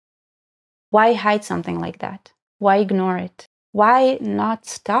Why hide something like that? Why ignore it? Why not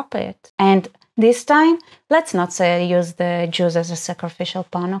stop it? And this time, let's not say use the Jews as a sacrificial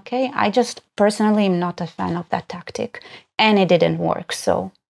pawn, okay? I just personally am not a fan of that tactic, and it didn't work,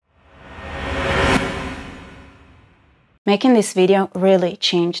 so. Making this video really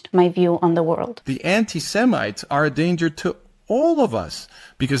changed my view on the world. The anti-Semites are a danger to all of us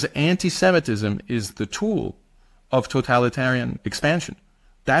because anti-Semitism is the tool of totalitarian expansion.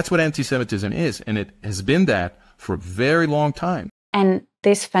 That's what anti-Semitism is, and it has been that for a very long time. And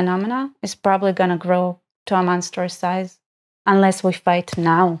this phenomena is probably going to grow to a monster size unless we fight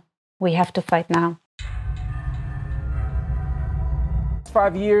now. We have to fight now.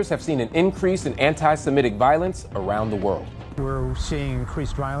 5 years have seen an increase in anti-Semitic violence around the world. We're seeing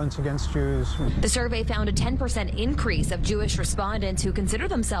increased violence against Jews. The survey found a 10% increase of Jewish respondents who consider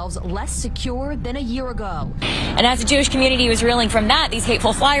themselves less secure than a year ago. And as the Jewish community was reeling from that, these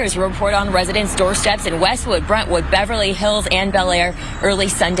hateful flyers were reported on residents' doorsteps in Westwood, Brentwood, Beverly Hills, and Bel Air early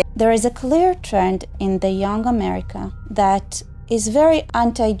Sunday. There is a clear trend in the young America that is very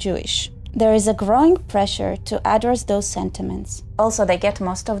anti-Jewish. There is a growing pressure to address those sentiments. Also, they get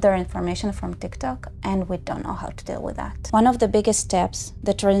most of their information from TikTok, and we don't know how to deal with that. One of the biggest steps,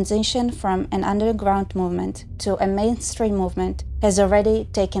 the transition from an underground movement to a mainstream movement, has already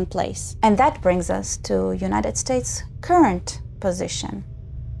taken place. And that brings us to United States' current position.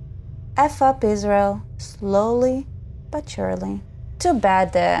 F up Israel, slowly but surely. Too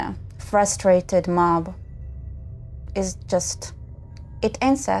bad the frustrated mob is just, it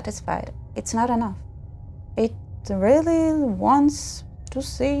ain't satisfied. It's not enough. It really wants to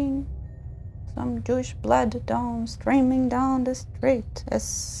see some Jewish blood streaming down the street as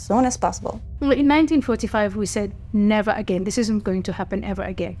soon as possible. Well, in 1945, we said, never again. This isn't going to happen ever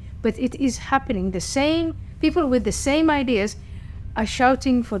again. But it is happening. The same people with the same ideas are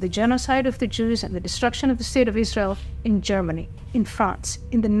shouting for the genocide of the Jews and the destruction of the state of Israel in Germany, in France,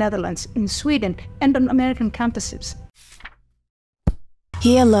 in the Netherlands, in Sweden, and on American campuses.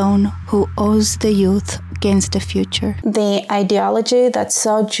 He alone who owes the youth against the future. The ideology that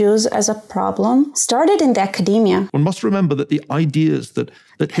saw Jews as a problem started in the academia. One must remember that the ideas that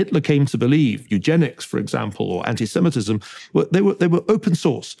Hitler came to believe, eugenics, for example, or anti-Semitism, they were open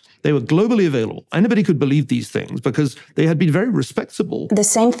source. They were globally available. Anybody could believe these things because they had been very respectable. The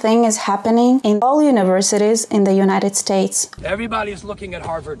same thing is happening in all universities in the United States. Everybody's looking at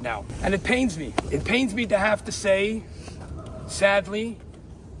Harvard now, and it pains me. It pains me to have to say, sadly,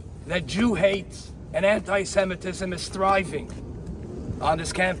 that Jew hate and anti-Semitism is thriving on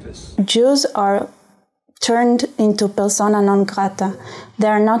this campus. Jews are turned into persona non grata. They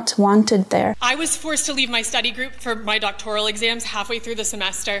are not wanted there. I was forced to leave my study group for my doctoral exams halfway through the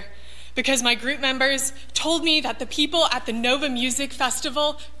semester because my group members told me that the people at the Nova Music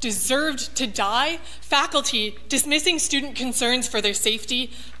Festival deserved to die, faculty dismissing student concerns for their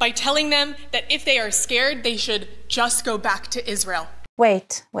safety by telling them that if they are scared, they should just go back to Israel.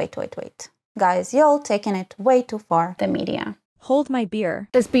 Wait. Guys, you're taking it way too far. The media. Hold my beer.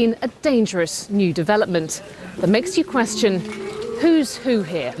 There's been a dangerous new development that makes you question who's who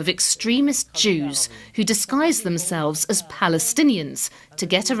here. Of extremist Jews who disguise themselves as Palestinians to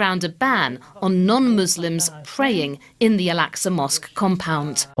get around a ban on non-Muslims praying in the Al-Aqsa Mosque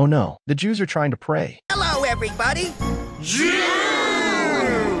compound. Oh no, the Jews are trying to pray. Hello, everybody!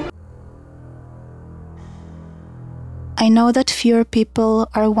 I know that fewer people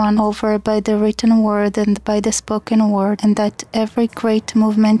are won over by the written word and by the spoken word, and that every great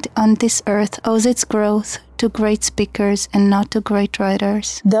movement on this earth owes its growth to great speakers and not to great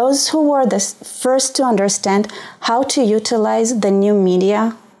writers. Those who were the first to understand how to utilize the new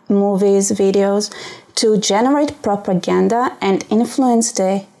media, movies, videos, to generate propaganda and influence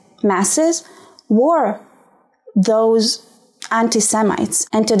the masses were those anti-Semites.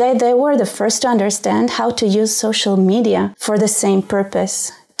 And today they were the first to understand how to use social media for the same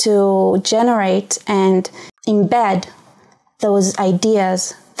purpose, to generate and embed those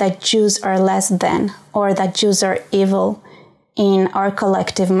ideas that Jews are less than, or that Jews are evil in our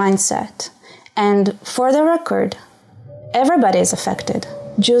collective mindset. And for the record, everybody is affected,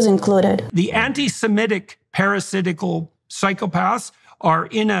 Jews included. The anti-Semitic parasitical psychopaths are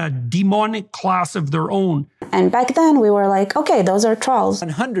in a demonic class of their own. And back then we were like, okay, those are trolls.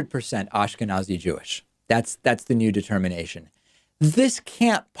 100% Ashkenazi Jewish. That's the new determination. This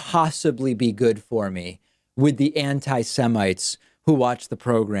can't possibly be good for me with the anti-Semites who watch the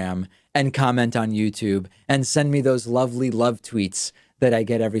program and comment on YouTube and send me those lovely love tweets that I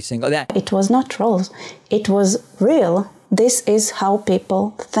get every single day. It was not trolls. It was real. This is how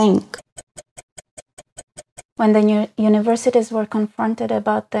people think. When the universities were confronted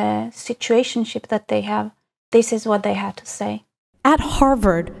about the situationship that they have, this is what they had to say. At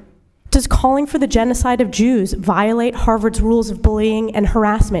Harvard, does calling for the genocide of Jews violate Harvard's rules of bullying and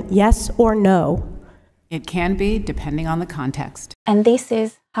harassment, yes or no? It can be, depending on the context. And this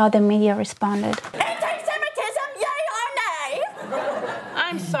is how the media responded. Anti-Semitism, yay or nay?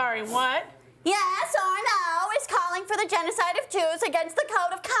 I'm sorry, what? Yes or no is calling for the genocide of Jews against the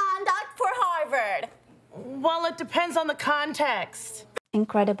code of conduct for Harvard. Well, it depends on the context.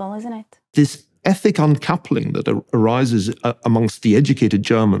 Incredible, isn't it? This ethic uncoupling that arises amongst the educated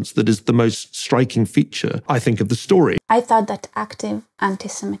Germans that is the most striking feature, I think, of the story. I thought that active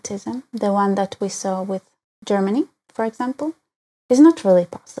anti-Semitism, the one that we saw with Germany, for example, is not really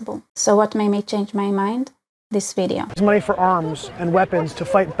possible. So what made me change my mind? This video. There's money for arms and weapons to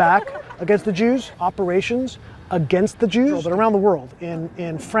fight back against the Jews, operations against the Jews, but around the world,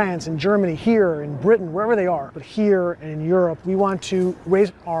 in France, in Germany, here, in Britain, wherever they are, but here and in Europe, we want to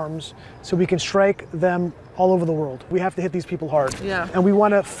raise arms so we can strike them all over the world. We have to hit these people hard. Yeah. And we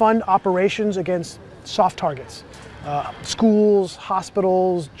want to fund operations against soft targets. Schools,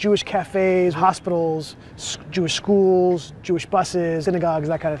 hospitals, Jewish cafes, hospitals, Jewish schools, Jewish buses, synagogues,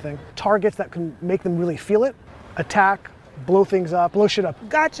 that kind of thing. Targets that can make them really feel it, attack, blow things up, blow shit up.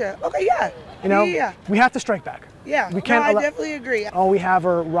 Gotcha. Okay, yeah. You know, yeah. We have to strike back. Yeah, we can't. No, I definitely agree. All we have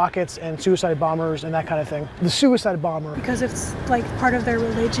are rockets and suicide bombers and that kind of thing. The suicide bomber. Because it's like part of their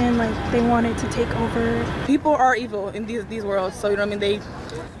religion, like they want it to take over. People are evil in these worlds, so you know what I mean.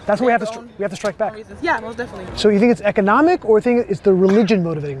 That's what we have to strike back. Yeah, most definitely. So you think it's economic, or you think it's the religion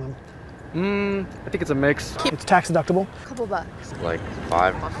motivating them? I think it's a mix. It's tax deductible. A couple bucks. Like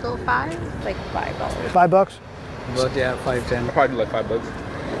 $5. Also $5? Like $5. $5? But yeah, 5, 10. I'll probably do like $5.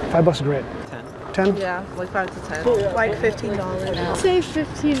 $5 is great. 10? Yeah, like 5 to 10. Like $15. Say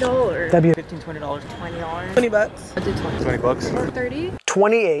 $15. That'd be $15, $20, $20. 20 bucks. I'll do 20 bucks. Or 30.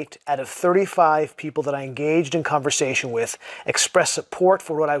 28 out of 35 people that I engaged in conversation with expressed support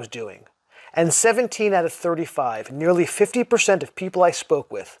for what I was doing. And 17 out of 35, nearly 50% of people I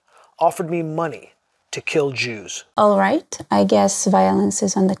spoke with, offered me money to kill Jews. All right, I guess violence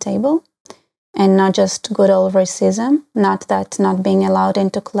is on the table. And not just good old racism, not that not being allowed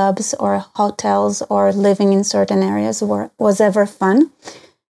into clubs or hotels or living in certain areas was ever fun.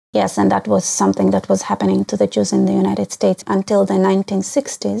 Yes, and that was something that was happening to the Jews in the United States until the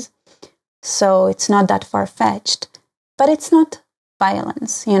 1960s. So it's not that far-fetched, but it's not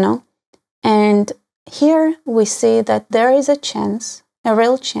violence, you know? And here we see that there is a chance, a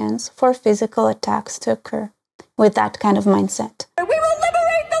real chance for physical attacks to occur with that kind of mindset. We will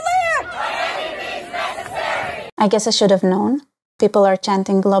liberate the land! I guess I should have known. People are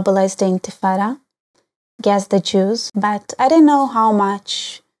chanting globalize the Intifada, gas the Jews, but I didn't know how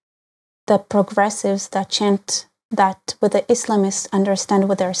much the progressives that chant that with the Islamists understand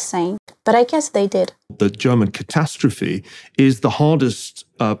what they're saying. But I guess they did. The German catastrophe is the hardest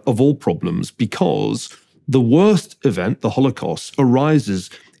of all problems because the worst event, the Holocaust, arises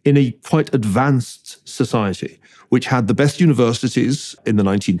in a quite advanced society, which had the best universities in the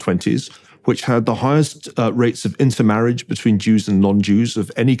 1920s, which had the highest rates of intermarriage between Jews and non-Jews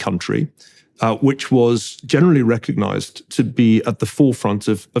of any country, which was generally recognized to be at the forefront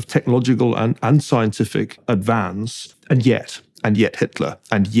of technological and scientific advance, and yet Hitler,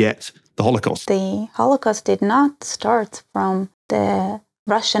 and yet the Holocaust. The Holocaust did not start from the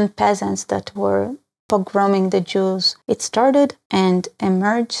Russian peasants that were pogroming the Jews. It started and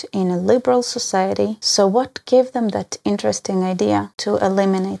emerged in a liberal society. So what gave them that interesting idea to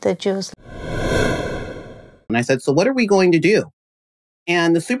eliminate the Jews? And I said, so what are we going to do?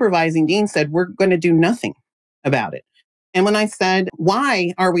 And the supervising dean said, we're going to do nothing about it. And when I said,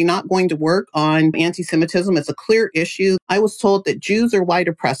 why are we not going to work on anti-Semitism? It's a clear issue. I was told that Jews are white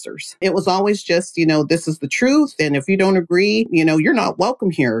oppressors. It was always just, you know, this is the truth. And if you don't agree, you know, you're not welcome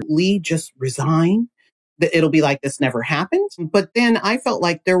here. Lee just resigned. It'll be like this never happened. But then I felt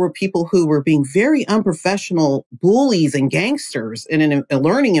like there were people who were being very unprofessional bullies and gangsters in a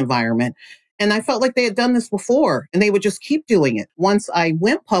learning environment. And I felt like they had done this before and they would just keep doing it. Once I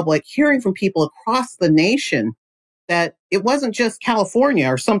went public, hearing from people across the nation that it wasn't just California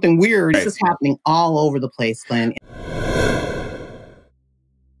or something weird. This is happening all over the place, Glenn.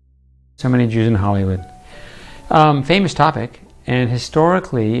 So many Jews in Hollywood. Famous topic. And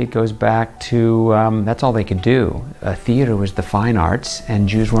historically, it goes back to that's all they could do. Theater was the fine arts, and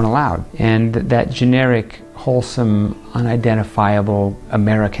Jews weren't allowed. And that generic, wholesome, unidentifiable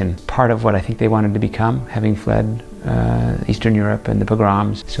American, part of what I think they wanted to become, having fled Eastern Europe and the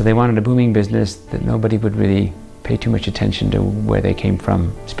pogroms. So they wanted a booming business that nobody would really pay too much attention to where they came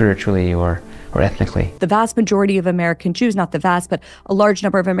from spiritually or or ethnically. The vast majority of American Jews, not the vast, but a large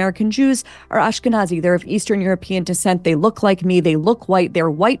number of American Jews are Ashkenazi. They're of Eastern European descent. They look like me. They look white. They're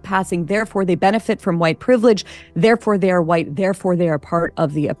white passing. Therefore, they benefit from white privilege. Therefore, they are white. Therefore, they are part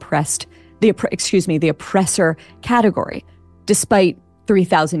of the oppressor category, despite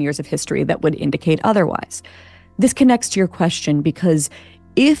 3,000 years of history that would indicate otherwise. This connects to your question because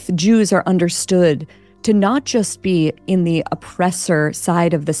if Jews are understood to not just be in the oppressor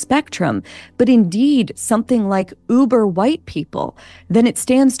side of the spectrum, but indeed something like uber white people, then it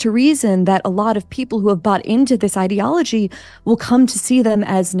stands to reason that a lot of people who have bought into this ideology will come to see them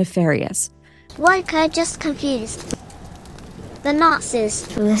as nefarious. Woke, I'm just confused. The Nazis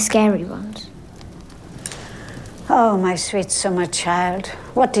were the scary ones. Oh, my sweet summer child,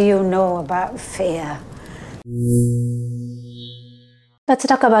 what do you know about fear? Let's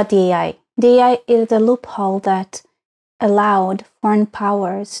talk about DEI. DEI is the loophole that allowed foreign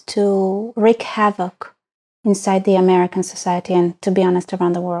powers to wreak havoc inside the American society and, to be honest,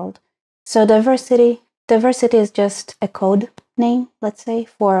 around the world. So diversity is just a code name, let's say,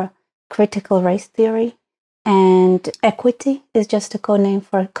 for critical race theory. And equity is just a code name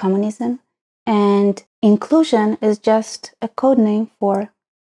for communism. And inclusion is just a code name for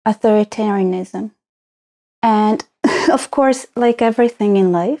authoritarianism. And of course, like everything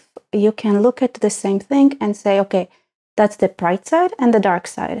in life, you can look at the same thing and say, okay, that's the bright side and the dark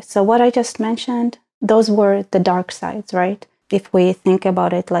side. So what I just mentioned, those were the dark sides, right? If we think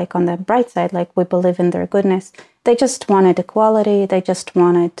about it like on the bright side, like we believe in their goodness, they just wanted equality, they just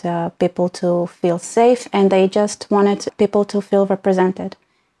wanted people to feel safe, and they just wanted people to feel represented.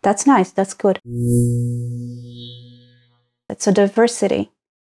 That's nice, that's good. So diversity,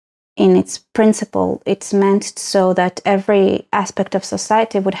 in its principle, it's meant so that every aspect of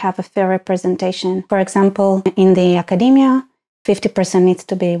society would have a fair representation. For example, in the academia, 50% needs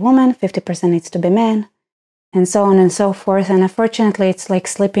to be women, 50% needs to be men, and so on and so forth. And unfortunately, it's like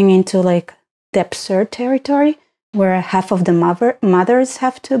slipping into like the absurd territory where half of the mothers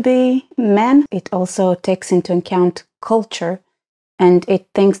have to be men. It also takes into account culture, and it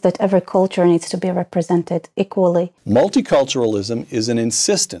thinks that every culture needs to be represented equally. Multiculturalism is an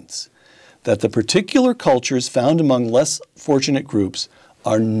insistence that the particular cultures found among less fortunate groups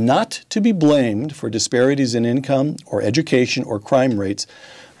are not to be blamed for disparities in income or education or crime rates,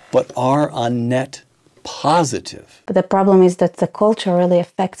 but are on net positive. But the problem is that the culture really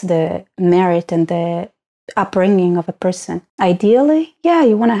affects the merit and the upbringing of a person. Ideally, yeah,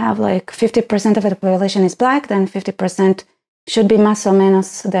 you want to have like 50% of the population is black, then 50% should be más o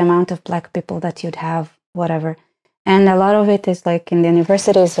menos the amount of black people that you'd have, whatever. And a lot of it is like in the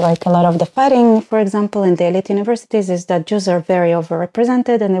universities, like a lot of the fighting, for example, in the elite universities is that Jews are very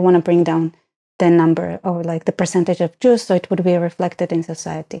overrepresented and they want to bring down the number or like the percentage of Jews so it would be reflected in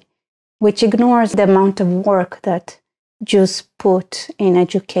society, which ignores the amount of work that Jews put in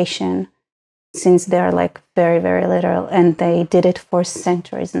education since they're like very, very little, and they did it for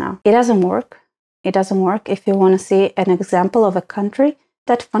centuries now. It doesn't work. It doesn't work. If you want to see an example of a country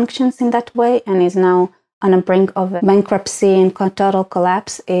that functions in that way and is now on the brink of bankruptcy and total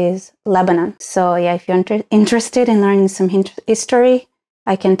collapse is Lebanon. So yeah, if you're interested in learning some history,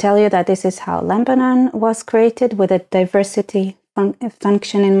 I can tell you that this is how Lebanon was created, with a diversity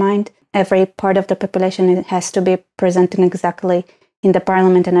function in mind. Every part of the population has to be presented exactly in the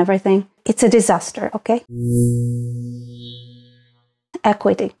parliament and everything. It's a disaster, okay?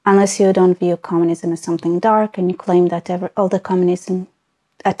 Equity. Unless you don't view communism as something dark and you claim that all the communism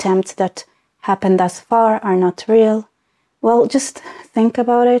attempts that happened thus far are not real, well, just think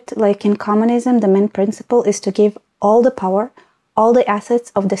about it. Like in communism, the main principle is to give all the power, all the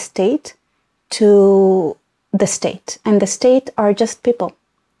assets of the state to the state. And the state are just people.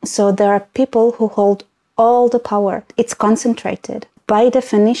 So there are people who hold all the power. It's concentrated. By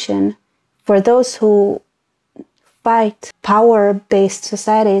definition, for those who fight power-based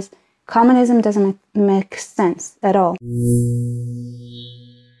societies, communism doesn't make sense at all.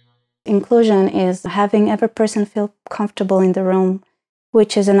 Inclusion is having every person feel comfortable in the room,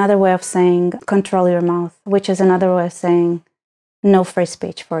 which is another way of saying control your mouth, which is another way of saying no free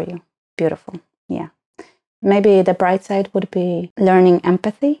speech for you. Beautiful. Yeah. Maybe the bright side would be learning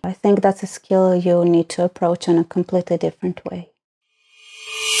empathy. I think that's a skill you need to approach in a completely different way.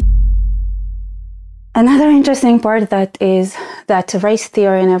 Another interesting part that is that race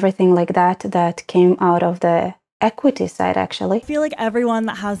theory and everything like that came out of the equity side, actually. I feel like everyone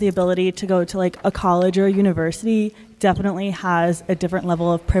that has the ability to go to like a college or a university definitely has a different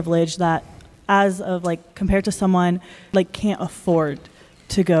level of privilege that, as of like compared to someone like can't afford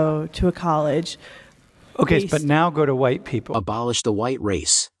to go to a college. Okay, but now go to white people. Abolish the White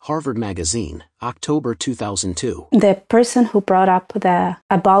Race, Harvard Magazine, October 2002. The person who brought up the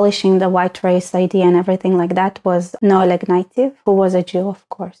abolishing the white race idea and everything like that was Noel Ignatiev, who was a Jew, of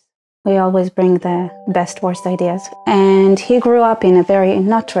course. We always bring the best, worst ideas. And he grew up in a very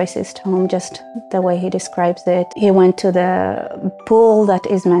not racist home, just the way he describes it. He went to the pool that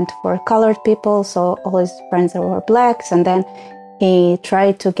is meant for colored people, so all his friends were blacks, and then he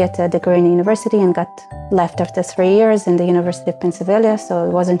tried to get a degree in university and got left after 3 years in the University of Pennsylvania, so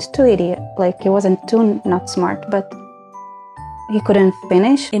he wasn't too idiot, he wasn't too not smart, but he couldn't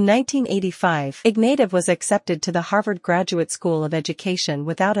finish. In 1985, Ignatiev was accepted to the Harvard Graduate School of Education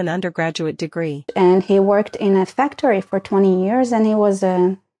without an undergraduate degree. And he worked in a factory for 20 years, and he was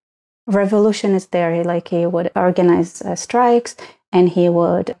a revolutionist there. He would organize strikes, and he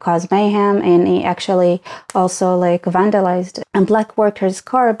would cause mayhem, and he actually also vandalized a black worker's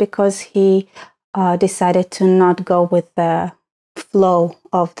car because he decided to not go with the flow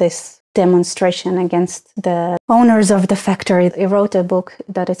of this demonstration against the owners of the factory. He wrote a book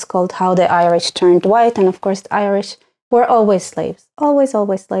that is called How the Irish Turned White, and of course the Irish were always slaves, always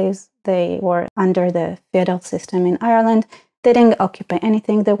slaves. They were under the feudal system in Ireland. They didn't occupy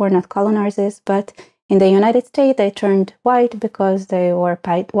anything, they were not colonizers, but in the United States, they turned white because they were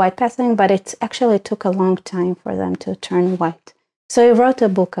white passing, but it actually took a long time for them to turn white. So he wrote a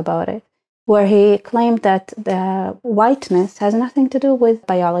book about it, where he claimed that the whiteness has nothing to do with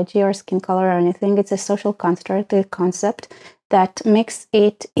biology or skin color or anything. It's a social construct, a concept that makes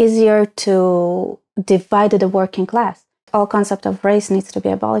it easier to divide the working class. All concept of race needs to be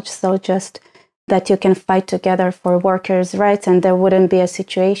abolished, so just that you can fight together for workers' rights, and there wouldn't be a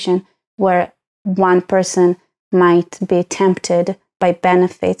situation where one person might be tempted by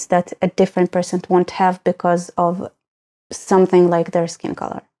benefits that a different person won't have because of something like their skin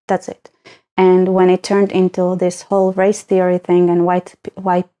color. That's it. And when it turned into this whole race theory thing, and white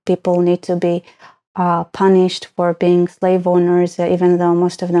people need to be punished for being slave owners, even though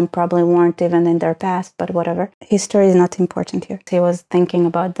most of them probably weren't even in their past, but whatever. History is not important here. He was thinking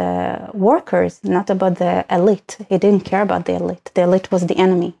about the workers, not about the elite. He didn't care about the elite. The elite was the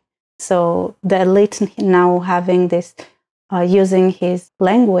enemy. So the elite now having this, using his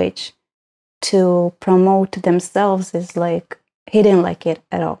language to promote themselves is he didn't like it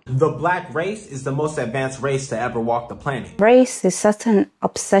at all. The black race is the most advanced race to ever walk the planet. Race is such an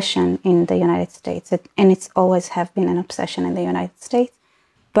obsession in the United States, and it's always have been an obsession in the United States.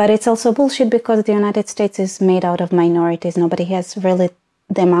 But it's also bullshit because the United States is made out of minorities. Nobody has really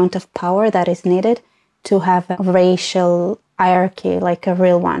the amount of power that is needed to have a racial hierarchy, like a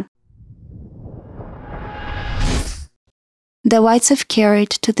real one. The whites have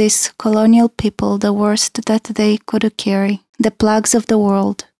carried to these colonial people the worst that they could carry, the plagues of the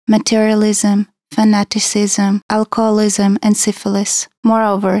world, materialism, fanaticism, alcoholism, and syphilis.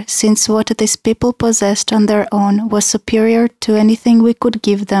 Moreover, since what these people possessed on their own was superior to anything we could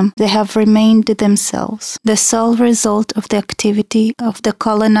give them, they have remained themselves. The sole result of the activity of the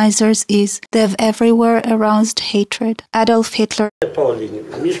colonizers is they have everywhere aroused hatred. Adolf Hitler.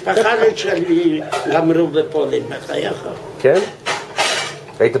 כן?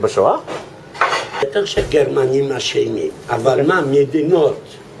 היית בשואה? בטח שגרמנים אשמים, אבל מה, מדינות,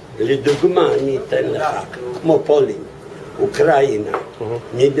 לדוגמה אני אתן לך, כמו פולין, אוקראינה,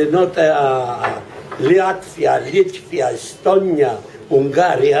 מדינות לטביה, ליטביה, אסטוניה,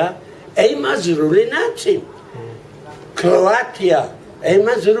 הונגריה, הם עזרו לנאצים. קרואטיה, הם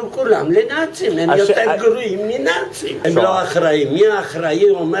עזרו כולם לנאצים, הם יותר גרועים מנאצים. הם לא אחראים. מי האחראי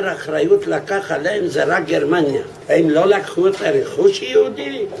אומר אחריות לקח עליהם זה רק גרמניה. הם לא לקחו את הרכוש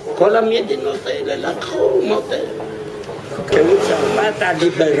יהודי, כל המדינות האלה לקחו מוטה. צרפת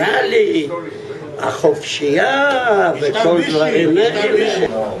הליברלית, החופשייה וכל דברים האלה.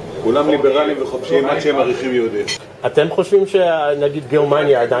 כולם ליברליים וחופשיים עד שהם עריכים יהודים. אתם חושבים שנגיד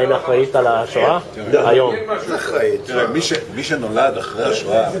גרמניה עדיין אחראית על השואה? היום. אחראית. מי שנולד אחרי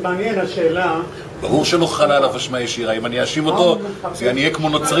השואה, זה מעניין השאלה. ברור שלא חלה עליו אשמה ישירה. אם אני אאשים אותו, זה אני אהיה כמו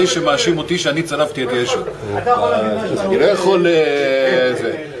נוצרי שמאשים אותי שאני צלבתי את ישו. אני לא יכול...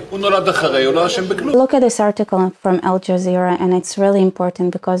 הוא נולד אחרי, הוא לא אשם בכלום. Look at this article from Al Jazeera, and it's really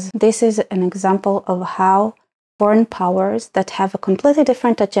important because this is an example of how foreign powers that have a completely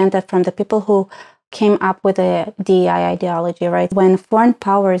different agenda from the people who came up with the DEI ideology, right? When foreign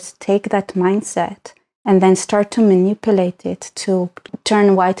powers take that mindset and then start to manipulate it to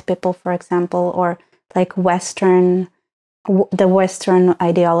turn white people, for example, or like the Western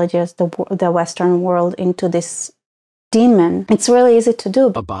ideologies, the Western world into this demon, it's really easy to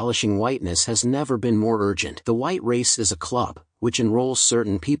do. Abolishing whiteness has never been more urgent. The white race is a club which enrolls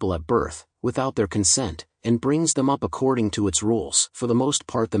certain people at birth without their consent, and brings them up according to its rules. For the most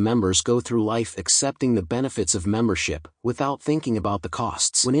part, the members go through life accepting the benefits of membership without thinking about the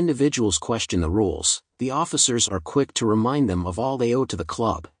costs. When individuals question the rules, the officers are quick to remind them of all they owe to the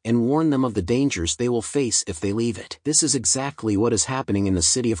club and warn them of the dangers they will face if they leave it. This is exactly what is happening in the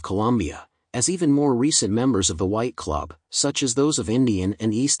city of Columbia, as even more recent members of the White Club, such as those of Indian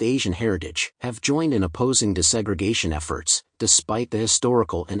and East Asian heritage, have joined in opposing desegregation efforts, despite the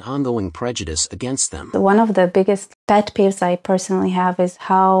historical and ongoing prejudice against them. One of the biggest pet peeves I personally have is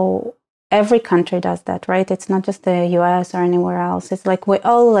how every country does that, right? It's not just the US or anywhere else. It's like we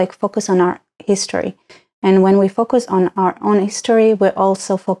all focus on our history. And when we focus on our own history, we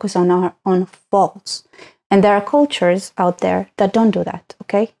also focus on our own faults. And there are cultures out there that don't do that,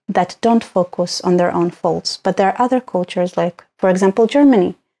 okay? That don't focus on their own faults. But there are other cultures like, for example,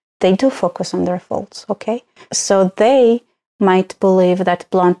 Germany. They do focus on their faults, okay? So they might believe that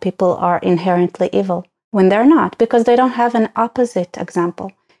blonde people are inherently evil when they're not, because they don't have an opposite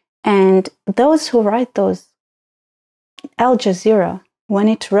example. And those who write those, Al Jazeera, when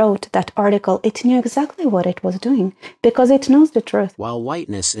it wrote that article, it knew exactly what it was doing, because it knows the truth. While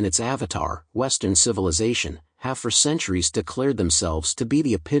whiteness and its avatar, Western civilization, have for centuries declared themselves to be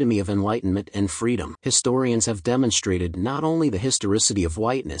the epitome of enlightenment and freedom, historians have demonstrated not only the historicity of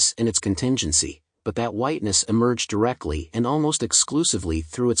whiteness and its contingency, but that whiteness emerged directly and almost exclusively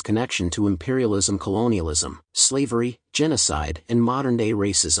through its connection to imperialism, colonialism, slavery, genocide, and modern-day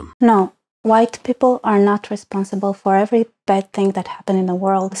racism. No. White people are not responsible for every bad thing that happened in the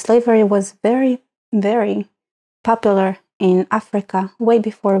world. Slavery was very, very popular in Africa way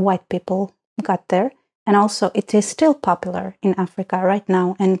before white people got there. And also it is still popular in Africa right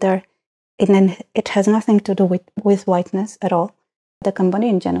now. And it has nothing to do with whiteness at all. The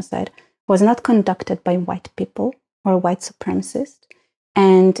Cambodian genocide was not conducted by white people or white supremacists.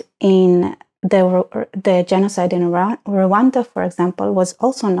 And in the genocide in Rwanda, for example, was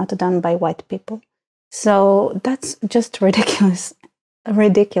also not done by white people. So that's just ridiculous. And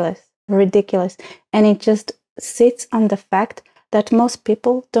it just sits on the fact that most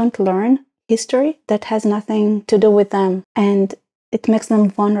people don't learn history that has nothing to do with them. And it makes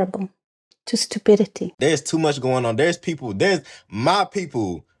them vulnerable to stupidity. There's too much going on. My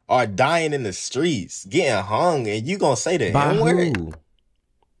people are dying in the streets, getting hung, and you gonna say the N-word?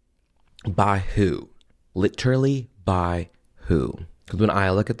 By who? Literally by who? Because when I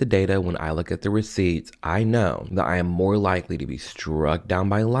look at the data, when I look at the receipts, I know that I am more likely to be struck down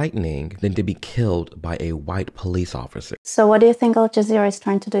by lightning than to be killed by a white police officer. So what do you think Al Jazeera is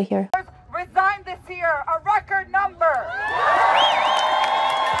trying to do here? Resigned this year, a record number.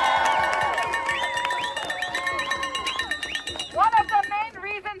 One of the main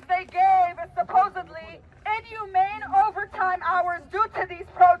reasons they gave is supposedly inhumane overtime hours due to these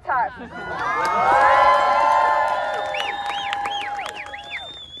protests.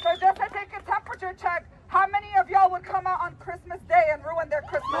 So just to take a temperature check, how many of y'all would come out on Christmas Day and ruin their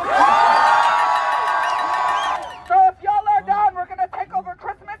Christmas? So if y'all are down, we're gonna take over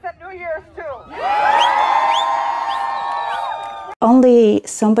Christmas and New Year's too. Only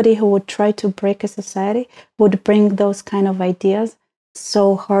somebody who would try to break a society would bring those kind of ideas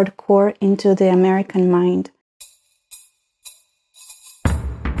so hardcore into the American mind.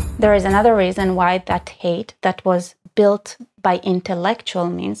 There is another reason why that hate that was built by intellectual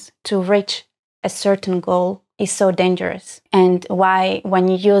means to reach a certain goal is so dangerous, and why when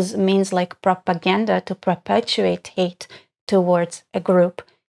you use means like propaganda to perpetuate hate towards a group,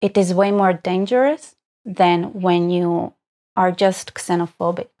 it is way more dangerous than when you are just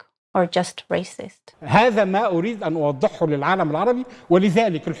xenophobic or just racist. هذا ما أريد أن أوضحه للعالم العربي،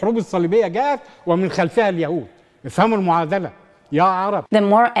 ولذلك الحروب الصليبية جاءت ومن خلفها اليهود. افهموا المعادلة يا عرب. The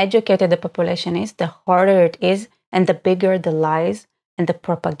more educated the population is, the harder it is, and the bigger the lies and the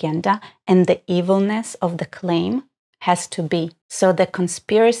propaganda and the evilness of the claim has to be. So the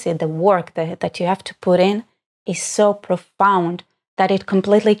conspiracy, the work that you have to put in is so profound that it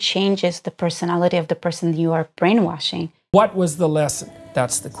completely changes the personality of the person you are brainwashing. What was the lesson?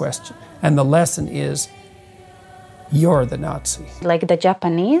 That's the question. And the lesson is, you're the Nazi. Like the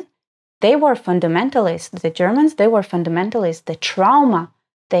Japanese, they were fundamentalists. The Germans, they were fundamentalists. The trauma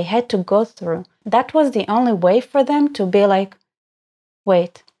they had to go through, that was the only way for them to be like,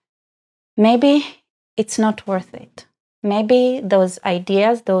 wait, maybe it's not worth it. Maybe those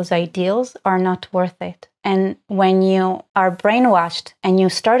ideas, those ideals are not worth it. And when you are brainwashed and you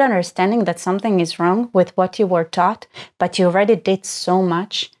start understanding that something is wrong with what you were taught, but you already did so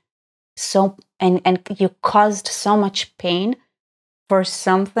much, and you caused so much pain for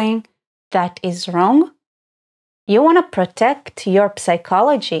something that is wrong, You want to protect your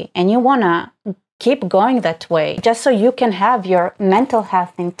psychology and you want to keep going that way just so you can have your mental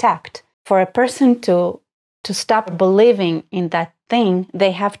health intact. For a person to stop believing in that thing,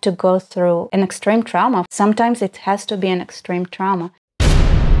 they have to go through an extreme trauma. Sometimes it has to be an extreme trauma.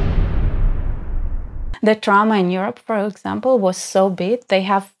 The trauma in Europe, for example, was so big, they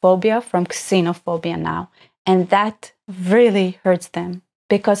have phobia from xenophobia now. And that really hurts them.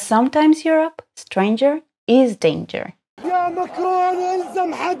 Because sometimes Europe, stranger, is danger. يا مكرون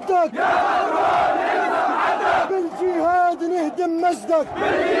الزم حدك يا مكرون الزم حدك بالجهاد نهدم مجدك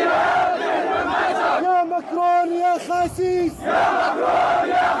بالجهاد نهدم مجدك يا مكرون يا خسيس يا مكرون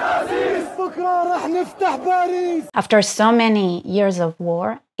يا خسيس بكره رح نفتح باريس. After so many years of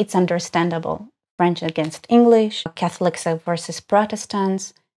war, it's understandable. French against English, Catholics versus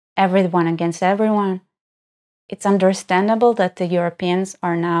Protestants, everyone against everyone. It's understandable that the Europeans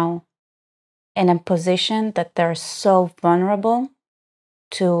are now in a position that they're so vulnerable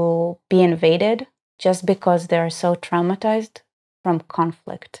to be invaded just because they're so traumatized from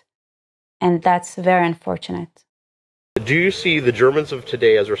conflict. And that's very unfortunate. Do you see the Germans of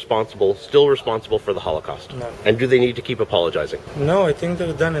today as still responsible for the Holocaust? No. And do they need to keep apologizing? No, I think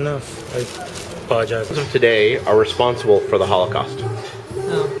they've done enough. I apologize. Germans of today are responsible for the Holocaust.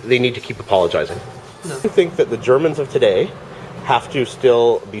 No. They need to keep apologizing. No. Do you think that the Germans of today have to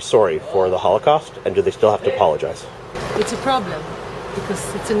still be sorry for the Holocaust, and do they still have to apologize? It's a problem because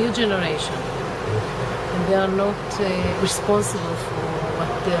it's a new generation and they are not responsible for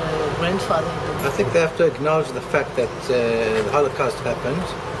what their grandfather did. I think they have to acknowledge the fact that the Holocaust happened,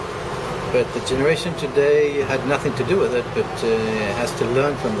 but the generation today had nothing to do with it, but has to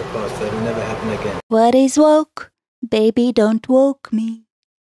learn from the past that it'll never happen again. What is woke? Baby, don't woke me.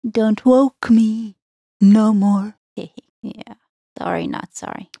 Don't woke me no more. Yeah. Sorry, not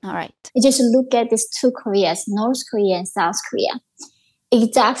sorry. All right. You just look at these two Koreas, North Korea and South Korea.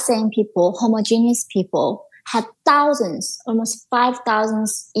 Exact same people, homogeneous people, had thousands, almost 5,000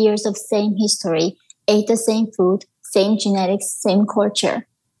 years of same history, ate the same food, same genetics, same culture.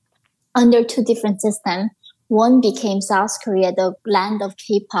 Under two different systems, one became South Korea, the land of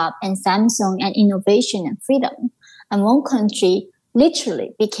K-pop and Samsung and innovation and freedom. And one country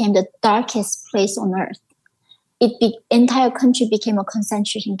literally became the darkest place on earth. Entire country became a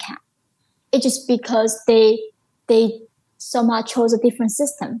concentration camp. It's just because they somehow chose a different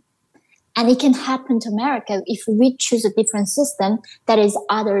system. And it can happen to America if we choose a different system that is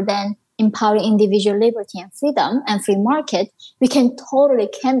other than empowering individual liberty and freedom and free market, we can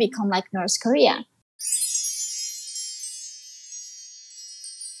become like North Korea.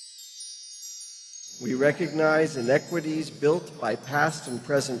 We recognize inequities built by past and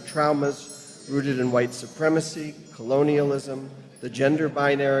present traumas rooted in white supremacy, colonialism, the gender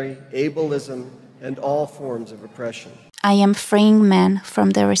binary, ableism, and all forms of oppression. I am freeing men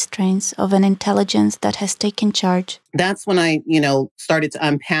from the restraints of an intelligence that has taken charge. That's when I, started to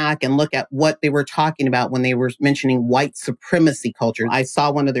unpack and look at what they were talking about when they were mentioning white supremacy culture. I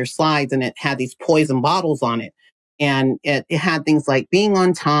saw one of their slides and it had these poison bottles on it. And it had things like being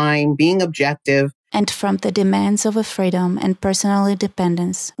on time, being objective. And from the demands of a freedom and personal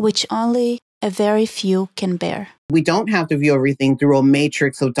independence, which only a very few can bear. We don't have to view everything through a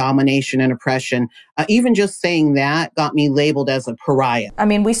matrix of domination and oppression. Even just saying that got me labeled as a pariah. I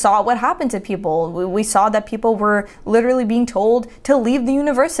mean, we saw what happened to people. We saw that people were literally being told to leave the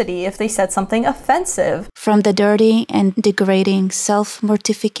university if they said something offensive. From the dirty and degrading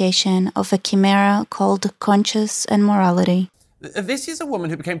self-mortification of a chimera called conscience and morality. This is a woman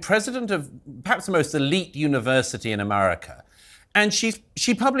who became president of perhaps the most elite university in America. And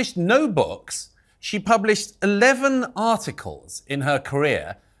she published no books. She published 11 articles in her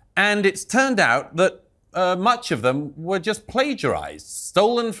career. And it's turned out that much of them were just plagiarized,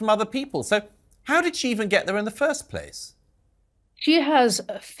 stolen from other people. So how did she even get there in the first place? She has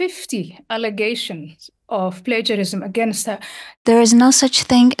 50 allegations of plagiarism against her. There is no such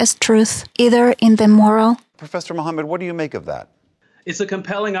thing as truth, either in the moral. Professor Mohammed, what do you make of that? It's a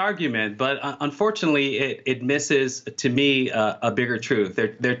compelling argument, but unfortunately, it misses, to me, a bigger truth.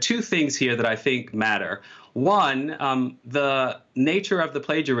 There are two things here that I think matter. One, the nature of the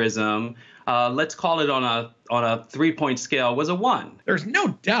plagiarism, let's call it on a 3-point scale, was a 1. There's no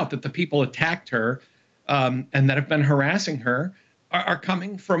doubt that the people attacked her and that have been harassing her are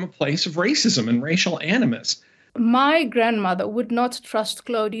coming from a place of racism and racial animus. My grandmother would not trust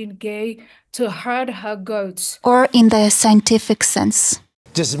Claudine Gay to herd her goats. Or in the scientific sense.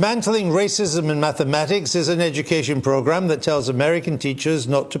 Dismantling Racism in Mathematics is an education program that tells American teachers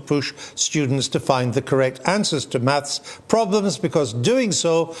not to push students to find the correct answers to maths problems because doing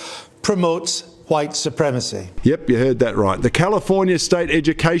so promotes white supremacy. Yep, you heard that right. The California State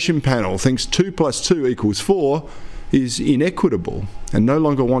Education Panel thinks 2 + 2 = 4 is inequitable and no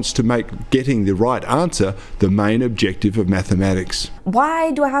longer wants to make getting the right answer the main objective of mathematics.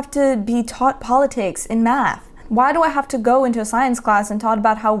 Why do I have to be taught politics in math? Why do I have to go into a science class and taught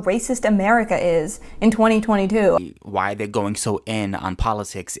about how racist America is in 2022? Why they're going so in on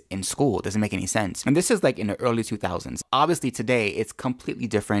politics in school doesn't make any sense. And this is like in the early 2000s. Obviously today it's completely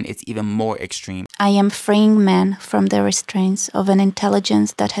different. It's even more extreme. I am freeing men from the restraints of an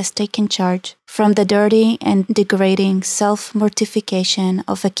intelligence that has taken charge, from the dirty and degrading self-mortification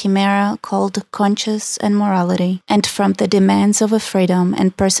of a chimera called conscience and morality, and from the demands of a freedom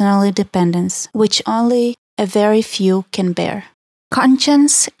and personal independence, which only a very few can bear.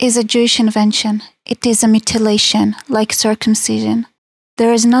 Conscience is a Jewish invention. It is a mutilation, like circumcision.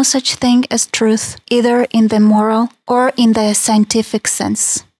 There is no such thing as truth, either in the moral or in the scientific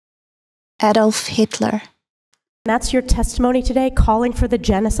sense. Adolf Hitler. That's your testimony today, calling for the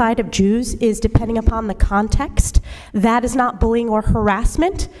genocide of Jews is depending upon the context. That is not bullying or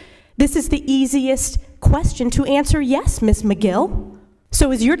harassment. This is the easiest question to answer yes, Ms. McGill. So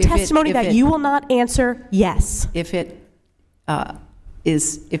is your testimony that you will not answer yes? If it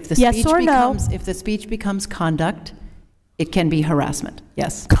if the yes speech or becomes no? if the speech becomes conduct, it can be harassment.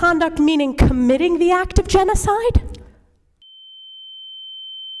 Yes. Conduct meaning committing the act of genocide?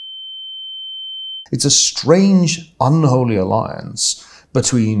 It's a strange, unholy alliance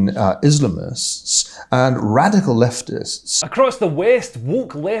between Islamists and radical leftists. Across the West,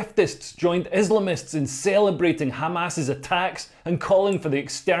 woke leftists joined Islamists in celebrating Hamas's attacks and calling for the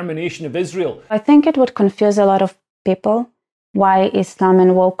extermination of Israel. I think it would confuse a lot of people why Islam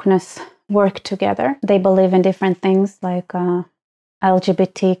and wokeness work together. They believe in different things like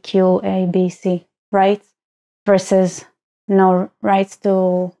LGBTQ, A, B, C rights versus no rights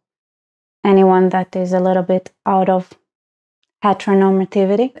to anyone that is a little bit out of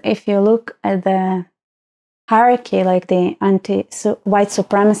heteronormativity. If you look at the hierarchy, like the anti-white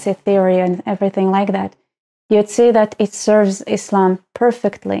supremacy theory and everything like that, you'd see that it serves Islam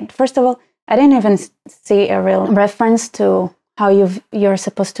perfectly. First of all, I didn't even see a real reference to how you're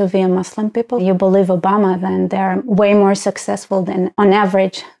supposed to view Muslim people. You believe Obama, then they're way more successful than, on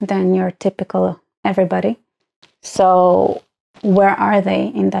average, than your typical everybody. So where are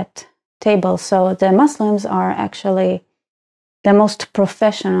they in that table? So the Muslims are actually the most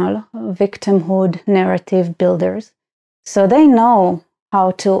professional victimhood narrative builders. So they know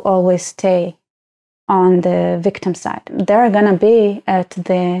how to always stay on the victim side. They're going to be at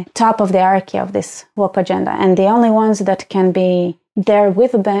the top of the hierarchy of this woke agenda. And the only ones that can be there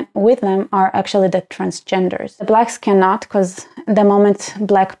with them are actually the transgenders. The blacks cannot, because the moment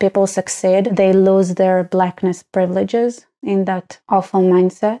black people succeed, they lose their blackness privileges in that awful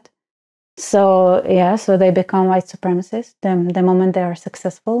mindset. So yeah, so they become white supremacists the moment they are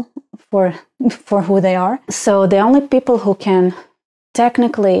successful for who they are. So the only people who can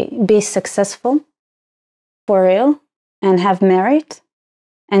technically be successful for real and have merit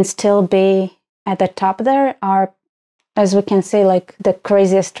and still be at the top there are, as we can see, like the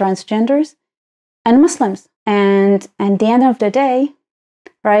craziest transgenders and Muslims. And at the end of the day,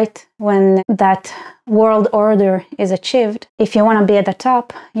 right, when that world order is achieved, if you want to be at the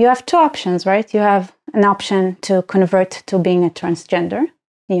top, you have two options, right? You have an option to convert to being a transgender,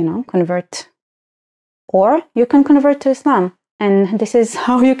 convert, or you can convert to Islam. And this is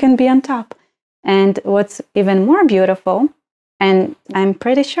how you can be on top. And what's even more beautiful, and I'm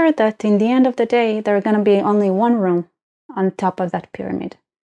pretty sure that in the end of the day, there's going to be only one room on top of that pyramid.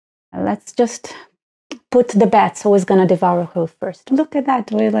 Let's just put the bets who is going to devour who first. Look at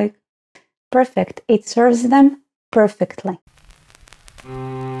that. We're like, perfect. It serves them perfectly.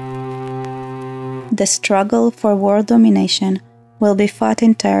 The struggle for world domination will be fought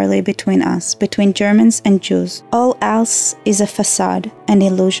entirely between us, between Germans and Jews. All else is a facade, an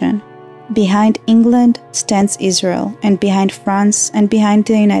illusion. Behind England stands Israel, and behind France and behind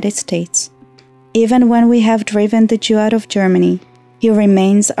the United States. Even when we have driven the Jew out of Germany, he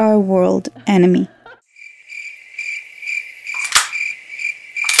remains our world enemy.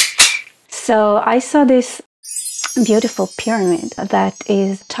 So I saw this beautiful pyramid that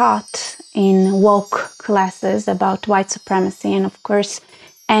is taught in woke classes about white supremacy. And of course,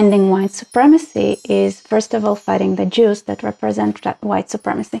 ending white supremacy is, first of all, fighting the Jews that represent that white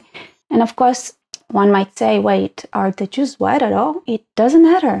supremacy. And of course, one might say, wait, are the Jews white at all? It doesn't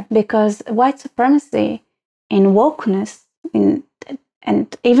matter, because white supremacy in wokeness,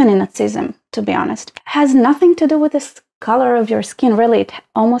 and even in Nazism, to be honest, has nothing to do with this color of your skin, really, it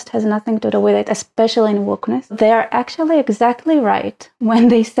almost has nothing to do with it, especially in wokeness. They are actually exactly right when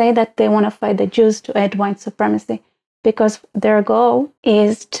they say that they want to fight the Jews to end white supremacy, because their goal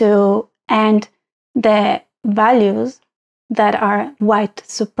is to end the values that are white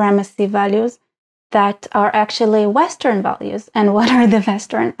supremacy values that are actually Western values. And what are the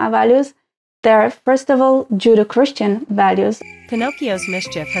Western values? They're, first of all, Judeo-Christian values. Pinocchio's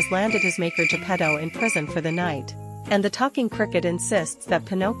mischief has landed his maker Geppetto in prison for the night, and the talking cricket insists that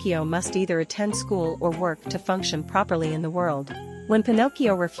Pinocchio must either attend school or work to function properly in the world. When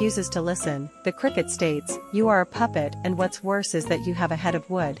Pinocchio refuses to listen, the cricket states, "You are a puppet, and what's worse is that you have a head of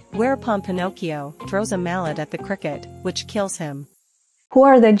wood," whereupon Pinocchio throws a mallet at the cricket, which kills him. Who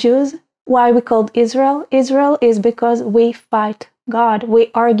are the Jews? Why we called Israel? Israel is because we fight God.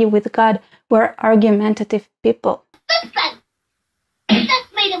 We argue with God. We're argumentative people. Listen!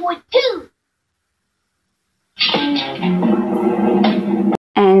 That's made of wood too!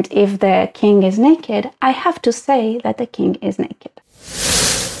 And if the king is naked, I have to say that the king is naked.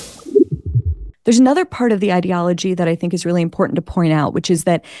 There's another part of the ideology that I think is really important to point out, which is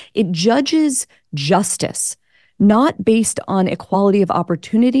that it judges justice not based on equality of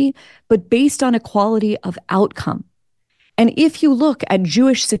opportunity, but based on equality of outcome. And if you look at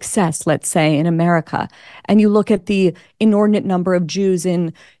Jewish success, let's say in America, and you look at the inordinate number of Jews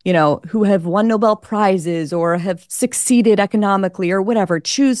who have won Nobel Prizes or have succeeded economically or whatever,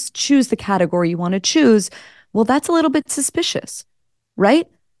 choose the category you want to choose, well, that's a little bit suspicious, right?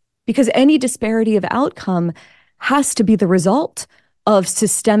 Because any disparity of outcome has to be the result of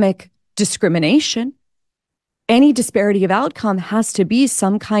systemic discrimination. Any disparity of outcome has to be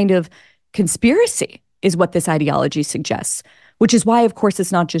some kind of conspiracy, is what this ideology suggests, which is why, of course,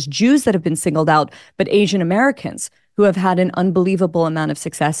 it's not just Jews that have been singled out, but Asian Americans who have had an unbelievable amount of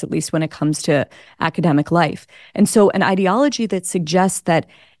success, at least when it comes to academic life. And so an ideology that suggests that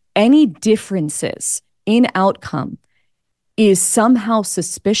any differences in outcome is somehow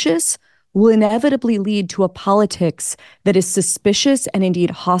suspicious will inevitably lead to a politics that is suspicious and indeed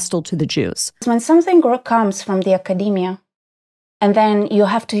hostile to the Jews. When something comes from the academia, and then you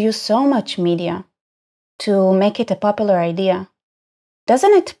have to use so much media to make it a popular idea,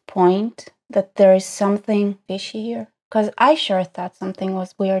 doesn't it point that there is something fishy here? Because I sure thought something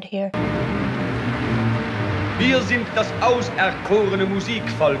was weird here. Wir sind das auserkorene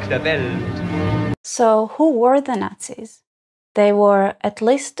Musikvolk der Welt. So who were the Nazis? They were at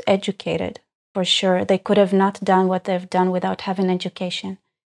least educated, for sure. They could have not done what they've done without having education.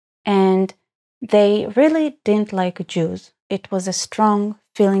 And they really didn't like Jews. It was a strong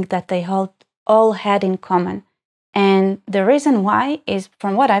feeling that they all had in common. And the reason why is,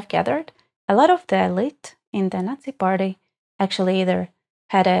 from what I've gathered, a lot of the elite in the Nazi party actually either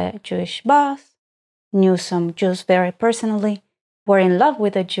had a Jewish boss, knew some Jews very personally, were in love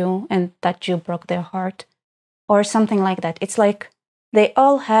with a Jew, and that Jew broke their heart, or something like that. It's like they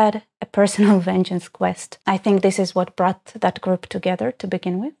all had a personal vengeance quest. I think this is what brought that group together to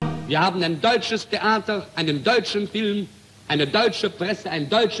begin with. Wir haben ein deutsches Theater, einen deutschen Film, eine deutsche Presse, ein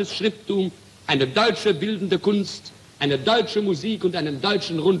deutsches Schrifttum, eine deutsche bildende Kunst, eine deutsche Musik und einen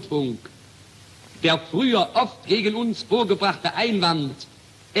deutschen Rundfunk. Der früher oft gegen uns vorgebrachte Einwand,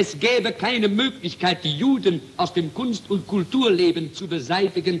 es gäbe keine Möglichkeit, die Juden aus dem Kunst- und Kulturleben zu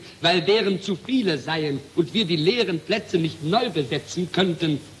beseitigen, weil deren zu viele seien und wir die leeren Plätze nicht neu besetzen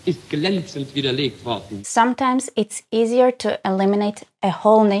könnten, ist glänzend widerlegt worden. Sometimes it's easier to eliminate a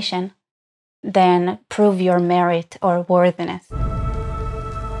whole nation than prove your merit or worthiness.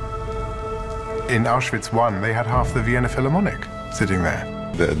 In Auschwitz I, they had half the Vienna Philharmonic sitting there.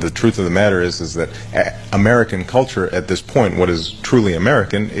 The truth of the matter is that American culture at this point, what is truly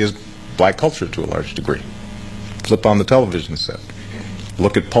American, is black culture to a large degree. Flip on the television set.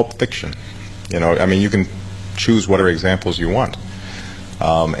 Look at Pulp Fiction. I mean, you can choose whatever examples you want.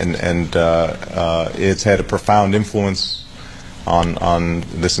 It's had a profound influence on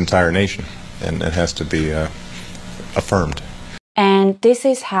this entire nation, and it has to be affirmed. And this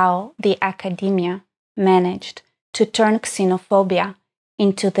is how the academia managed to turn xenophobia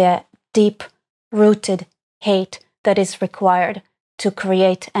into the deep-rooted hate that is required to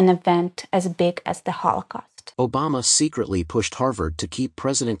create an event as big as the Holocaust. Obama secretly pushed Harvard to keep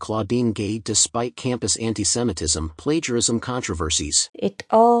President Claudine Gay despite campus anti-Semitism, plagiarism controversies. It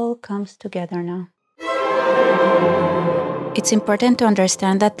all comes together now. It's important to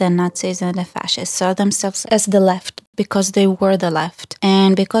understand that the Nazis and the fascists saw themselves as the left, because they were the left.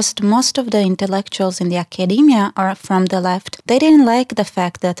 And because most of the intellectuals in the academia are from the left, they didn't like the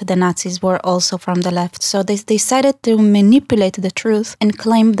fact that the Nazis were also from the left. So they decided to manipulate the truth and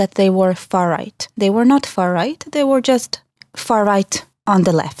claim that they were far-right. They were not far-right, they were just far-right on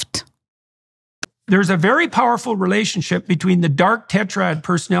the left. There's a very powerful relationship between the dark tetrad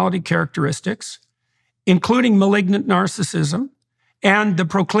personality characteristics, including malignant narcissism, and the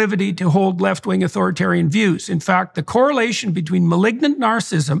proclivity to hold left-wing authoritarian views. In fact, the correlation between malignant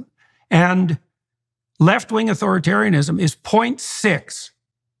narcissism and left-wing authoritarianism is 0.6,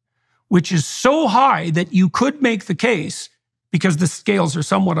 which is so high that you could make the case, because the scales are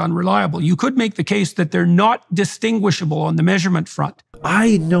somewhat unreliable, you could make the case that they're not distinguishable on the measurement front.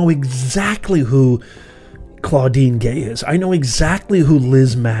 I know exactly who Claudine Gay is. I know exactly who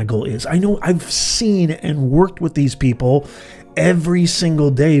Liz Magel is. I've seen and worked with these people every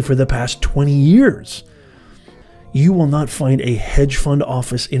single day for the past 20 years. You will not find a hedge fund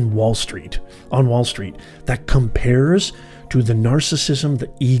office on Wall Street that compares to the narcissism,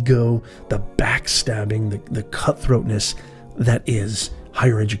 the ego, the backstabbing, the cutthroatness that is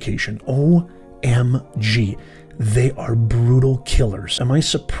higher education. OMG. They are brutal killers. Am I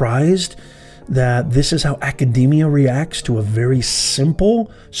surprised that this is how academia reacts to a very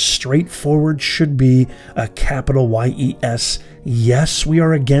simple, straightforward, should be a capital Y-E-S? Yes, we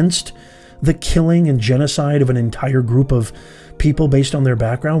are against the killing and genocide of an entire group of people based on their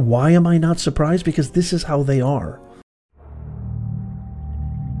background. Why am I not surprised? Because this is how they are.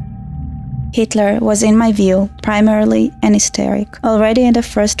 Hitler was, in my view, primarily an hysteric. Already in the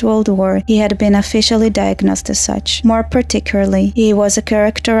First World War, he had been officially diagnosed as such. More particularly, he was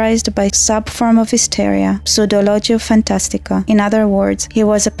characterized by sub-form of hysteria, pseudologia fantastica. In other words, he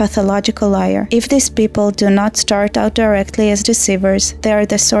was a pathological liar. If these people do not start out directly as deceivers, they are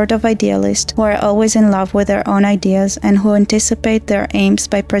the sort of idealists who are always in love with their own ideas and who anticipate their aims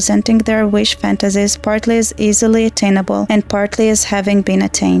by presenting their wish fantasies partly as easily attainable and partly as having been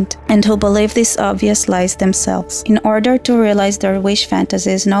attained, and who believe these obvious lies themselves. In order to realize their wish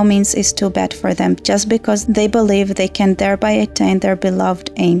fantasies, no means is too bad for them, just because they believe they can thereby attain their beloved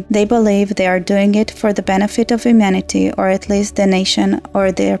aim. They believe they are doing it for the benefit of humanity, or at least the nation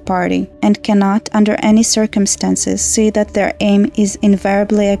or their party, and cannot, under any circumstances, see that their aim is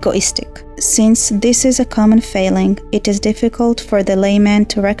invariably egoistic. Since this is a common failing, it is difficult for the layman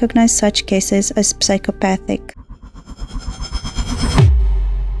to recognize such cases as psychopathic.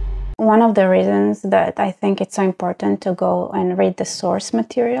 One of the reasons that I think it's so important to go and read the source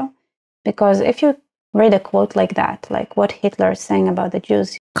material, because if you read a quote like that, like what Hitler is saying about the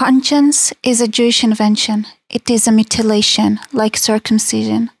Jews. Conscience is a Jewish invention. It is a mutilation, like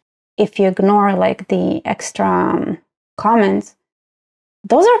circumcision. If you ignore like the extra comments,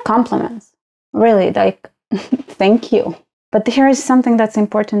 those are compliments. Really, like, thank you. But here is something that's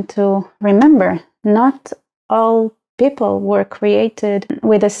important to remember. Not all people were created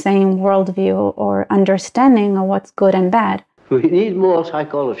with the same worldview or understanding of what's good and bad. We need more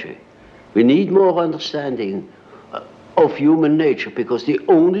psychology. We need more understanding of human nature, because the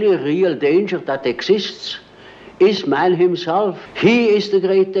only real danger that exists is man himself. He is the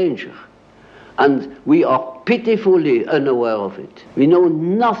great danger. And we are pitifully unaware of it. We know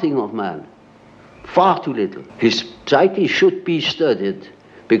nothing of man. Far too little. His psyche should be studied,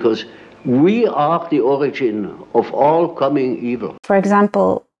 because we are the origin of all coming evil. For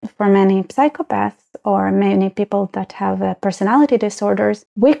example, for many psychopaths or many people that have personality disorders,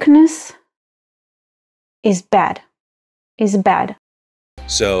 weakness is bad.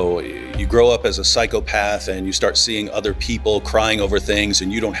 So you grow up as a psychopath and you start seeing other people crying over things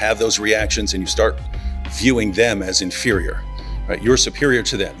and you don't have those reactions and you start viewing them as inferior. Right? You're superior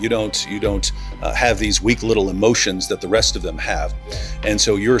to them. You don't have these weak little emotions that the rest of them have. And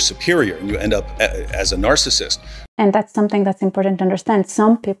so you're superior and you end up as a narcissist. And that's something that's important to understand.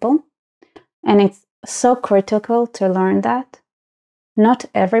 Some people, and it's so critical to learn that, not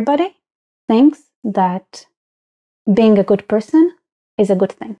everybody thinks that being a good person is a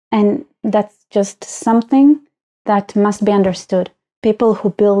good thing. And that's just something that must be understood. People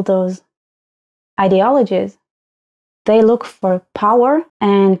who build those ideologies, they look for power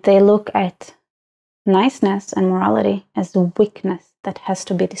and they look at niceness and morality as weakness. that has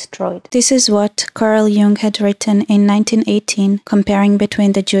to be destroyed. This is what Carl Jung had written in 1918, comparing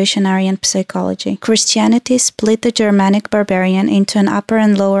between the Jewish and Aryan psychology. Christianity split the Germanic barbarian into an upper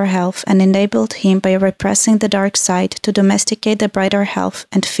and lower half and enabled him, by repressing the dark side, to domesticate the brighter half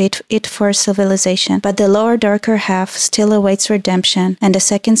and fit it for civilization. But the lower, darker half still awaits redemption and a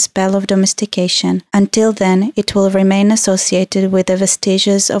second spell of domestication. Until then, it will remain associated with the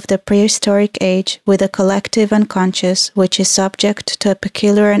vestiges of the prehistoric age, with a collective unconscious, which is subject to a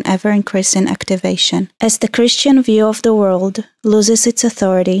peculiar and ever-increasing activation. As the Christian view of the world loses its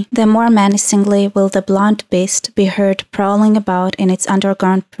authority, the more menacingly will the blonde beast be heard prowling about in its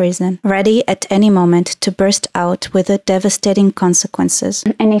underground prison, ready at any moment to burst out with the devastating consequences.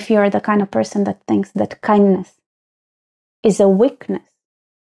 And if you're the kind of person that thinks that kindness is a weakness,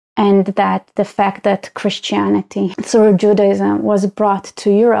 and that the fact that Christianity through Judaism was brought to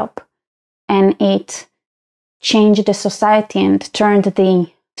Europe and it changed the society and turned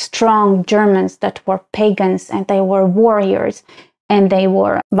the strong Germans that were pagans and they were warriors and they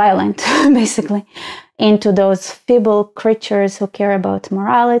were violent, basically, into those feeble creatures who care about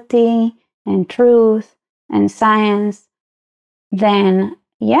morality and truth and science, then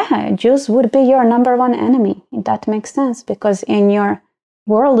yeah, Jews would be your number one enemy. That makes sense, because in your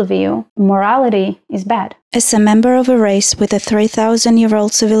worldview, morality is bad. As a member of a race with a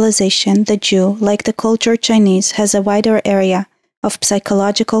 3,000-year-old civilization, the Jew, like the cultured Chinese, has a wider area of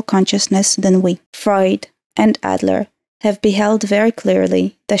psychological consciousness than we. Freud and Adler have beheld very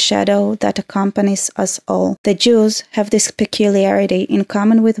clearly the shadow that accompanies us all. The Jews have this peculiarity in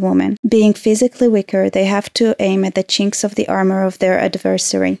common with women. Being physically weaker, they have to aim at the chinks of the armor of their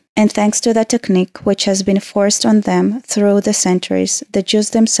adversary. And thanks to that technique, which has been forced on them through the centuries, the Jews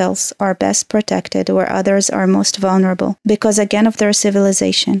themselves are best protected where others are most vulnerable, because again of their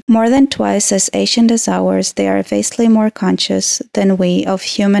civilization. More than twice as ancient as ours, they are vastly more conscious than we of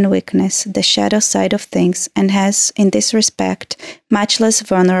human weakness, the shadow side of things, and has, in this respect, much less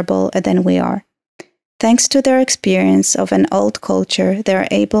vulnerable than we are. Thanks to their experience of an old culture, they are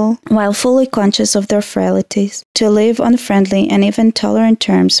able, while fully conscious of their frailties, to live on friendly and even tolerant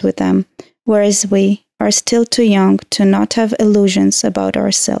terms with them, whereas we are still too young to not have illusions about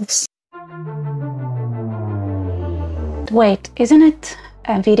ourselves. Wait, isn't it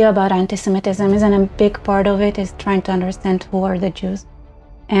a video about anti-Semitism? Isn't a big part of it is trying to understand who are the Jews?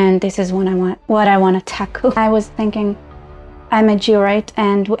 And this is what I want to tackle. I was thinking, I'm a Jew, right?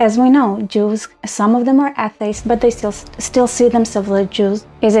 And as we know, Jews, some of them are atheists, but they still see themselves as Jews.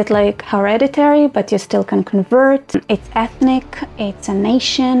 Is it like hereditary, but you still can convert? It's ethnic, it's a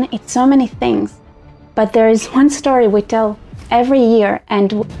nation, it's so many things. But there is one story we tell every year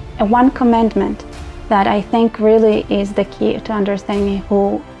and one commandment that I think really is the key to understanding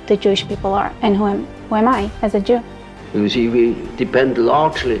who the Jewish people are and who am I as a Jew. You see, we depend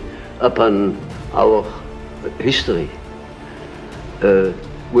largely upon our history.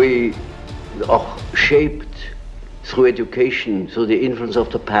 We are shaped through education, through the influence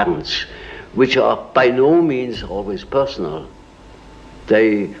of the parents, which are by no means always personal.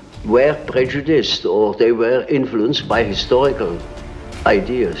 They were prejudiced or they were influenced by historical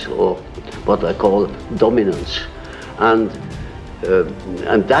ideas or what I call dominance. And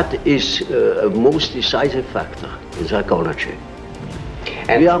that is a most decisive factor in psychology.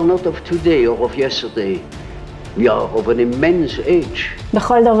 And we are not of today or of yesterday. We are of an immense age.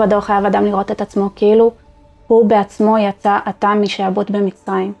 בכל דור ודור חייב אדם לראות את עצמו כאילו הוא בעצמו יצא עתה משעבוד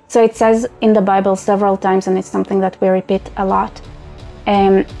במצרים. So it says in the Bible several times, and it's something that we repeat a lot.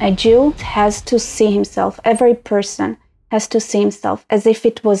 A Jew has to see himself, every person has to see himself as if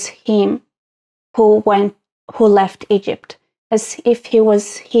it was him who left Egypt, as if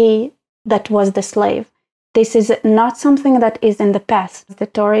he that was the slave. This is not something that is in the past. The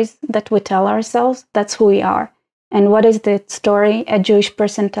stories that we tell ourselves, that's who we are. And what is the story a Jewish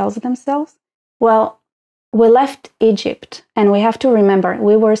person tells themselves? Well, we left Egypt, and we have to remember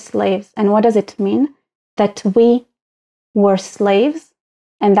we were slaves. And what does it mean? That we were slaves,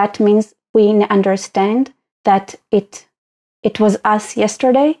 and that means we understand that it was us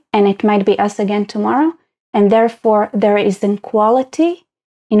yesterday, and it might be us again tomorrow, and therefore there is inequality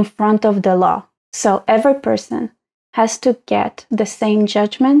in front of the law. So every person has to get the same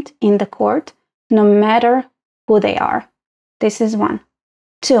judgment in the court, no matter who they are. This is one.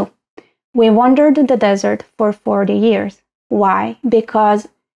 2, we wandered in the desert for 40 years. Why? Because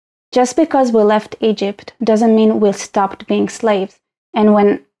just because we left Egypt doesn't mean we stopped being slaves. And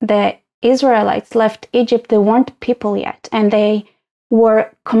when the Israelites left Egypt, they weren't people yet, and they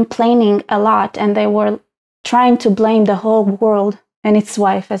were complaining a lot, and they were trying to blame the whole world and its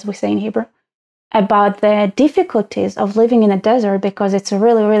wife, as we say in Hebrew, about the difficulties of living in a desert because it's a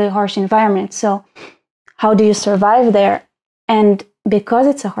really, really harsh environment. So how do you survive there? And because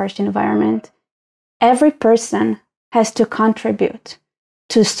it's a harsh environment, every person has to contribute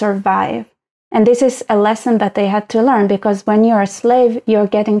to survive. And this is a lesson that they had to learn, because when you're a slave, you're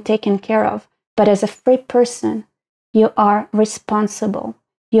getting taken care of. But as a free person, you are responsible.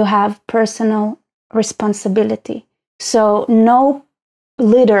 You have personal responsibility. So no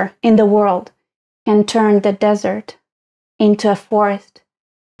leader in the world can turn the desert into a forest,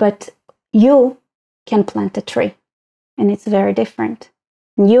 but you can plant a tree, and it's very different.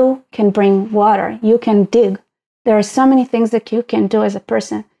 You can bring water, you can dig. There are so many things that you can do as a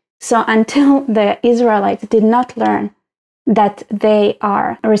person. So until the Israelites did not learn that they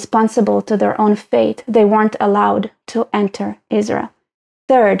are responsible to their own fate, they weren't allowed to enter Israel.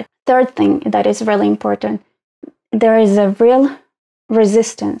 Third thing that is really important, there is a real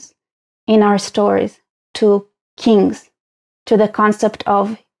resistance in our stories to kings, to the concept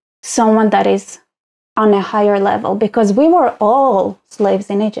of someone that is on a higher level, because we were all slaves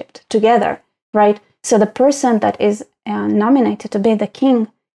in Egypt together, right? So the person that is nominated to be the king,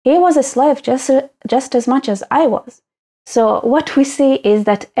 he was a slave just as much as I was. So what we see is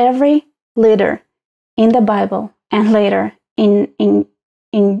that every leader in the Bible and later in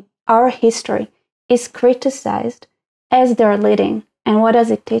our history is criticized as they're leading. And what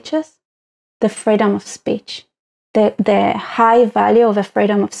does it teach us? The freedom of speech, the high value of the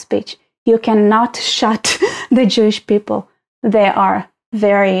freedom of speech. You cannot shut the Jewish people. They are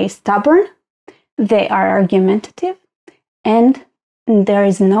very stubborn, they are argumentative, and there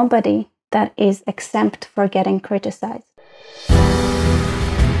is nobody that is exempt for getting criticized.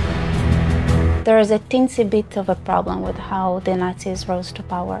 There is a teensy bit of a problem with how the Nazis rose to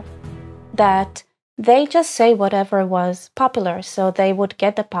power, that they just say whatever was popular, so they would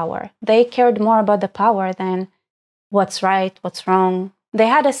get the power. They cared more about the power than what's right, what's wrong. They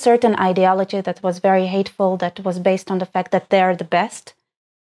had a certain ideology that was very hateful, that was based on the fact that they're the best.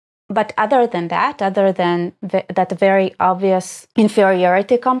 But other than that, other than that very obvious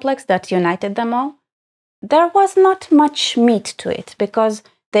inferiority complex that united them all, there was not much meat to it, because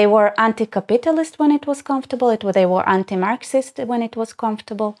they were anti-capitalist when it was comfortable, they were anti-Marxist when it was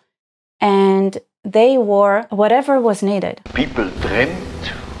comfortable, and they were whatever was needed. People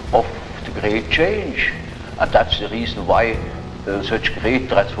dreamt of the great change, and that's the reason why such great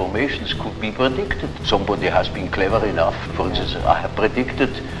transformations could be predicted. Somebody has been clever enough. For instance, I have predicted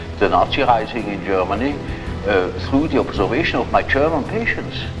the Nazi rising in Germany through the observation of my German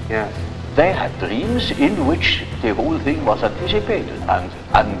patients. Yeah. They had dreams in which the whole thing was anticipated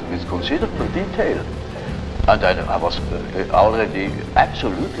and with considerable detail. And I was already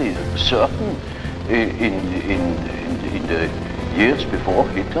absolutely certain in the years before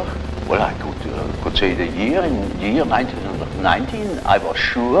Hitler. Well, I could say in year 1919, I was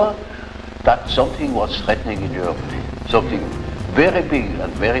sure that something was threatening in Germany, something very big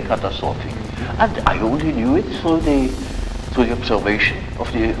and very catastrophic. And I only knew it through the observation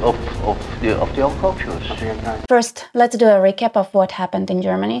of the unconscious. First, let's do a recap of what happened in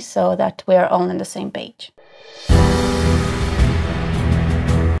Germany so that we are all on the same page.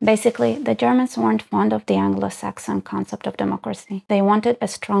 Basically, the Germans weren't fond of the Anglo-Saxon concept of democracy. They wanted a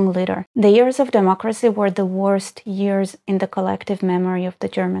strong leader. The years of democracy were the worst years in the collective memory of the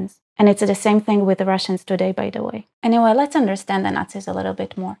Germans. And it's the same thing with the Russians today, by the way. Anyway, let's understand the Nazis a little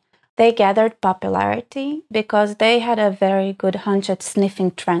bit more. They gathered popularity because they had a very good hunch at sniffing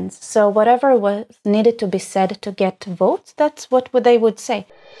trends. So whatever was needed to be said to get votes, that's what they would say.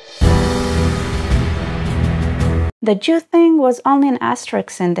 The Jew thing was only an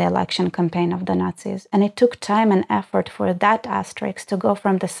asterisk in the election campaign of the Nazis, and it took time and effort for that asterisk to go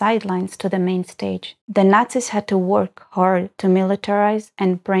from the sidelines to the main stage. The Nazis had to work hard to militarize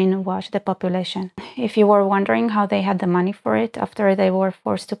and brainwash the population. If you were wondering how they had the money for it after they were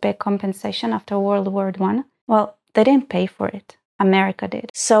forced to pay compensation after World War I, well, they didn't pay for it. America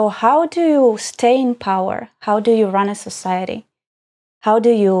did. So how do you stay in power? How do you run a society? How do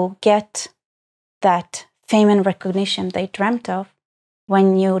you get that fame and recognition they dreamt of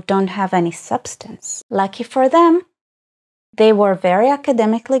when you don't have any substance? Lucky for them, they were very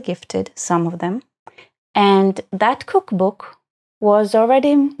academically gifted, some of them, and that cookbook was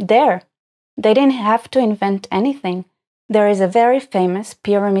already there. They didn't have to invent anything. There is a very famous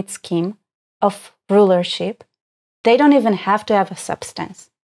pyramid scheme of rulership. They don't even have to have a substance.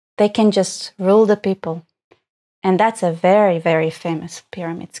 They can just rule the people. And that's a very, very famous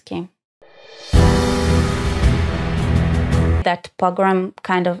pyramid scheme. That pogrom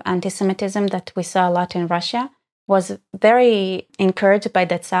kind of anti-Semitism that we saw a lot in Russia was very encouraged by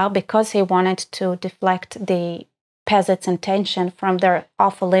the Tsar because he wanted to deflect the peasants' attention from their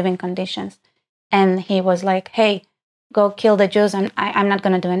awful living conditions. And he was like, hey, go kill the Jews. I'm not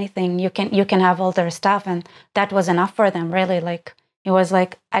going to do anything. You can have all their stuff. And that was enough for them, really. Like, it was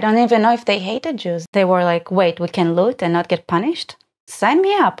like, I don't even know if they hated Jews. They were like, wait, we can loot and not get punished? Sign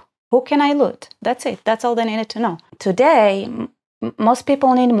me up. Who can I loot? That's it. That's all they needed to know. Today, most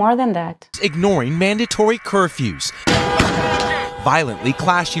people need more than that. Ignoring mandatory curfews, violently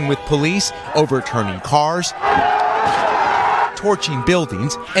clashing with police, overturning cars, torching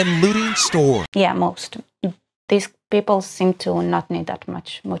buildings, and looting stores. Yeah, most. These people seem to not need that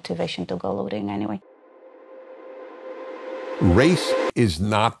much motivation to go looting anyway. Race is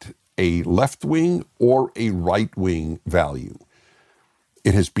not a left-wing or a right-wing value.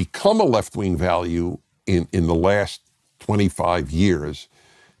 It has become a left-wing value in the last 25 years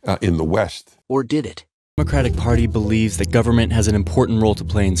in the West. Or did it? The Democratic Party believes that government has an important role to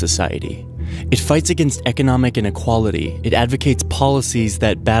play in society. It fights against economic inequality. It advocates policies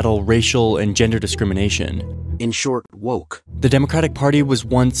that battle racial and gender discrimination. In short, woke. The Democratic Party was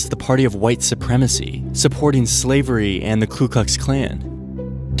once the party of white supremacy, supporting slavery and the Ku Klux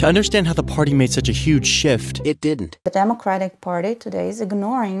Klan. To understand how the party made such a huge shift, it didn't. The Democratic Party today is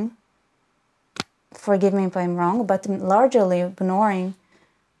ignoring, forgive me if I'm wrong, but largely ignoring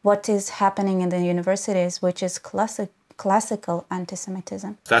what is happening in the universities, which is classical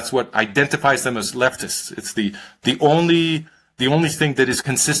anti-Semitism. That's what identifies them as leftists. It's the only thing that is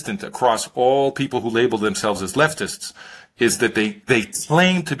consistent across all people who label themselves as leftists is that they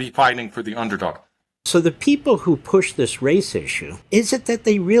claim to be fighting for the underdog. So the people who push this race issue, is it that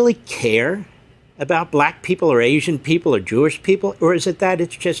they really care about black people or Asian people or Jewish people? Or is it that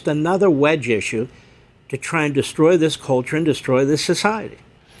it's just another wedge issue to try and destroy this culture and destroy this society?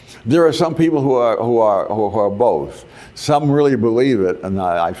 There are some people who are both. Some really believe it, and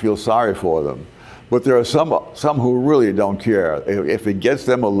I feel sorry for them. But there are some who really don't care. If it gets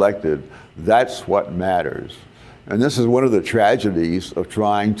them elected, that's what matters. And this is one of the tragedies of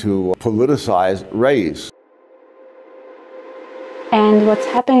trying to politicize race. And what's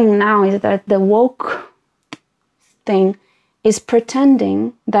happening now is that the woke thing is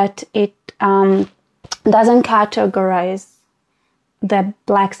pretending that it doesn't categorize the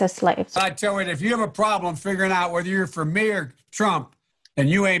blacks as slaves. I tell you, if you have a problem figuring out whether you're for me or Trump, then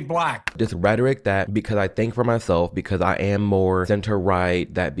you ain't black. This rhetoric that because I think for myself, because I am more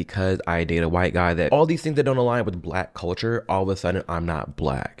center-right, that because I date a white guy, that all these things that don't align with black culture, all of a sudden I'm not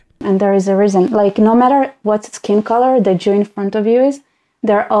black. And there is a reason. Like, no matter what skin color the Jew in front of you is,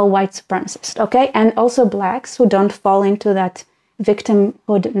 they're all white supremacists, okay? And also blacks who don't fall into that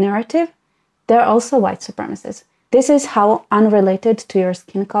victimhood narrative, they're also white supremacists. This is how unrelated to your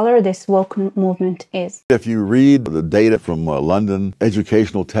skin color this woke movement is. If you read the data from London,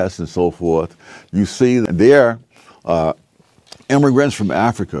 educational tests and so forth, you see that there, immigrants from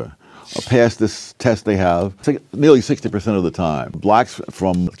Africa pass this test they have nearly 60% of the time. Blacks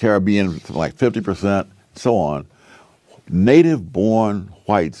from the Caribbean, like 50%, so on. Native-born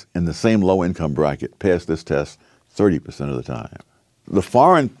whites in the same low-income bracket pass this test 30% of the time. The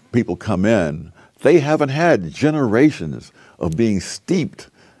foreign people come in, they haven't had generations of being steeped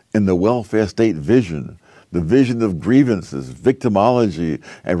in the welfare state vision, the vision of grievances, victimology,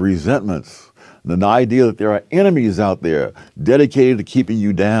 and resentments, the idea that there are enemies out there dedicated to keeping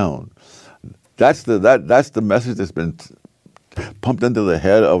you down. That's the message that's been pumped into the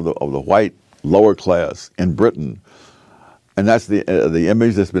head of the white lower class in Britain. And that's the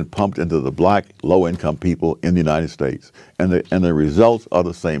image that's been pumped into the black low-income people in the United States. And the results are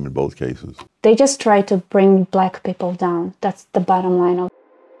the same in both cases. They just try to bring black people down. That's the bottom line of it.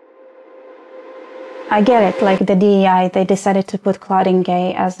 I get it, like the DEI, they decided to put Claudine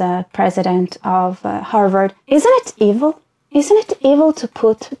Gay as the president of Harvard. Isn't it evil? Isn't it evil to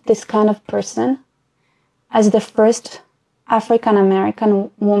put this kind of person as the first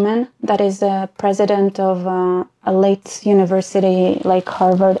African-American woman that is the president of a late university like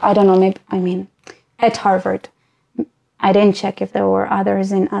Harvard? I don't know, at Harvard. I didn't check if there were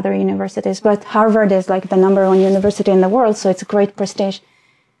others in other universities, but Harvard is like the #1 university in the world, so it's a great prestige.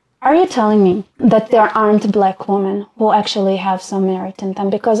 Are you telling me that there aren't black women who actually have some merit in them?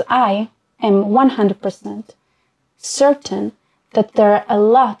 Because I am 100% certain that there are a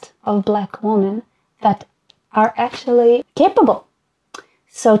lot of black women that are actually capable.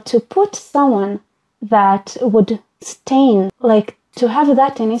 So to put someone that would stain, like to have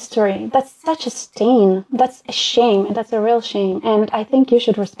that in history, that's such a stain. That's a shame. That's a real shame. And I think you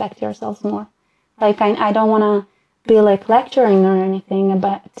should respect yourselves more. Like, I don't want to be like lecturing or anything,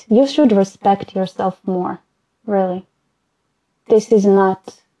 but you should respect yourself more. really. This is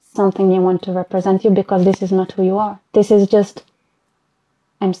not something you want to represent you, because this is not who you are. This is just,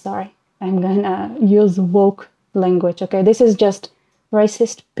 I'm sorry, I'm gonna use woke language, okay? This is just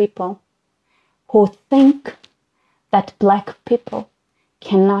racist people who think that black people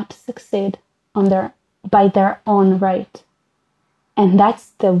cannot succeed by their own right. And that's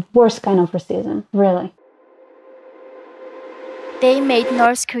the worst kind of racism, really. They made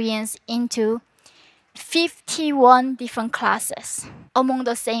North Koreans into 51 different classes among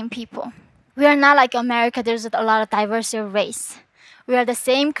the same people. We are not like America, there's a lot of diversity of race. We are the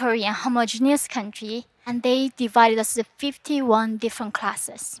same Korean homogeneous country, and they divided us into 51 different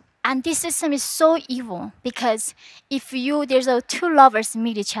classes. And this system is so evil, because if there's two lovers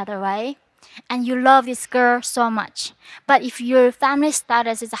meet each other, right? And you love this girl so much, but if your family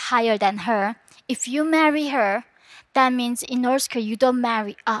status is higher than her, if you marry her, that means in North Korea you don't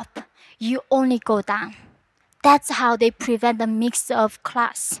marry up, you only go down. That's how they prevent the mix of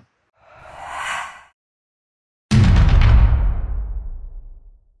class.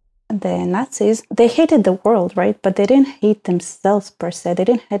 The Nazis, they hated the world, right? But they didn't hate themselves per se. They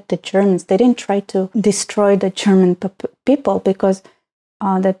didn't hate the Germans. They didn't try to destroy the German people, because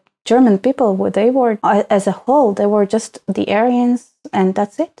the German people, they were, as a whole, they were just the Aryans, and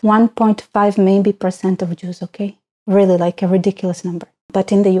that's it. 1.5 maybe % of Jews, okay? Really like a ridiculous number.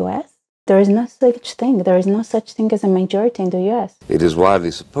 But in the US, there is no such thing. There is no such thing as a majority in the US. It is widely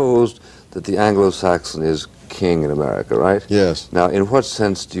supposed that the Anglo-Saxon is king in America, right? Yes. Now, in what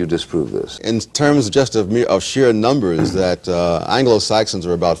sense do you disprove this? In terms just of sheer numbers, that Anglo-Saxons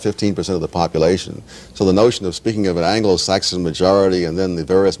are about 15% of the population. So the notion of speaking of an Anglo-Saxon majority and then the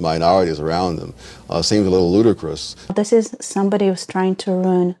various minorities around them seems a little ludicrous. This is somebody who's trying to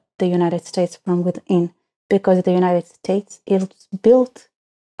ruin the United States from within, because the United States is built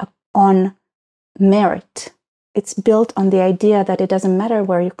on merit. It's built on the idea that it doesn't matter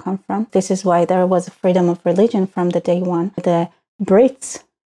where you come from. This is why there was freedom of religion from the day one. The Brits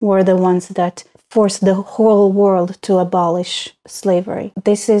were the ones that forced the whole world to abolish slavery.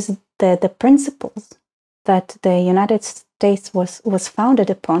 This is the principles that the United States was founded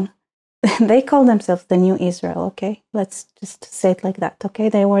upon. They call themselves the New Israel, okay? Let's just say it like that, okay?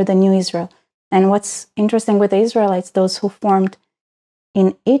 They were the New Israel. And what's interesting with the Israelites, those who formed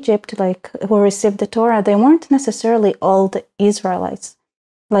in Egypt, like who received the Torah, they weren't necessarily all the Israelites.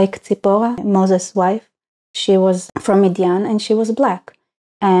 Like Tzipporah, Moses' wife, she was from Midian and she was black.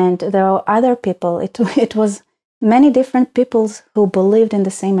 And there are other people. It was many different peoples who believed in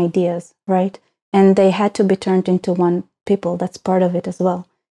the same ideas, right? And they had to be turned into one people. That's part of it as well.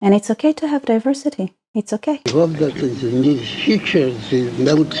 And it's okay to have diversity. It's okay. I hope that in the near future, the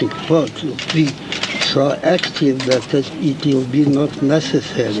melting pot will be so active that it will be not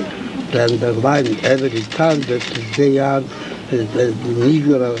necessary to underline every time that they are the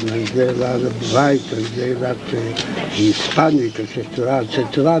Negro and they are white and they are Hispanic,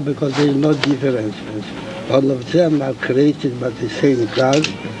 etc., because there is no difference. All of them are created by the same God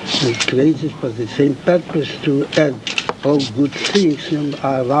and created for the same purpose, to add all good things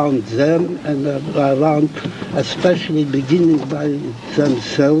around them and around, especially beginning by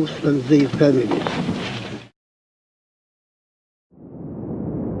themselves and their families.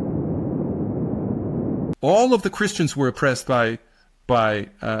 All of the Christians were oppressed by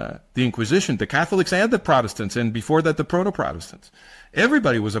the Inquisition, the Catholics and the Protestants, and before that the Proto-Protestants.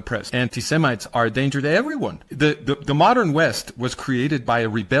 Everybody was oppressed. Anti-Semites are a danger to everyone. The modern West was created by a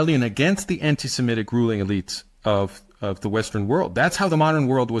rebellion against the anti-Semitic ruling elites of the Western world. That's how the modern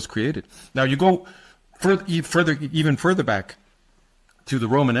world was created. Now you go even further back to the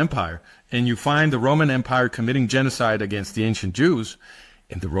Roman Empire, and you find the Roman Empire committing genocide against the ancient Jews,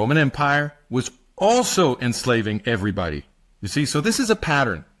 and the Roman Empire was also enslaving everybody. You see, so this is a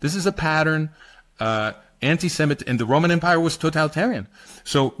pattern. This is a pattern. Anti-Semitic, and the Roman Empire was totalitarian.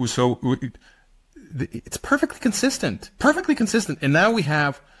 So it's perfectly consistent. Perfectly consistent. And now we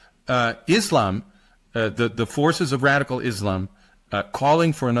have Islam, the forces of radical Islam,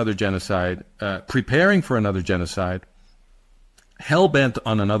 calling for another genocide, preparing for another genocide, hell-bent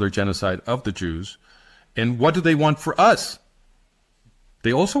on another genocide of the Jews. And what do they want for us?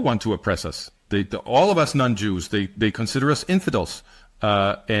 They also want to oppress us. All of us non-Jews, they consider us infidels.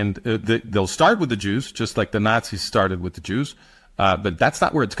 And they'll start with the Jews, just like the Nazis started with the Jews. But that's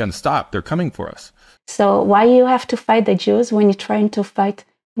not where it's going to stop. They're coming for us. So why you have to fight the Jews when you're trying to fight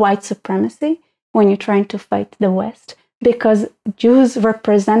white supremacy, when you're trying to fight the West? Because Jews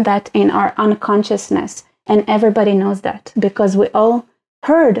represent that in our unconsciousness. And everybody knows that, because we all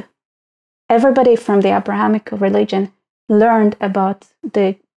heard, everybody from the Abrahamic religion learned about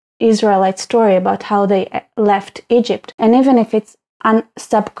the Israelite story about how they left Egypt. And even if it's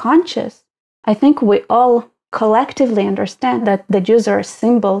subconscious, I think we all collectively understand that the Jews are a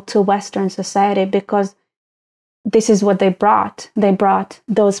symbol to Western society because this is what they brought. They brought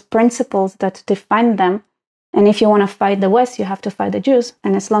those principles that define them. And if you want to fight the West, you have to fight the Jews.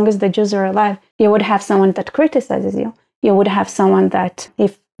 And as long as the Jews are alive, you would have someone that criticizes you. You would have someone that,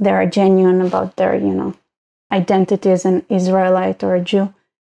 if they're genuine about their, identity as an Israelite or a Jew,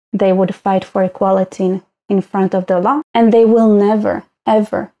 they would fight for equality in front of the law. And they will never,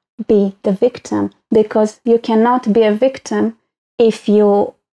 ever be the victim, because you cannot be a victim if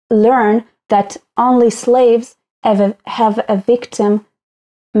you learn that only slaves have a victim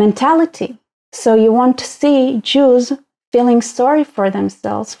mentality. So you want to see Jews feeling sorry for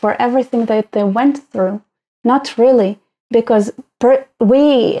themselves for everything that they went through. Not really, because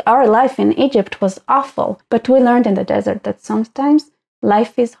our life in Egypt was awful, but we learned in the desert that sometimes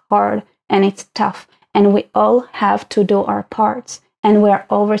life is hard and it's tough, and we all have to do our parts, and we are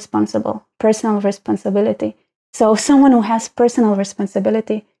all responsible, personal responsibility. So someone who has personal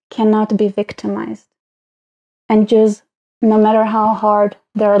responsibility cannot be victimized. And Jews, no matter how hard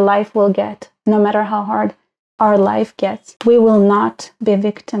their life will get, no matter how hard our life gets, we will not be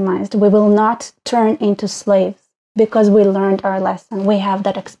victimized. We will not turn into slaves because we learned our lesson. We have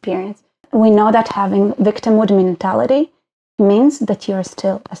that experience. We know that having victimhood mentality means that you're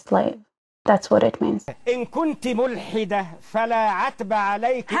still a slave. That's what it means. إن كنت ملحدة فلا عتب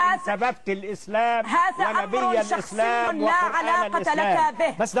عليك إن سببت الإسلام ونبي الإسلام وقرآن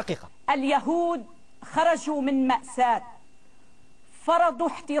الإسلام. بس دقيقة. اليهود خرجوا من مأساة، فرضوا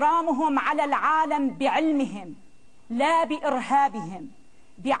احترامهم على العالم بعلمهم لا بإرهابهم،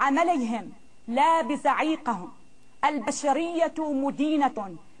 بعملهم لا بزعيقهم. البشرية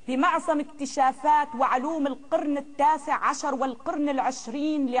مدينة بمعظم اكتشافات وعلوم القرن ال19 والقرن ال20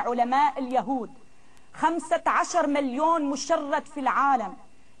 لعلماء اليهود. 15 مليون مشرد في العالم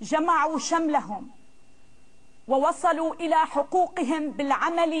جمعوا شملهم ووصلوا إلى حقوقهم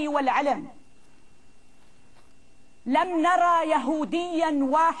بالعمل والعلم. لم نرى يهوديا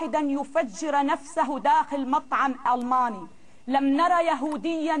واحدا يفجر نفسه داخل مطعم ألماني. لم نرى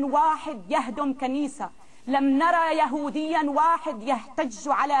يهوديا واحد يهدم كنيسة. لم نرى يهوديا واحد يحتج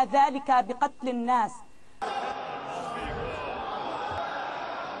على ذلك بقتل الناس.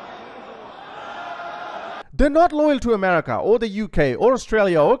 They're not loyal to America or the UK or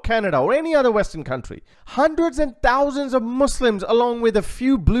Australia or Canada or any other Western country. Hundreds and thousands of Muslims, along with a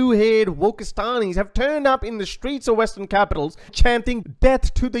few blue-haired Wokistanis, have turned up in the streets of Western capitals chanting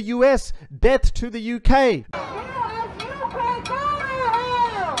death to the US, death to the UK.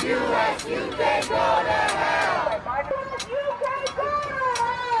 US, UK, go to hell!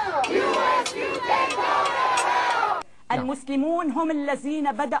 US, UK, go to hell! المسلمون هم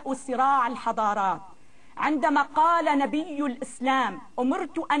الذين بدأوا صراع الحضارات. عندما قال نبي الإسلام: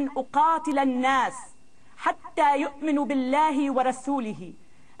 أمرت أن أقاتل الناس حتى يؤمنوا بالله ورسوله.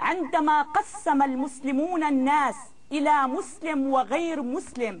 عندما قسم المسلمون الناس إلى مسلم وغير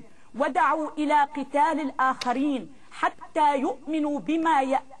مسلم ودعوا إلى قتال الآخرين حتى يؤمنوا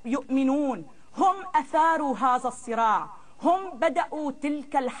بما يؤمنون، هم أثاروا هذا الصراع، هم بدأوا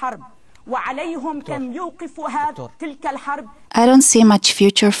تلك الحرب، وعليهم كم يوقفوا تلك الحرب. I don't see much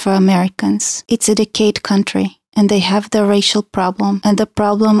future for Americans. It's a decayed country, and they have the racial problem and the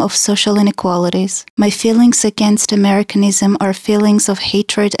problem of social inequalities. My feelings against Americanism are feelings of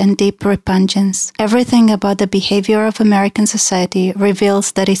hatred and deep repugnance. Everything about the behavior of American society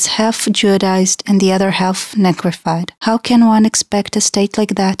reveals that it's half Judaized and the other half negrified. How can one expect a state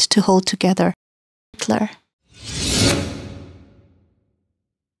like that to hold together? Hitler.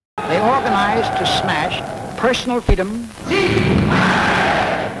 They organized to smash personal freedom,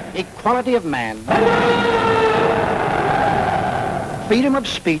 equality of man, freedom of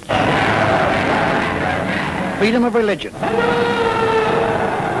speech, freedom of religion.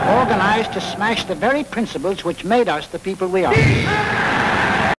 Organized to smash the very principles which made us the people we are.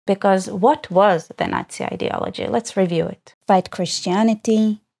 Because what was the Nazi ideology? Let's review it. Fight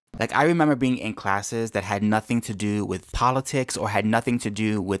Christianity. Like, I remember being in classes that had nothing to do with politics or had nothing to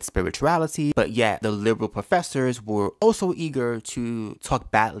do with spirituality, but yet the liberal professors were also eager to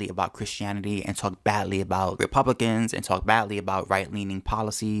talk badly about Christianity and talk badly about Republicans and talk badly about right-leaning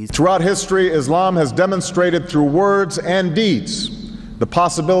policies. Throughout history, Islam has demonstrated through words and deeds the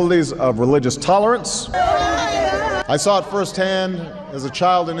possibilities of religious tolerance. I saw it firsthand as a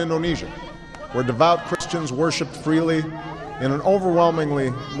child in Indonesia, where devout Christians worshipped freely in an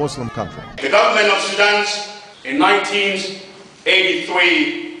overwhelmingly Muslim country. The government of Sudan in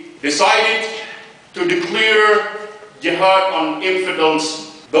 1983 decided to declare jihad on infidels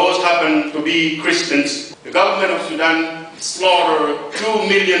those happen to be Christians. The government of Sudan slaughter 2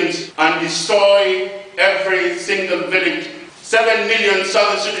 million and destroy every single village. 7 million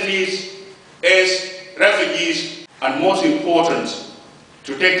South Sudanese as refugees, and most important,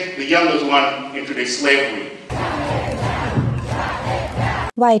 to take the youngest one into the slavery.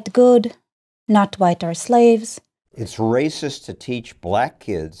 White good, not white are slaves. It's racist to teach black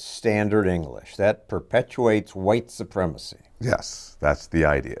kids standard English. That perpetuates white supremacy. Yes, that's the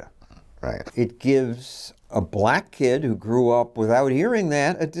idea, right? It gives a black kid who grew up without hearing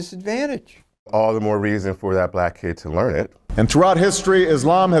that a disadvantage. All the more reason for that black kid to learn it. And throughout history,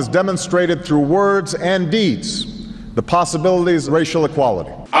 Islam has demonstrated through words and deeds the possibilities of racial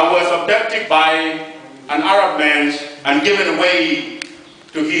equality. I was abducted by an Arab man and given away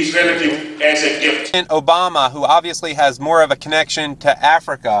to his relative as a gift. Obama, who obviously has more of a connection to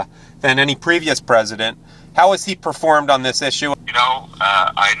Africa than any previous president, how has he performed on this issue? You know,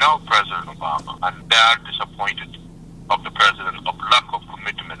 I know President Obama, and they are disappointed of the president, of lack of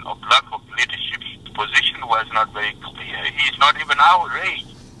commitment, of lack of leadership. His position was not very clear. He is not even our age.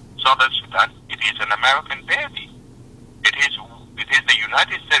 Southern Sudan, it is an American baby. It is the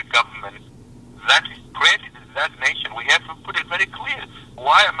United States government that created that nation. We have to put it very clear.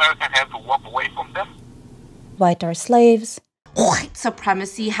 Why Americans have to walk away from them? White are slaves. White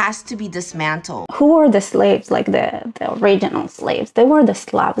supremacy has to be dismantled. Who were the slaves, like the original slaves? They were the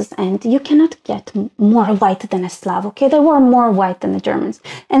Slavs, and you cannot get more white than a Slav, okay? They were more white than the Germans.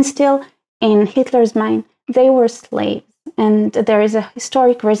 And still, in Hitler's mind, they were slaves. And there is a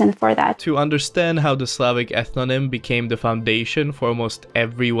historic reason for that. To understand how the Slavic ethnonym became the foundation for almost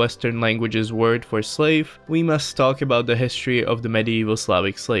every Western language's word for slave, we must talk about the history of the medieval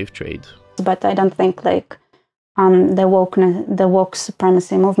Slavic slave trade. But I don't think like the woke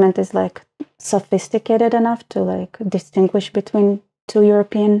supremacy movement is like sophisticated enough to like distinguish between two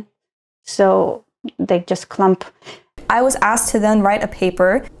European. So they just clump. I was asked to then write a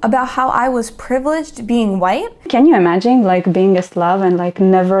paper about how I was privileged being white. Can you imagine like being a Slav and like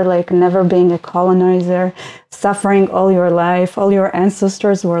never being a colonizer, suffering all your life? All your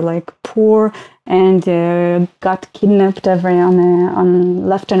ancestors were like poor and got kidnapped on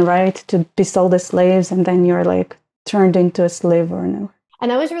left and right to be sold as slaves, and then you're like turned into a slave or no.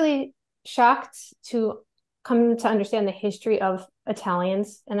 And I was really shocked to come to understand the history of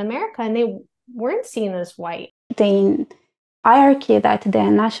Italians in America, and they weren't seen as white. The hierarchy that the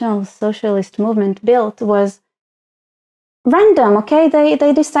National Socialist movement built was random, okay?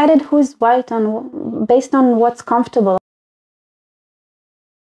 They decided who's white based on what's comfortable.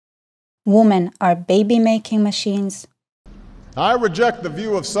 Women are baby-making machines. I reject the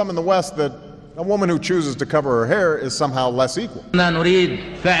view of some in the West that a woman who chooses to cover her hair is somehow less equal. نريد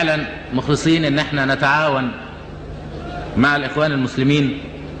فعلا مخلصين ان احنا نتعاون مع الاخوان المسلمين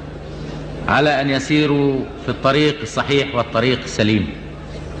على أن يسيروا في الطريق الصحيح والطريق السليم.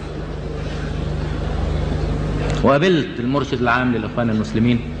 وقابلت المرشد العام للإخوان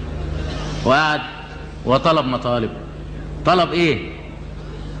المسلمين وقعد وطلب مطالب. طلب إيه؟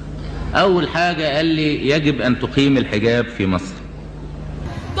 أول حاجة قال لي يجب أن تقيم الحجاب في مصر.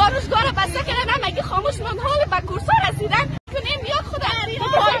 دانشگاه بسته کردن مگه خاموش منحال به کورسا رسیدن کنیم بیاد خود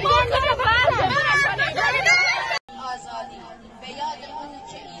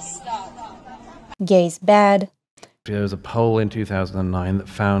Gays bad. There was a poll in 2009 that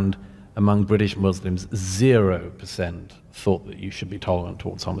found among British Muslims 0% thought that you should be tolerant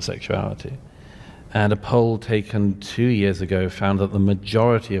towards homosexuality. And a poll taken 2 years ago found that the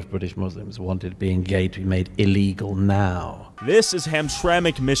majority of British Muslims wanted being gay to be made illegal now. This is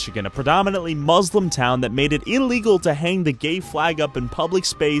Hamtramck, Michigan, a predominantly Muslim town that made it illegal to hang the gay flag up in public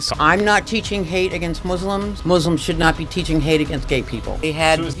space. I'm not teaching hate against Muslims. Muslims should not be teaching hate against gay people. They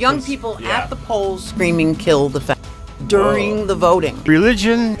had young people at the polls screaming, "Kill the flag," during the voting.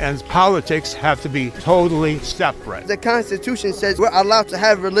 Religion and politics have to be totally separate. The Constitution says we're allowed to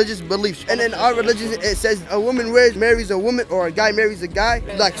have religious beliefs. And in our religion, it says a woman marries a woman or a guy marries a guy,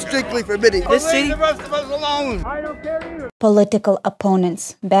 like strictly forbidden. This city, the rest of us alone. I don't care either. Political opponents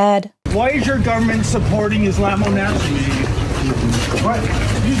bad. Why is your government supporting Islamo-Nationalism? What?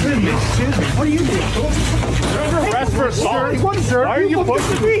 Excuse me. What are you doing? You're under arrest for assault. Why are you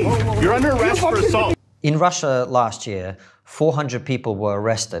pushing me? You're under arrest for assault. In Russia last year, 400 people were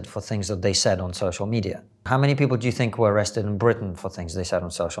arrested for things that they said on social media. How many people do you think were arrested in Britain for things they said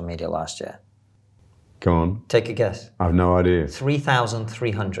on social media last year? Go on. Take a guess. I've no idea.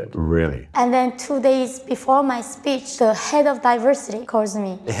 3,300. Really? And then 2 days before my speech, the head of diversity calls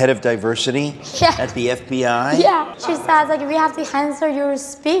me. The head of diversity? Yeah. At the FBI? Yeah. She says, like, we have to answer your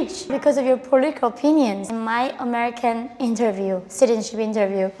speech because of your political opinions. In my American interview, citizenship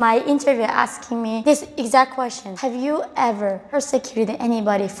interview, my interviewer asking me this exact question. Have you ever persecuted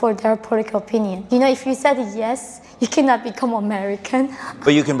anybody for their political opinion? You know, if you said yes, you cannot become American.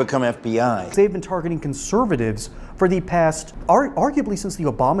 But you can become FBI. They've been targeting conservatives for the past, arguably since the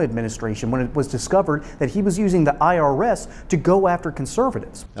Obama administration, when it was discovered that he was using the IRS to go after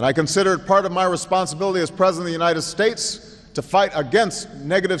conservatives. And I consider it part of my responsibility as President of the United States to fight against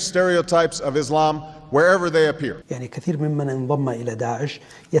negative stereotypes of Islam wherever they appear. يعني كثير ممن انضم إلى داعش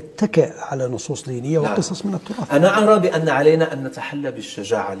يتكئ على نصوص دينية وقصص من التراث. أنا أرى بأن علينا أن نتحلى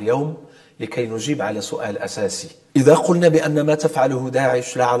بالشجاعة اليوم لكي نجيب على سؤال أساسي. إذا قلنا بأن ما تفعله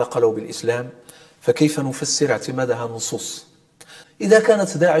داعش لا علاقة له بالإسلام، فكيف نفسر اعتمادها النصوص؟ إذا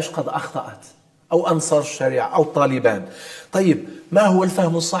كانت داعش قد أخطأت أو أنصار الشريعة أو طالبان، طيب ما هو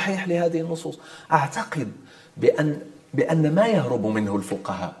الفهم الصحيح لهذه النصوص؟ أعتقد بأن ما يهرب منه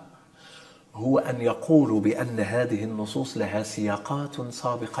الفقهاء هو أن يقولوا بأن هذه النصوص لها سياقات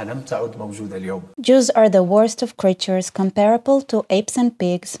سابقة لم تعد موجودة اليوم. Jews are the worst of creatures, comparable to apes and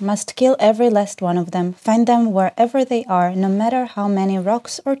pigs, must kill every last one of them, find them wherever they are, no matter how many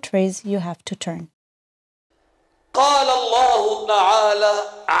rocks or trees you have to turn. قال الله تعالى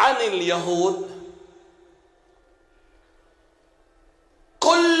عن اليهود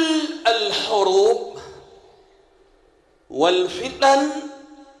كل الحروب والفتن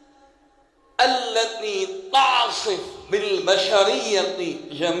التي تعصف بالبشرية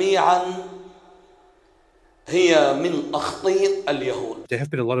جميعا هي من تخطيط اليهود. There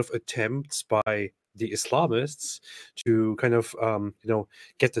have been a lot of attempts by the Islamists to kind of,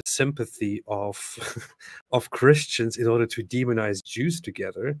 get the sympathy of Christians in order to demonize Jews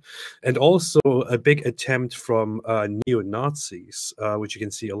together, and also a big attempt from neo-Nazis, which you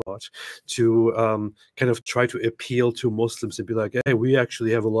can see a lot, to kind of try to appeal to Muslims and be like, hey, we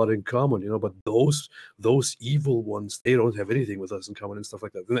actually have a lot in common, but those evil ones, they don't have anything with us in common and stuff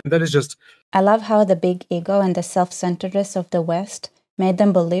like that. And that is just... I love how the big ego and the self-centeredness of the West made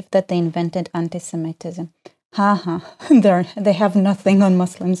them believe that they invented antisemitism. They have nothing on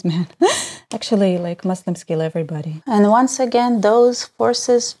Muslims, man. Actually, Muslims kill everybody. And once again, those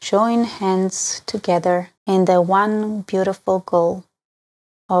forces join hands together in the one beautiful goal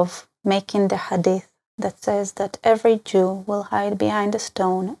of making the hadith that says that every Jew will hide behind a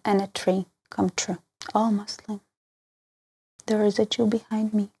stone and a tree come true. All Muslim. There is a Jew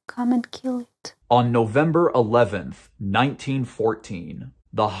behind me. Come and kill it. On November 11th, 1914,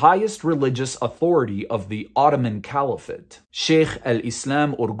 the highest religious authority of the Ottoman Caliphate, Sheikh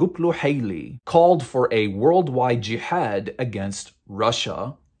al-Islam Urguplu Hayli, called for a worldwide jihad against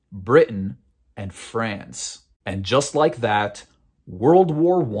Russia, Britain, and France. And just like that, World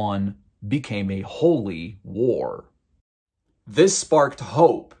War I became a holy war. This sparked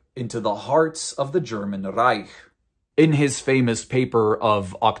hope into the hearts of the German Reich. In his famous paper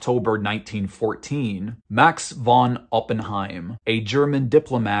of October 1914, Max von Oppenheim, a German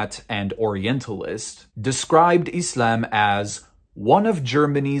diplomat and Orientalist, described Islam as one of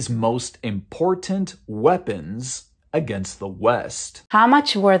Germany's most important weapons against the West. How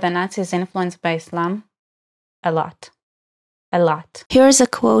much were the Nazis influenced by Islam? A lot. A lot. Here's a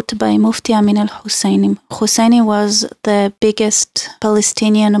quote by Mufti Amin al-Husseini. Husseini was the biggest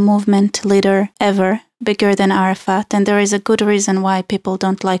Palestinian movement leader ever, bigger than Arafat, and there is a good reason why people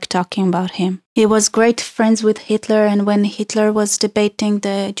don't like talking about him. He was great friends with Hitler, and when Hitler was debating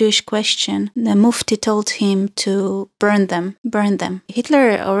the Jewish question, the Mufti told him to burn them.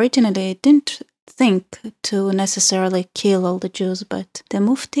 Hitler originally didn't think to necessarily kill all the Jews, but the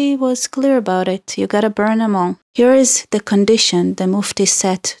Mufti was clear about it. You gotta burn them all. Here is the condition the Mufti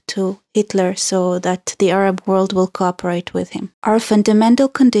set to Hitler so that the Arab world will cooperate with him. Our fundamental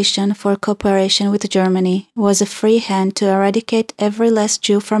condition for cooperation with Germany was a free hand to eradicate every last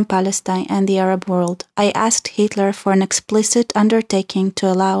Jew from Palestine and the Arab world. I asked Hitler for an explicit undertaking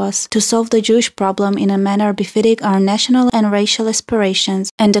to allow us to solve the Jewish problem in a manner befitting our national and racial aspirations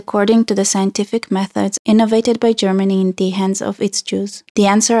and according to the scientific methods innovated by Germany in the hands of its Jews. The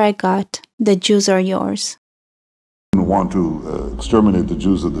answer I got: the Jews are yours. Didn't want to exterminate the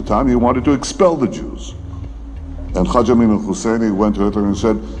Jews at the time. He wanted to expel the Jews. And Haj Amin al-Husseini went to Hitler and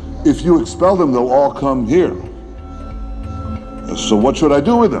said, if you expel them, they'll all come here. So what should I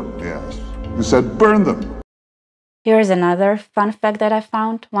do with them? He asked. He said, burn them. Here's another fun fact that I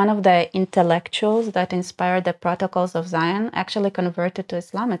found. One of the intellectuals that inspired the Protocols of Zion actually converted to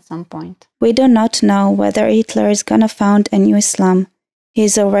Islam at some point. We do not know whether Hitler is gonna found a new Islam.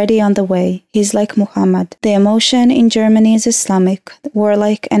 He's already on the way. He's like Muhammad. The emotion in Germany is Islamic,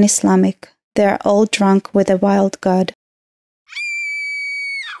 warlike and Islamic. They are all drunk with a wild god.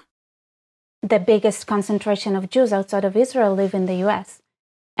 The biggest concentration of Jews outside of Israel live in the US.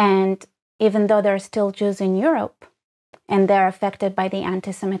 And even though there are still Jews in Europe, and they're affected by the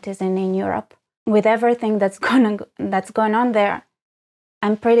anti-Semitism in Europe, with everything that's going on there,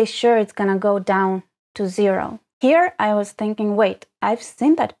 I'm pretty sure it's going to go down to zero. Here, I was thinking, wait, I've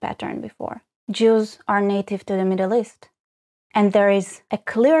seen that pattern before. Jews are native to the Middle East. And there is a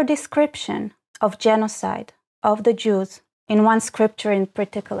clear description of genocide of the Jews in one scripture in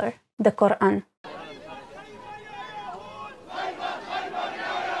particular, the Quran.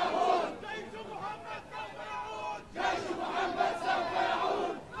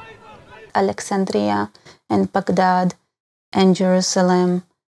 Alexandria and Baghdad and Jerusalem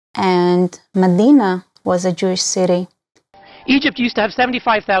and Medina was a Jewish city. Egypt used to have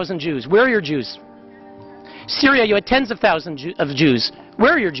 75,000 Jews. Where are your Jews? Syria, you had tens of thousands of Jews.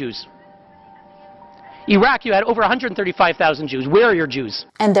 Where are your Jews? Iraq, you had over 135,000 Jews. Where are your Jews?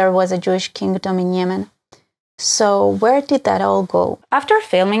 And there was a Jewish kingdom in Yemen. So where did that all go? After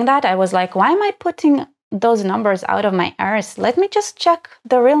filming that, I was like, why am I putting those numbers out of my arse? Let me just check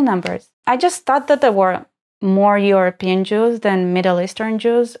the real numbers. I just thought that there were more European Jews than Middle Eastern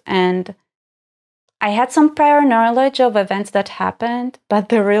Jews, and I had some prior knowledge of events that happened, but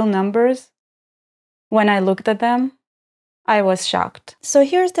the real numbers, when I looked at them, I was shocked. So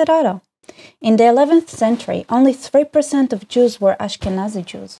here's the data. In the 11th century, only 3% of Jews were Ashkenazi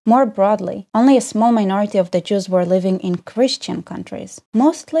Jews. More broadly, only a small minority of the Jews were living in Christian countries.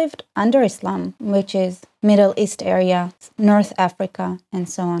 Most lived under Islam, which is Middle East area, North Africa, and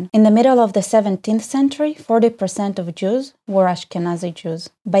so on. In the middle of the 17th century, 40% of Jews were Ashkenazi Jews.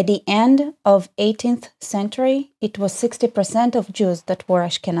 By the end of 18th century, it was 60% of Jews that were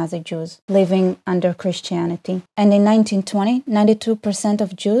Ashkenazi Jews, living under Christianity. And in 1920, 92%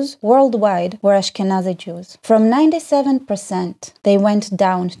 of Jews worldwide were Ashkenazi Jews. From 97%, they went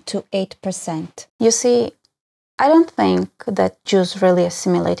down to 8%. You see, I don't think that Jews really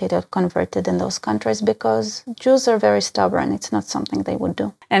assimilated or converted in those countries because Jews are very stubborn. It's not something they would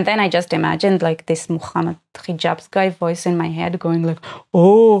do. And then I just imagined like this Muhammad hijabs guy voice in my head going like,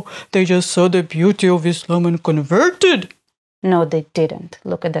 oh, they just saw the beauty of Islam and converted. No, they didn't.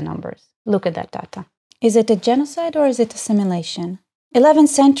 Look at the numbers. Look at that data. Is it a genocide or is it assimilation? 11th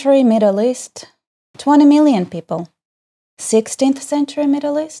century Middle East, 20 million people. 16th century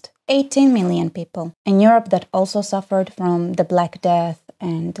Middle East, 18 million people. In Europe, that also suffered from the Black Death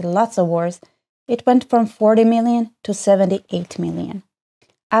and lots of wars, it went from 40 million to 78 million.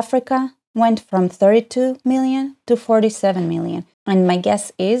 Africa went from 32 million to 47 million. And my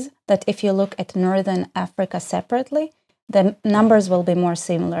guess is that if you look at Northern Africa separately, the numbers will be more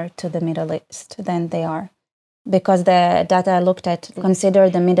similar to the Middle East than they are. Because the data I looked at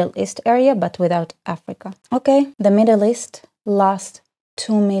considered the Middle East area, but without Africa. Okay, the Middle East lost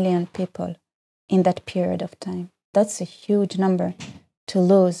 2 million people in that period of time. That's a huge number to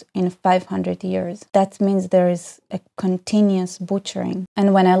lose in 500 years. That means there is a continuous butchering.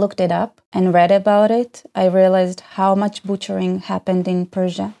 And when I looked it up and read about it, I realized how much butchering happened in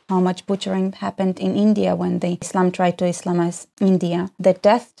Persia, how much butchering happened in India when Islam tried to Islamize India. The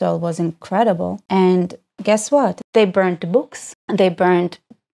death toll was incredible. And guess what? They burned books, they burned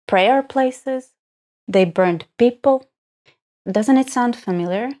prayer places, they burned people. Doesn't it sound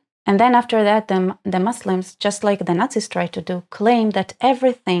familiar? And then after that, the Muslims, just like the Nazis tried to do, claim that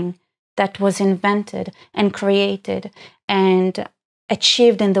everything that was invented and created and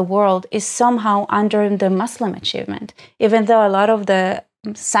achieved in the world is somehow under the Muslim achievement. Even though a lot of the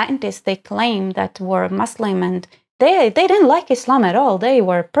scientists, they claim that were Muslim and they didn't like Islam at all. They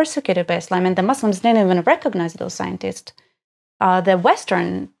were persecuted by Islam, and the Muslims didn't even recognize those scientists.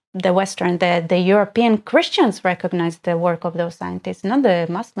 The European Christians recognized the work of those scientists, not the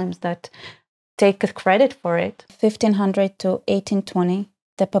Muslims that take credit for it. 1500 to 1820,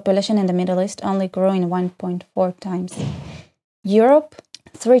 the population in the Middle East only grew in 1.4 times. Europe,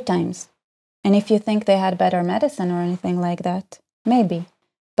 3 times. And if you think they had better medicine or anything like that, maybe.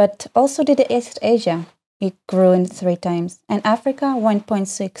 But also did East Asia. It grew in 3 times. And Africa,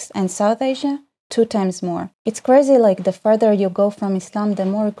 1.6. And South Asia, 2 times more. It's crazy, like the further you go from Islam, the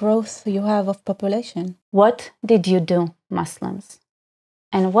more growth you have of population. What did you do, Muslims?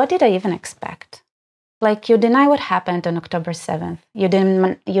 And what did I even expect? Like, you deny what happened on October 7th. You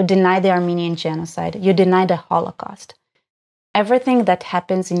deny the Armenian genocide. You deny the Holocaust. Everything that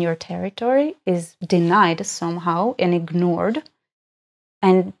happens in your territory is denied somehow and ignored.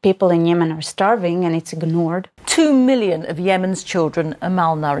 And people in Yemen are starving, and it's ignored. 2 million of Yemen's children are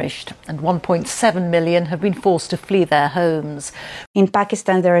malnourished, and 1.7 million have been forced to flee their homes. In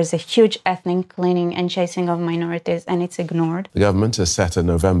Pakistan, there is a huge ethnic cleansing and chasing of minorities, and it's ignored. The government has set a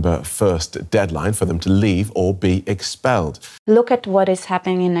November 1st deadline for them to leave or be expelled. Look at what is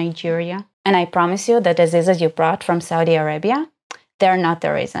happening in Nigeria. And I promise you that the diseases you brought from Saudi Arabia, they're not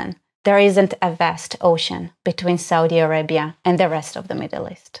the reason. There isn't a vast ocean between Saudi Arabia and the rest of the Middle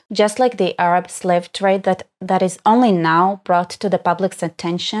East. Just like the Arab slave trade that is only now brought to the public's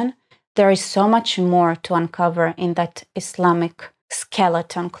attention, there is so much more to uncover in that Islamic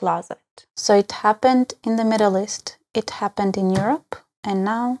skeleton closet. So it happened in the Middle East, it happened in Europe, and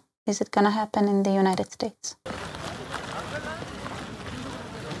now is it going to happen in the United States?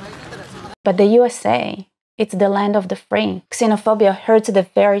 But the USA, it's the land of the free. Xenophobia hurts the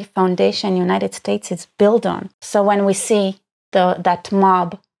very foundation United States is built on. So when we see that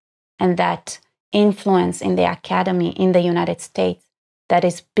mob and that influence in the academy in the United States that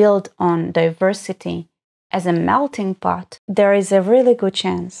is built on diversity as a melting pot, there is a really good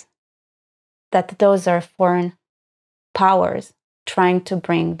chance that those are foreign powers trying to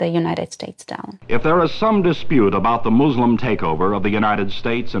bring the United States down. If there is some dispute about the Muslim takeover of the United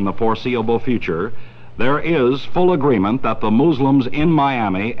States in the foreseeable future, there is full agreement that the Muslims in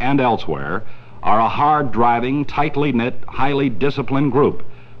Miami and elsewhere are a hard-driving, tightly knit, highly disciplined group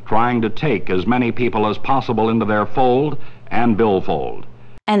trying to take as many people as possible into their fold and billfold.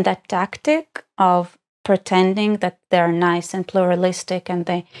 And that tactic of pretending that they're nice and pluralistic and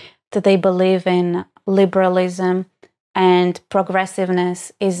that they believe in liberalism and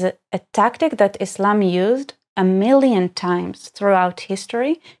progressiveness is a tactic that Islam used 1,000,000 times throughout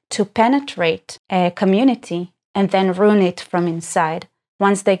history to penetrate a community and then ruin it from inside.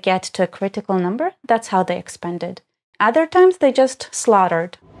 Once they get to a critical number, that's how they expanded. Other times they just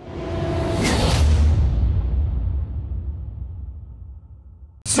slaughtered.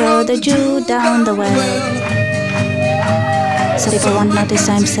 Throw the Jew down the well. So people won't notice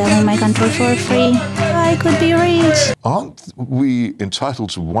I'm selling my country for free. I could be rich. Aren't we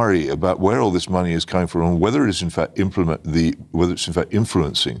entitled to worry about where all this money is coming from and whether it is in fact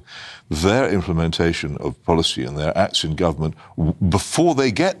influencing their implementation of policy and their acts in government before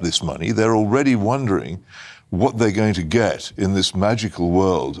they get this money? They're already wondering what they're going to get in this magical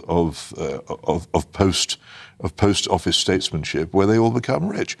world of post-office statesmanship where they all become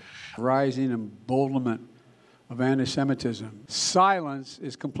rich. Rising emboldenment of anti-Semitism. Silence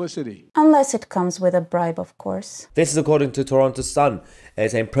is complicity. Unless it comes with a bribe, of course. This is according to Toronto Sun,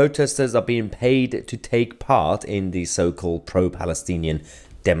 saying protesters are being paid to take part in the so-called pro-Palestinian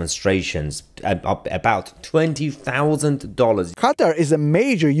demonstrations. About $20,000. Qatar is a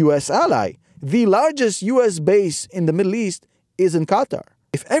major U.S. ally. The largest U.S. base in the Middle East is in Qatar.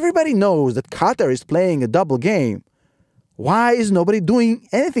 If everybody knows that Qatar is playing a double game, why is nobody doing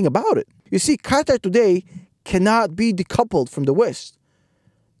anything about it? You see, Qatar today cannot be decoupled from the West.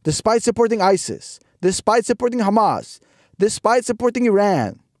 Despite supporting ISIS, despite supporting Hamas, despite supporting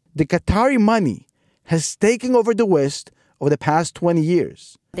Iran, the Qatari money has taken over the West over the past 20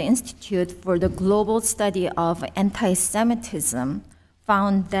 years. The Institute for the Global Study of Antisemitism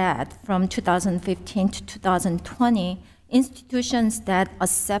found that from 2015 to 2020, institutions that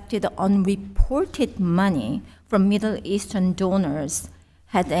accepted unreported money from Middle Eastern donors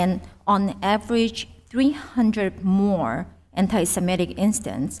had on average 300 more anti-Semitic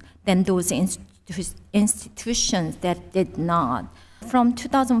incidents than those institutions that did not. From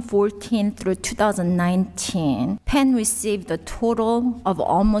 2014 through 2019, Penn received a total of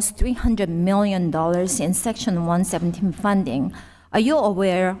almost $300 million in Section 117 funding. Are you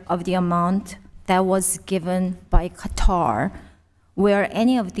aware of the amount that was given by Qatar? Were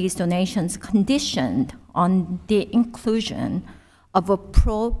any of these donations conditioned on the inclusion of a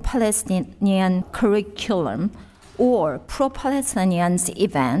pro-Palestinian curriculum or pro-Palestinian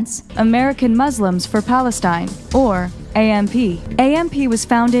events? American Muslims for Palestine, or AMP. AMP was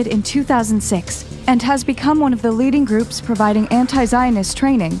founded in 2006 and has become one of the leading groups providing anti-Zionist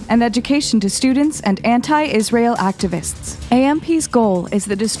training and education to students and anti-Israel activists. AMP's goal is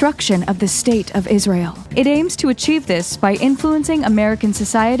the destruction of the State of Israel. It aims to achieve this by influencing American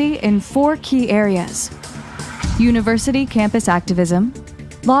society in 4 key areas: university campus activism,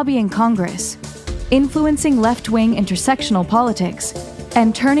 lobbying Congress, influencing left-wing intersectional politics,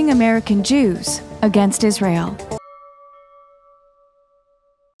 and turning American Jews against Israel.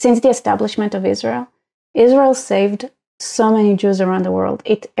 Since the establishment of Israel, Israel saved so many Jews around the world.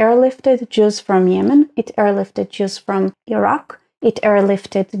 It airlifted Jews from Yemen. It airlifted Jews from Iraq. It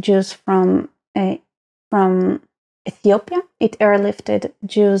airlifted Jews from Ethiopia. It airlifted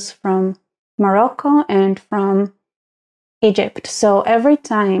Jews from Morocco and from Egypt. So every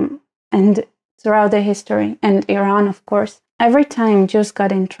time, and throughout the history, and Iran, of course, every time Jews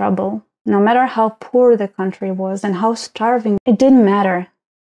got in trouble, no matter how poor the country was and how starving, it didn't matter,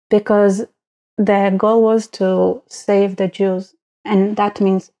 because the goal was to save the Jews. And that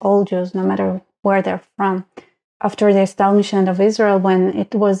means all Jews, no matter where they're from. After the establishment of Israel, when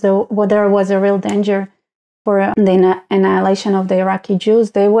there was a real danger for the annihilation of the Iraqi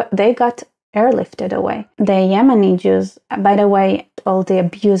Jews, they got airlifted away. The Yemeni Jews, by the way, all the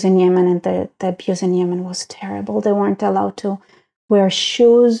abuse in Yemen, and the abuse in Yemen was terrible. They weren't allowed to wear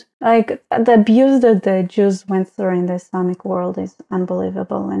shoes. Like, the abuse that the Jews went through in the Islamic world is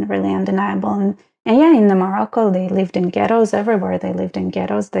unbelievable and really undeniable. And yeah, in Morocco, they lived in ghettos. Everywhere they lived in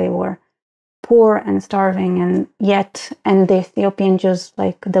ghettos. They were poor and starving, and the Ethiopian Jews,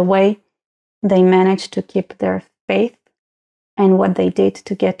 like, the way they managed to keep their faith and what they did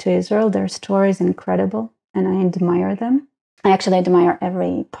to get to Israel, their story is incredible, and I admire them. I actually admire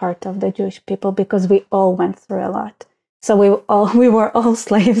every part of the Jewish people, because we all went through a lot. So we were all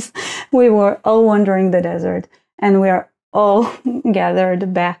slaves. We were all wandering the desert, and we are all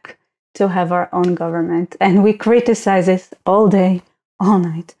gathered back to have our own government. And we criticize it all day, all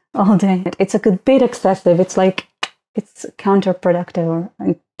night, all day. It's a bit excessive. It's like, it's counterproductive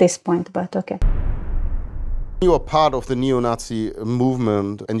at this point, but okay. You are part of the neo-Nazi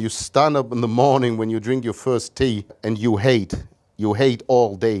movement, and you stand up in the morning when you drink your first tea, and you hate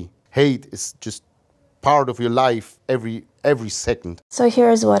all day. Hate is just part of your life every second. So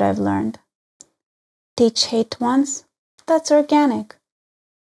here's what I've learned. Teach hate once, that's organic.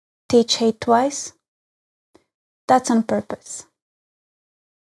 Teach hate twice, that's on purpose.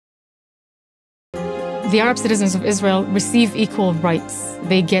 The Arab citizens of Israel receive equal rights.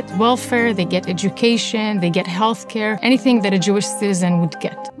 They get welfare, they get education, they get healthcare, anything that a Jewish citizen would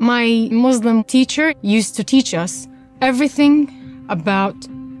get. My Muslim teacher used to teach us everything about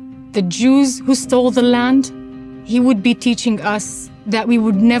the Jews who stole the land. He would be teaching us that we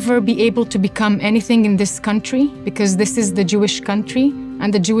would never be able to become anything in this country, because this is the Jewish country,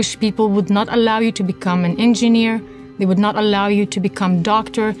 and the Jewish people would not allow you to become an engineer. They would not allow you to become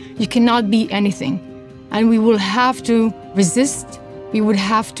doctor. You cannot be anything. And we will have to resist, we would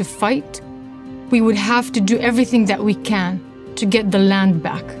have to fight, we would have to do everything that we can to get the land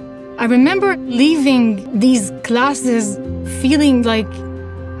back. I remember leaving these classes feeling like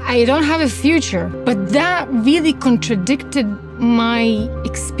I don't have a future, but that really contradicted my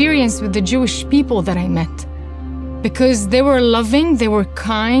experience with the Jewish people that I met. Because they were loving, they were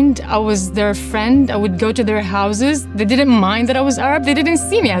kind, I was their friend, I would go to their houses. They didn't mind that I was Arab, they didn't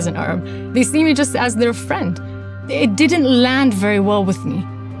see me as an Arab. They see me just as their friend. It didn't land very well with me.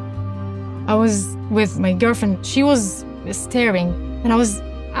 I was with my girlfriend, she was staring, and I was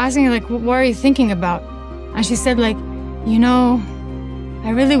asking her, like, what are you thinking about? And she said, like, you know,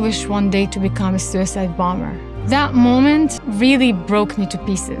 I really wish one day to become a suicide bomber. That moment really broke me to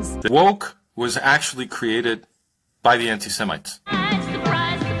pieces. Woke was actually created by the anti-Semites.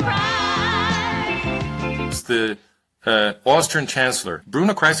 It's the Austrian Chancellor,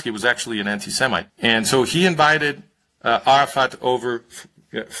 Bruno Kreisky, was actually an anti-Semite. And so he invited Arafat over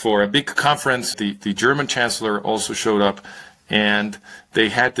for a big conference. The German Chancellor also showed up, and they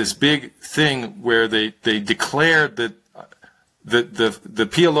had this big thing where they declared that the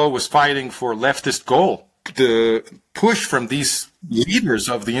PLO was fighting for leftist goal. The push from these leaders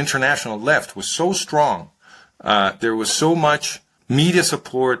of the international left was so strong. There was so much media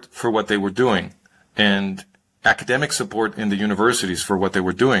support for what they were doing and academic support in the universities for what they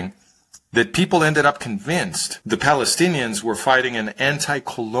were doing that people ended up convinced the Palestinians were fighting an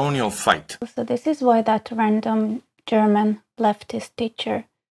anti-colonial fight. So this is why that random German leftist teacher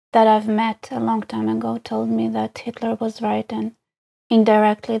that I've met a long time ago told me that Hitler was right, and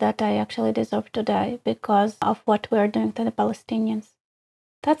indirectly that I actually deserve to die because of what we're doing to the Palestinians.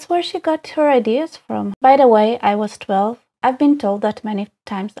 That's where she got her ideas from. By the way, I was 12. I've been told that many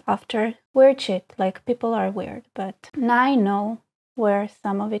times after. Weird shit, like people are weird. But now I know where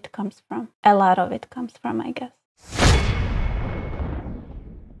some of it comes from. A lot of it comes from, I guess.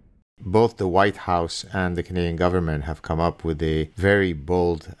 Both the White House and the Canadian government have come up with a very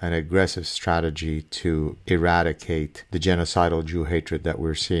bold and aggressive strategy to eradicate the genocidal Jew hatred that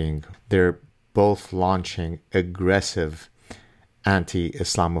we're seeing. They're both launching aggressive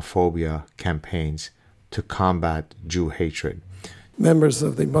anti-Islamophobia campaigns to combat Jew hatred. Members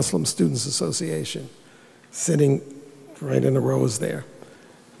of the Muslim Students Association sitting right in the rows there.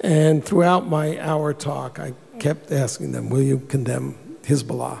 And throughout my hour talk, I kept asking them, will you condemn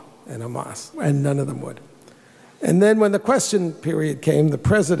Hezbollah and Hamas? And none of them would. And then when the question period came, the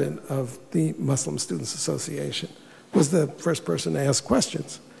president of the Muslim Students Association was the first person to ask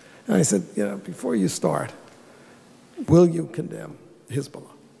questions. And I said, you know, before you start, will you condemn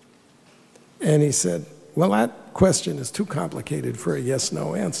Hezbollah? And he said, well, that question is too complicated for a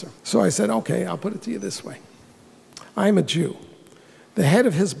yes-no answer. So I said, okay, I'll put it to you this way. I'm a Jew. The head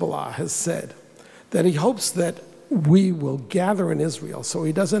of Hezbollah has said that he hopes that we will gather in Israel so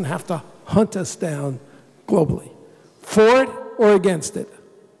he doesn't have to hunt us down globally. For it or against it?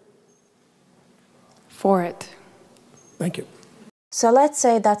 For it. Thank you. So let's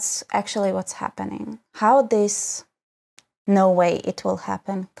say that's actually what's happening. How this no way it will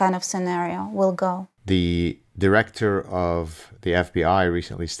happen kind of scenario will go. The director of the FBI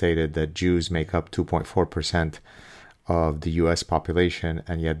recently stated that Jews make up 2.4% of the US population,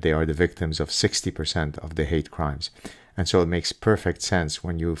 and yet they are the victims of 60% of the hate crimes. And so it makes perfect sense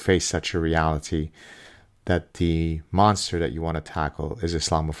when you face such a reality that the monster that you want to tackle is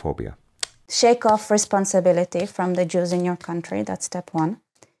Islamophobia. Shake off responsibility from the Jews in your country. That's step one.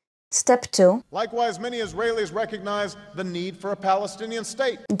 Step two. Likewise, many Israelis recognize the need for a Palestinian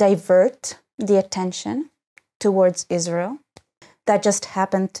state. Divert the attention towards Israel. That just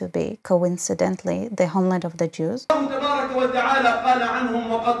happened to be, coincidentally, the homeland of the Jews.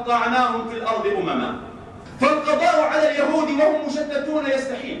 فالقضاء على اليهود وهم مشتتون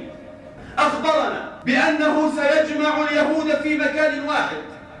يستحيل. أخبرنا بأنه سيجمع اليهود في مكان واحد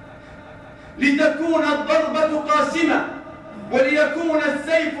لتكون الضربة قاسمة وليكون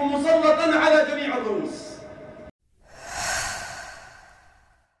السيف مسلطا على جميع الرؤوس.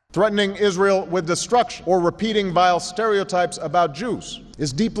 Threatening Israel with destruction or repeating vile stereotypes about Jews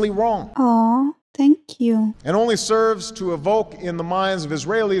is deeply wrong. Oh, thank you. And only serves to evoke in the minds of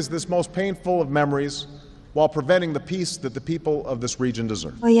Israelis this most painful of memories, while preventing the peace that the people of this region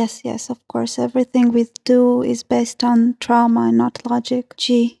deserve. Oh, yes, of course. Everything we do is based on trauma and not logic.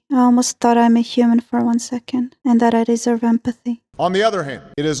 Gee, I almost thought I'm a human for 1 second and that I deserve empathy. On the other hand,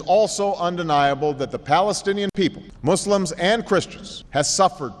 it is also undeniable that the Palestinian people, Muslims and Christians, has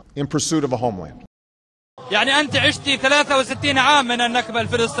suffered in pursuit of a homeland. يعني أنت عشتي 63 عام من النكبة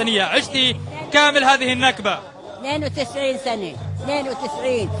الفلسطينية، عشتي كامل هذه النكبة. 92 سنة،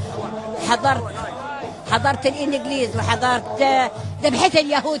 92 حضرت الإنجليز وحضرت ذبحة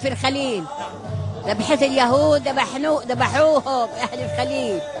اليهود في الخليل. ذبحة اليهود ذبحوهم أهل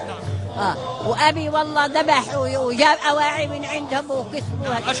الخليل. وأبي والله ذبحوا وجاب أواعي من عندهم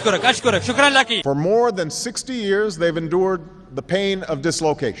وكسبوها. أشكرك شكرا لك. For more than 60 years they've endured the pain of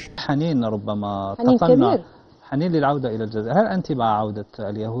dislocation. حنين ربما تقلنا حنين للعودة إلى الجزائر. هل أنت مع عودة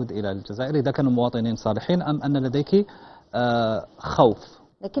اليهود إلى الجزائر إذا كانوا مواطنين صالحين أم أن لديك خوف؟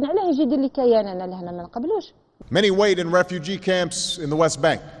 لكن علاه يجي لي كياننا اللي احنا ما نقبلوش. Many wait in refugee camps in the West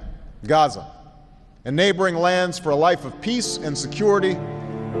Bank, Gaza, and neighboring lands for a life of peace and security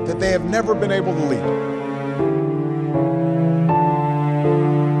that they have never been able to lead.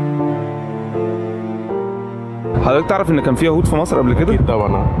 حضرتك تعرف ان كان في يهود في مصر قبل كده؟ اكيد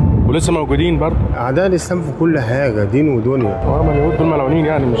طبعا ولسه موجودين برضه. اعداء الاسلام في كل حاجه دين ودنيا. طبعا اليهود دول ملعونين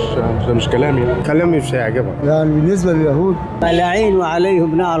يعني مش كلامي. كلامي مش هيعجبك. يعني بالنسبه لليهود ملعين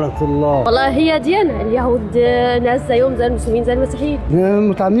عليهم لعنه الله. والله هي ديانه اليهود ناس زيهم زي المسلمين زي المسيحيين.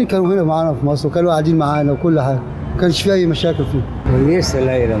 المتعاملين كانوا هنا معانا في مصر وكانوا قاعدين معانا وكل حاجه. ما كانش في اي مشاكل فيه. كويسه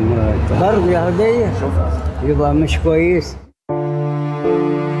ليلى برضه يهوديه يبقى مش كويس.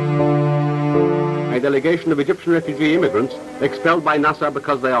 A delegation of Egyptian refugee immigrants expelled by Nasser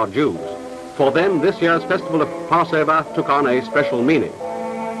because they are Jews. For them, this year's festival of Passover took on a special meaning.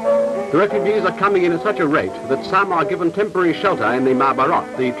 The refugees are coming in at such a rate that some are given temporary shelter in the Ma'barat,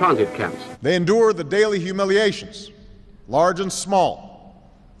 the transit camps. They endure the daily humiliations, large and small,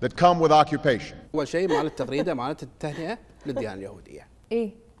 that come with occupation. أول شيء معلن التغريدة معلن التهنئة للديانة اليهودية. إيه؟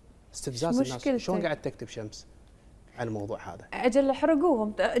 استفزاز الناس. شلون قاعد تكتب شمس على الموضوع هذا؟ أجل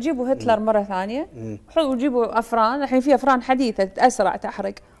حرقوهم، جيبوا هتلر مرة ثانية، وجيبوا أفران، الحين في أفران حديثة أسرع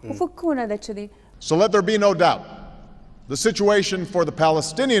تحرق، وفكونا ذا كذي. So let there be no doubt, the situation for the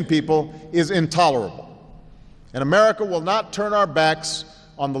Palestinian people is intolerable, and America will not turn our backs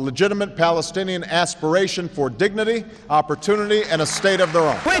on the legitimate Palestinian aspiration for dignity, opportunity, and a state of their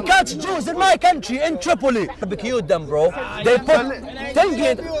own. We catch Jews in my country, in Tripoli. Barbecue them, bro. They put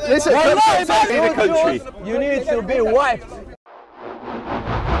thinking. Listen, country. You need to be wiped.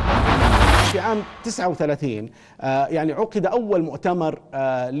 عام 39 يعني عقد أول مؤتمر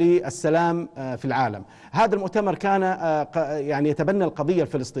للسلام في العالم. هذا المؤتمر كان يعني يتبنى القضية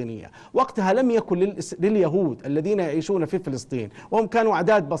الفلسطينية. وقتها لم يكن لليهود الذين يعيشون في فلسطين، وهم كانوا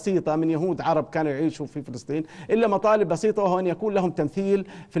أعداد بسيطة من يهود عرب كانوا يعيشوا في فلسطين، إلا مطالب بسيطة، وهو أن يكون لهم تمثيل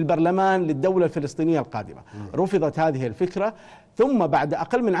في البرلمان للدولة الفلسطينية القادمة. رفضت هذه الفكرة، ثم بعد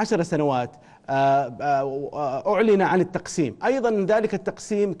أقل من 10 سنوات أعلن عن التقسيم. أيضا ذلك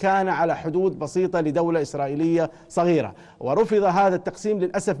التقسيم كان على حدود بسيطة لدولة إسرائيلية صغيرة، ورفض هذا التقسيم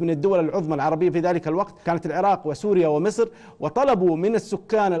للأسف من الدول العظمى العربية في ذلك الوقت، كانت العراق وسوريا ومصر، وطلبوا من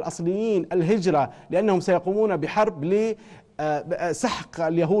السكان الأصليين الهجرة لأنهم سيقومون بحرب سحق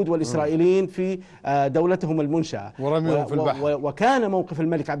اليهود والإسرائيليين في دولتهم المنشأة ورميهم في البحر. وكان موقف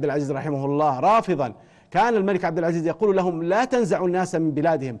الملك عبد العزيز رحمه الله رافضا. كان الملك عبد العزيز يقول لهم لا تنزعوا الناس من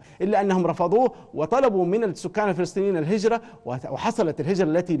بلادهم، إلا أنهم رفضوه وطلبوا من السكان الفلسطينيين الهجرة، وحصلت الهجرة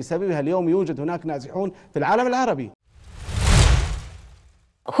التي بسببها اليوم يوجد هناك نازحون في العالم العربي.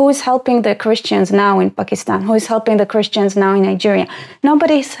 Who is helping the Christians now in Pakistan? Who is helping the Christians now in Nigeria?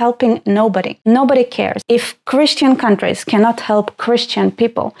 Nobody is helping nobody. Nobody cares. If Christian countries cannot help Christian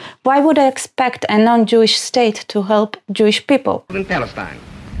people, why would I expect a non-Jewish state to help Jewish people? In Palestine,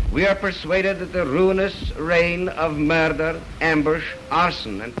 we are persuaded that the ruinous reign of murder, ambush,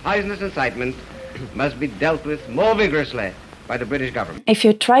 arson, and poisonous incitement must be dealt with more vigorously by the British government. If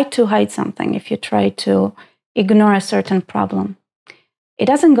you try to hide something, if you try to ignore a certain problem, it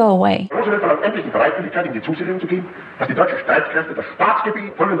doesn't go away. Endlich die Bereitwilligkeit in die Zusicherung zu geben, dass die deutschen Streitkräfte das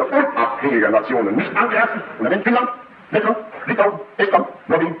Staatsgebiet folgender unabhängiger Nationen nicht angreifen und wenn Finnland, Lettland, Litauen, Estland,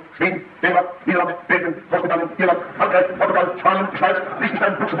 Norwegen, Schweden, Dänemark, Niederlande, Belgien, Großbritannien, Irland, Frankreich, Portugal, Spanien, Schweiz,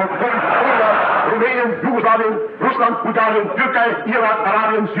 Liechtenstein, Luxemburg, Polen, Ungarn, Rumänien, Jugoslawien, Russland, Bulgarien, Türkei, Irak,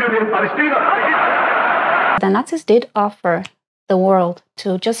 Arabien, Syrien, Palästina. The Nazis did offer the world to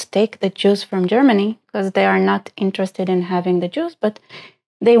just take the Jews from Germany because they are not interested in having the Jews, but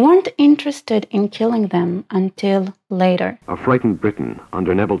they weren't interested in killing them until later. A frightened Britain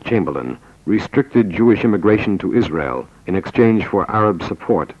under Neville Chamberlain restricted Jewish immigration to Israel in exchange for Arab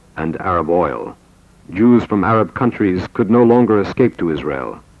support and Arab oil. Jews from Arab countries could no longer escape to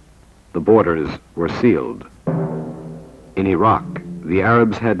Israel. The borders were sealed. In Iraq, the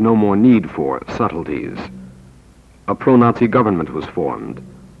Arabs had no more need for subtleties. A pro-Nazi government was formed.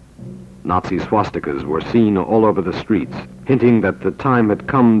 Nazi swastikas were seen all over the streets, hinting that the time had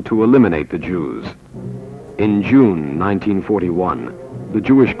come to eliminate the Jews. In June 1941, the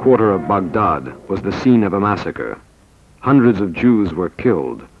Jewish quarter of Baghdad was the scene of a massacre. Hundreds of Jews were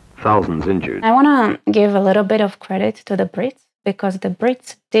killed, thousands injured. I want to give a little bit of credit to the Brits, because the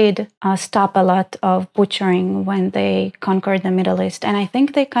Brits did stop a lot of butchering when they conquered the Middle East. And I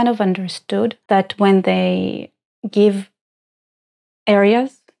think they kind of understood that when they give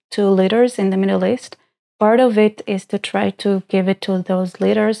areas to leaders in the Middle East, part of it is to try to give it to those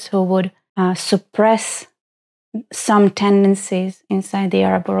leaders who would suppress some tendencies inside the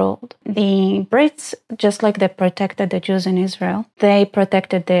Arab world. The Brits, just like they protected the Jews in Israel, they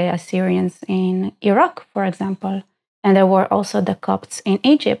protected the Assyrians in Iraq, for example, and there were also the Copts in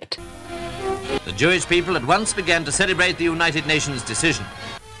Egypt. The Jewish people at once began to celebrate the United Nations decision.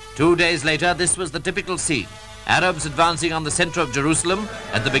 2 days later, this was the typical scene. Arabs advancing on the center of Jerusalem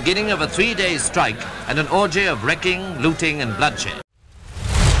at the beginning of a 3-day strike and an orgy of wrecking, looting and bloodshed.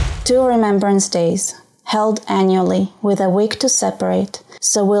 2 remembrance days held annually with a week to separate,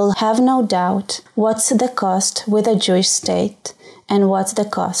 so we'll have no doubt what's the cost with a Jewish state and what's the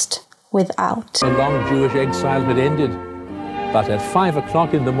cost without. The long Jewish exile had ended, but at 5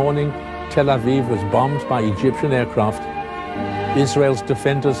 o'clock in the morning, Tel Aviv was bombed by Egyptian aircraft. Israel's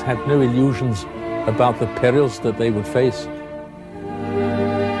defenders had no illusions about the perils that they would face.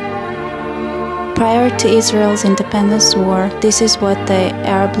 Prior to Israel's independence war, this is what the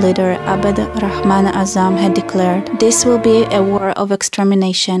Arab leader Abd Rahman Azam had declared. This will be a war of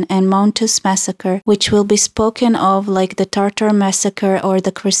extermination and Montus massacre, which will be spoken of like the Tartar massacre or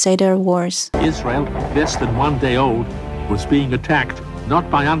the Crusader wars. Israel, less than 1 day old, was being attacked not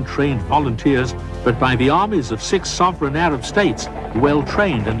by untrained volunteers, but by the armies of 6 sovereign Arab states, well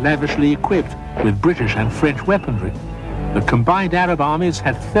trained and lavishly equipped with British and French weaponry. The combined Arab armies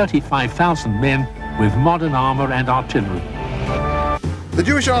had 35,000 men with modern armor and artillery. The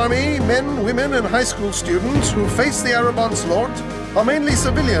Jewish army, men, women, and high school students who face the Arab onslaught are mainly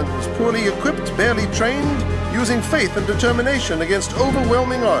civilians, poorly equipped, barely trained, using faith and determination against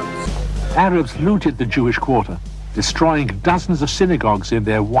overwhelming odds. Arabs looted the Jewish quarter, destroying dozens of synagogues in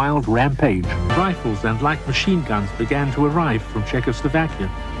their wild rampage. Rifles and light machine guns began to arrive from Czechoslovakia.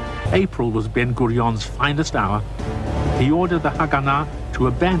 April was Ben-Gurion's finest hour. He ordered the Haganah to to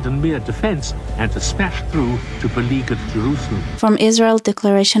abandon mere defense and to smash through to beleaguered Jerusalem. From Israel's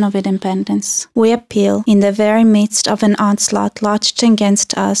Declaration of Independence, we appeal, in the very midst of an onslaught launched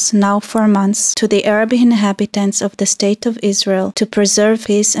against us now for months, to the Arab inhabitants of the State of Israel to preserve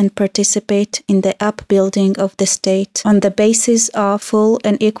peace and participate in the upbuilding of the state on the basis of full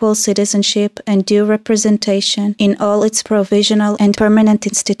and equal citizenship and due representation in all its provisional and permanent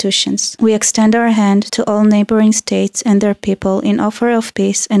institutions. We extend our hand to all neighboring states and their people in offer of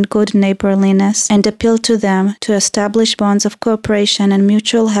peace and good neighborliness, and appeal to them to establish bonds of cooperation and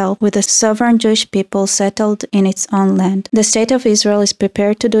mutual help with the sovereign Jewish people settled in its own land. The State of Israel is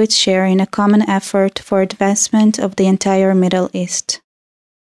prepared to do its share in a common effort for advancement of the entire Middle East.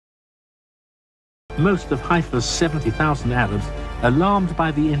 Most of Haifa's 70,000 Arabs, alarmed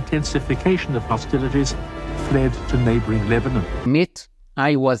by the intensification of hostilities, fled to neighboring Lebanon. Admit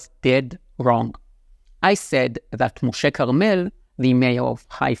I was dead wrong. I said that Moshe Carmel, the mayor of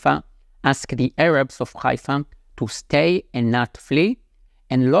Haifa, asked the Arabs of Haifa to stay and not flee,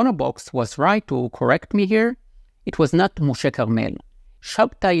 and Lonobox was right to correct me here. It was not Moshe Carmel.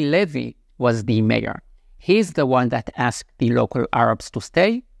 Shabtai Levi was the mayor. He's the one that asked the local Arabs to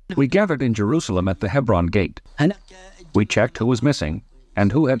stay. We gathered in Jerusalem at the Hebron gate. We checked who was missing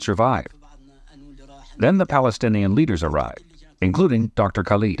and who had survived. Then the Palestinian leaders arrived, including Dr.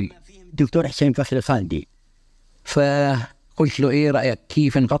 Khalidi. دكتور حسين فخر خالدي فقلت له ايه رأيك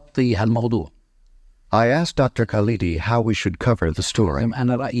كيف نغطي هالموضوع. I asked Dr. Khalidi how we should cover the story.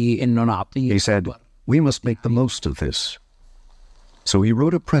 أنا رأيي إنه نعطيه. He said, we must make the most of this. So he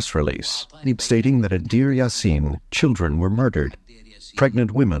wrote a press release stating that at Deir Yassin, children were murdered,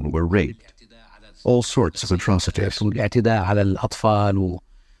 pregnant women were raped, all sorts of atrocities. والاعتداء على الأطفال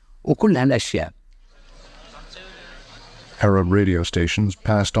وكل هالأشياء. Arab radio stations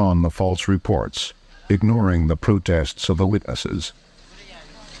passed on the false reports, ignoring the protests of the witnesses.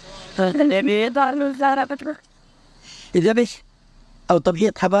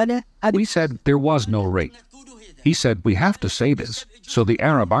 We said there was no rape. He said we have to say this so the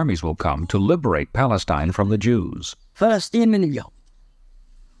Arab armies will come to liberate Palestine from the Jews.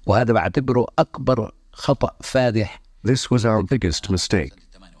 This was our biggest mistake.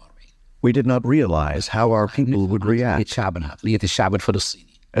 We did not realize how our people would react.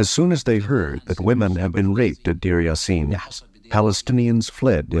 As soon as they heard that women have been raped at Deir Yassin, Palestinians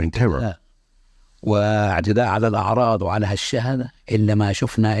fled in terror.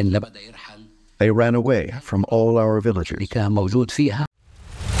 They ran away from all our villages.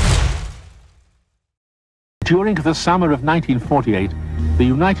 During the summer of 1948, the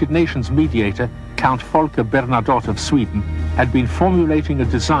United Nations mediator, Count Folke Bernadotte of Sweden, had been formulating a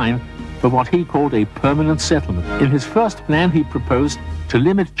design for what he called a permanent settlement. In his first plan, he proposed to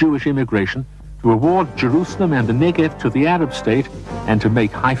limit Jewish immigration, to award Jerusalem and the Negev to the Arab state, and to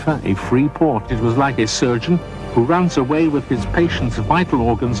make Haifa a free port. It was like a surgeon who runs away with his patient's vital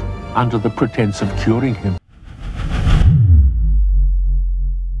organs under the pretense of curing him.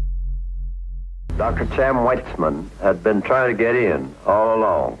 Dr. Sam Weitzman had been trying to get in all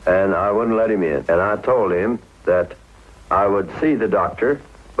along, and I wouldn't let him in. And I told him that I would see the doctor,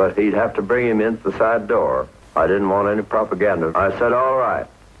 but he'd have to bring him in the side door. I didn't want any propaganda. I said, all right,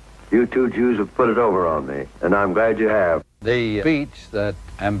 you two Jews have put it over on me, and I'm glad you have. The speech that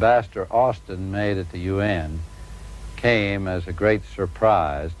Ambassador Austin made at the UN came as a great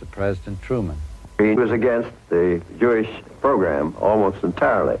surprise to President Truman. He was against the Jewish program almost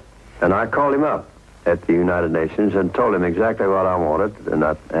entirely. And I called him up at the United Nations and told him exactly what I wanted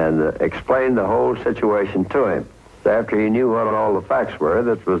and explained the whole situation to him. After he knew what all the facts were,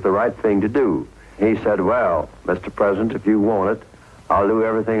 that was the right thing to do. He said, well, Mr. President, if you want it, I'll do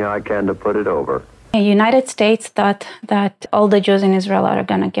everything I can to put it over. The United States thought that all the Jews in Israel are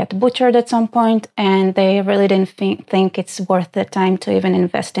going to get butchered at some point, and they really didn't think it's worth the time to even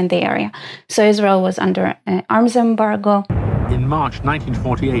invest in the area. So Israel was under an arms embargo. In March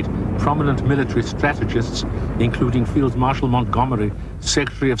 1948, prominent military strategists, including Field Marshal Montgomery,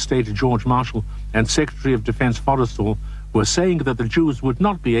 Secretary of State George Marshall, and Secretary of Defense Forrestal, were saying that the Jews would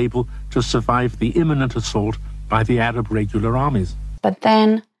not be able to survive the imminent assault by the Arab regular armies. But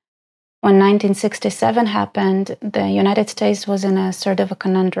then, when 1967 happened, the United States was in a sort of a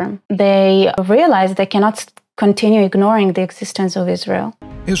conundrum. They realized they cannot continue ignoring the existence of Israel.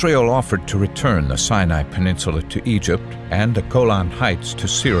 Israel offered to return the Sinai Peninsula to Egypt and the Golan Heights to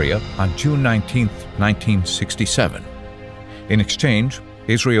Syria on June 19, 1967. In exchange,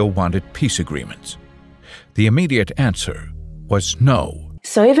 Israel wanted peace agreements. The immediate answer was no.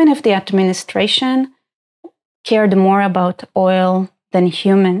 So even if the administration cared more about oil than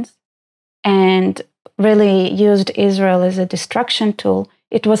humans and really used Israel as a destruction tool,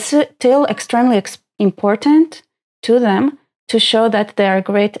 it was still extremely important to them to show that they are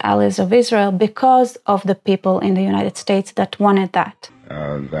great allies of Israel because of the people in the United States that wanted that.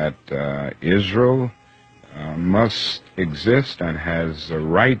 Israel must exist and has a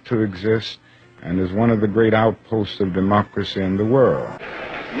right to exist and is one of the great outposts of democracy in the world.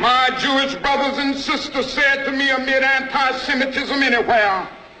 My Jewish brothers and sisters said to me amid anti-Semitism anywhere,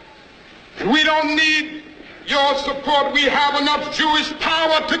 we don't need your support. We have enough Jewish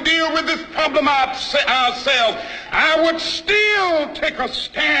power to deal with this problem ourselves. I would still take a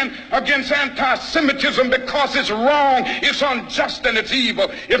stand against anti-Semitism because it's wrong, it's unjust, and it's evil.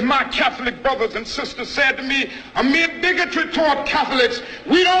 If my Catholic brothers and sisters said to me, amid bigotry toward Catholics,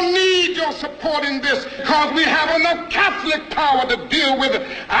 we don't need your support in this because we have enough Catholic power to deal with it,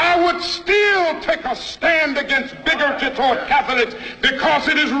 I would still take a stand against bigotry toward Catholics because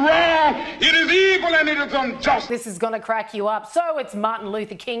it is wrong, it is evil, and it is unjust. This is going to crack you up. So it's Martin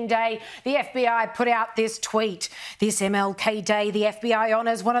Luther King Day. The FBI put out this tweet. This MLK Day, the FBI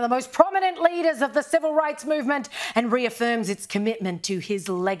honours one of the most prominent leaders of the civil rights movement and reaffirms its commitment to his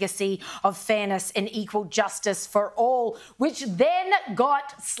legacy of fairness and equal justice for all, which then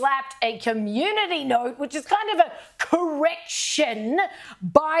got slapped a community note, which is kind of a correction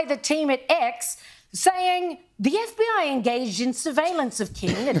by the team at X, saying the FBI engaged in surveillance of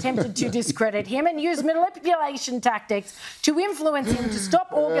King, attempted to discredit him and used manipulation tactics to influence him to stop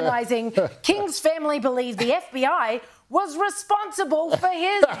organising. King's family believed the FBI was responsible for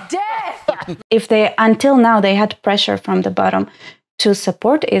his death. If they, until now, they had pressure from the bottom to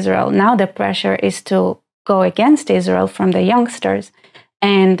support Israel, now the pressure is to go against Israel from the youngsters.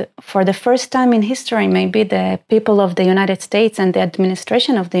 And for the first time in history, maybe the people of the United States and the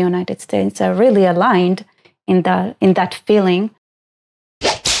administration of the United States are really aligned in that feeling.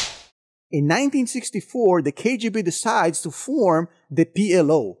 In 1964, the KGB decides to form the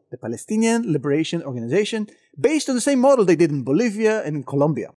PLO, the Palestinian Liberation Organization, based on the same model they did in Bolivia and in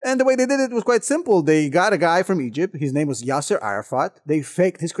Colombia. And the way they did it was quite simple. They got a guy from Egypt, his name was Yasser Arafat, they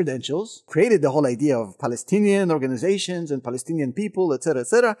faked his credentials, created the whole idea of Palestinian organizations and Palestinian people,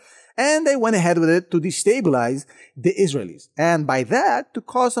 etc., and they went ahead with it to destabilize the Israelis. And by that, to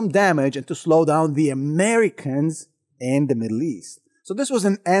cause some damage and to slow down the Americans in the Middle East. So this was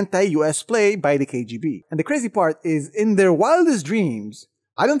an anti-US play by the KGB. And the crazy part is, in their wildest dreams,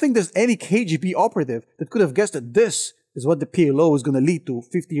 I don't think there's any KGB operative that could have guessed that this is what the PLO is going to lead to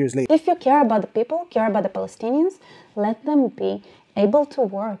 50 years later. If you care about the people, care about the Palestinians, let them be able to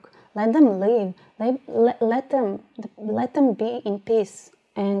work, let them live, let them be in peace,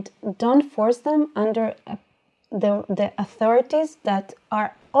 and don't force them under the authorities that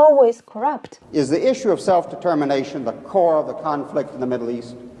are always corrupt. Is the issue of self-determination the core of the conflict in the Middle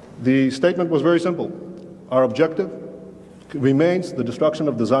East? The statement was very simple. Our objective remains the destruction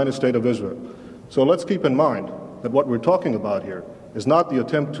of the Zionist state of Israel. So let's keep in mind that what we're talking about here is not the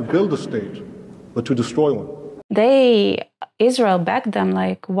attempt to build a state, but to destroy one. Israel backed them,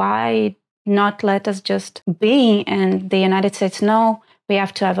 like, why not let us just be? And the United States, no, we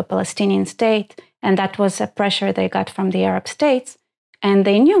have to have a Palestinian state. And that was a pressure they got from the Arab states. And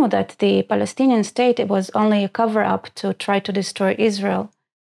they knew that the Palestinian state, it was only a cover-up to try to destroy Israel.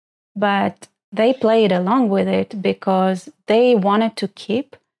 But they played along with it because they wanted to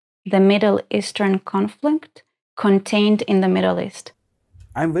keep the Middle Eastern conflict contained in the Middle East.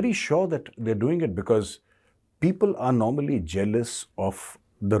 I'm very sure that they're doing it because people are normally jealous of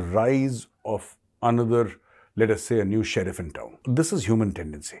the rise of another, let us say, a new sheriff in town. This is human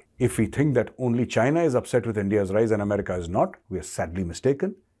tendency. If we think that only China is upset with India's rise and America is not, we are sadly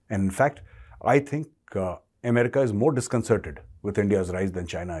mistaken. And in fact, I think America is more disconcerted with India's rise than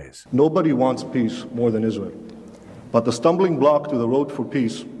China is. Nobody wants peace more than Israel. But the stumbling block to the road for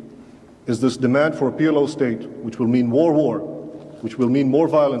peace is this demand for a PLO state, which will mean more war, which will mean more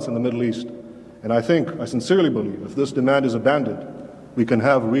violence in the Middle East. And I sincerely believe, if this demand is abandoned, we can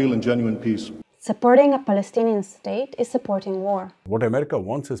have real and genuine peace. Supporting a Palestinian state is supporting war. What America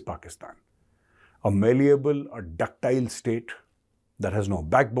wants is Pakistan. A malleable, a ductile state that has no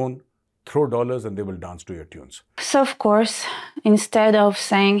backbone. Throw dollars and they will dance to your tunes. So, of course, instead of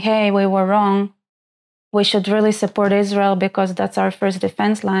saying, hey, we were wrong, we should really support Israel because that's our first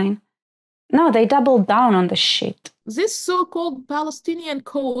defense line. No, they doubled down on the shit. This so-called Palestinian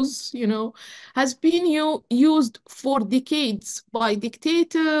cause, has been used for decades by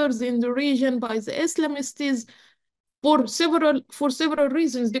dictators in the region, by the Islamists, for several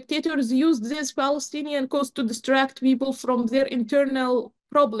reasons. Dictators used this Palestinian cause to distract people from their internal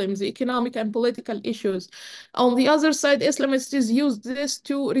problems, the economic and political issues. On the other side, Islamists use this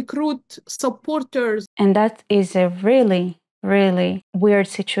to recruit supporters. And that is a really, really weird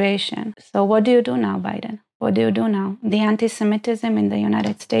situation. So what do you do now, Biden? What do you do now? The anti-Semitism in the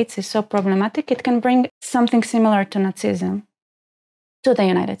United States is so problematic, it can bring something similar to Nazism to the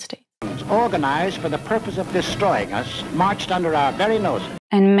United States. Organized for the purpose of destroying us, marched under our very noses.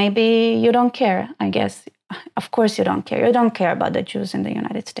 And maybe you don't care, I guess. Of course you don't care. You don't care about the Jews in the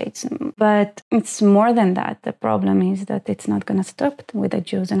United States. But it's more than that. The problem is that it's not going to stop with the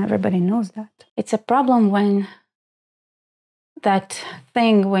Jews, and everybody knows that. It's a problem when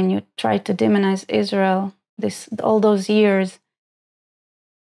when you try to demonize Israel, all those years,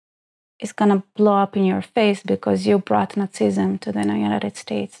 is going to blow up in your face because you brought Nazism to the United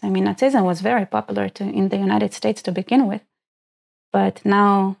States. I mean, Nazism was very popular in the United States to begin with, but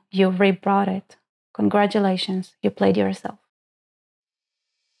now you re-brought it. Congratulations, you played yourself.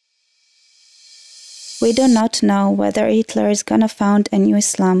 We do not know whether Hitler is gonna found a new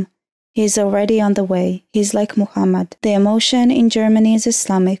Islam. He is already on the way. He's like Muhammad. The emotion in Germany is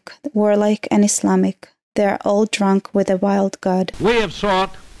Islamic, warlike and Islamic. They are all drunk with a wild god. We have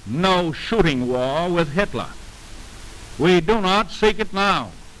sought no shooting war with Hitler. We do not seek it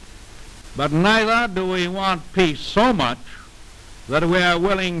now. But neither do we want peace so much that we are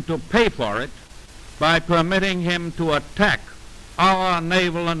willing to pay for it by permitting him to attack our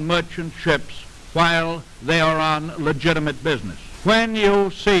naval and merchant ships while they are on legitimate business. When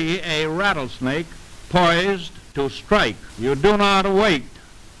you see a rattlesnake poised to strike, you do not wait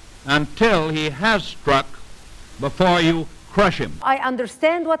until he has struck before you crush him. I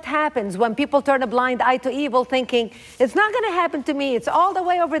understand what happens when people turn a blind eye to evil, thinking, it's not going to happen to me, it's all the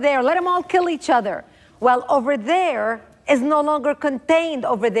way over there, let them all kill each other. Well, over there is no longer contained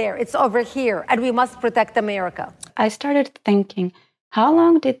over there, it's over here, and we must protect America. I started thinking, how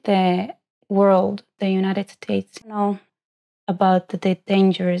long did the world, the United States, know about the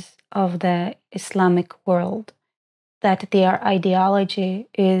dangers of the Islamic world? That their ideology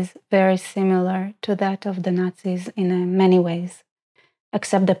is very similar to that of the Nazis in many ways,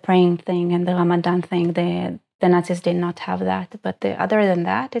 except the praying thing and the Ramadan thing. The Nazis did not have that, but other than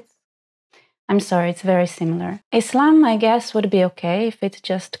that, I'm sorry, it's very similar. Islam, I guess, would be okay if it's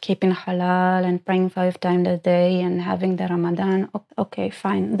just keeping halal and praying 5 times a day and having the Ramadan. Okay,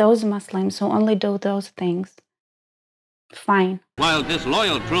 fine. Those Muslims who only do those things, fine. While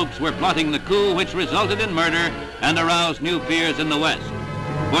disloyal troops were plotting the coup which resulted in murder and aroused new fears in the West.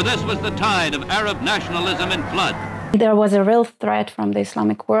 For this was the tide of Arab nationalism in flood. There was a real threat from the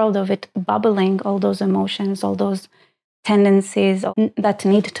Islamic world of it bubbling, all those emotions, all those tendencies that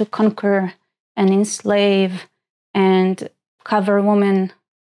need to conquer and enslave and cover women,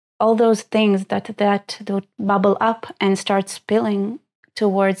 all those things that would bubble up and start spilling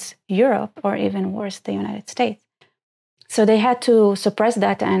towards Europe, or even worse, the United States. So they had to suppress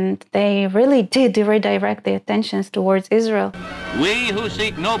that, and they really did redirect the attentions towards Israel. We who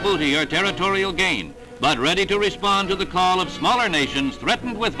seek no booty or territorial gain, but ready to respond to the call of smaller nations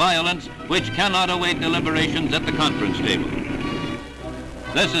threatened with violence which cannot await deliberations at the conference table.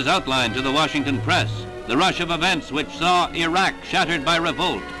 This is outlined to the Washington press, the rush of events which saw Iraq shattered by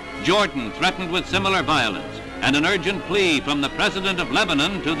revolt, Jordan threatened with similar violence, and an urgent plea from the President of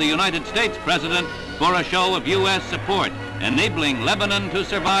Lebanon to the United States President for a show of U.S. support, enabling Lebanon to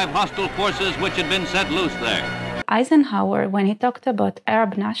survive hostile forces which had been set loose there. Eisenhower, when he talked about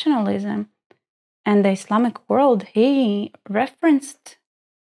Arab nationalism and the Islamic world, he referenced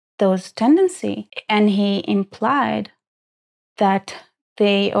those tendencies, and he implied that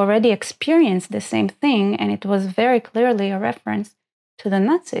they already experienced the same thing, and it was very clearly a reference to the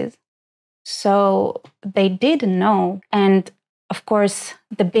Nazis. So they did know, and of course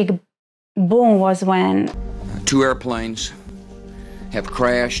the big boom was when 2 airplanes have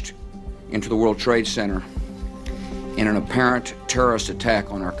crashed into the World Trade Center in an apparent terrorist attack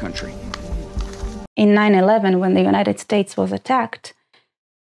on our country. In 9/11, when the United States was attacked,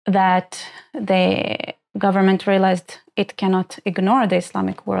 that the government realized it cannot ignore the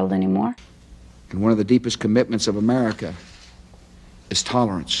Islamic world anymore. And one of the deepest commitments of America is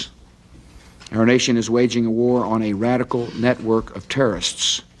tolerance. Our nation is waging a war on a radical network of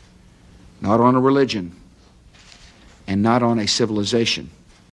terrorists, not on a religion, and not on a civilization.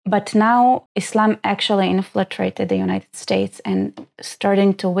 But now Islam actually infiltrated the United States and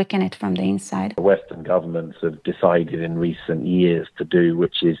starting to weaken it from the inside. Western governments have decided in recent years to do,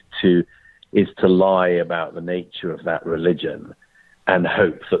 which is to lie about the nature of that religion and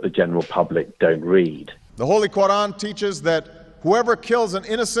hope that the general public don't read. The Holy Quran teaches that whoever kills an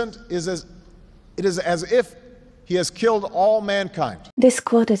innocent it is as if he has killed all mankind. This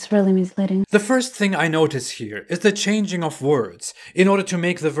quote is really misleading. The first thing I notice here is the changing of words in order to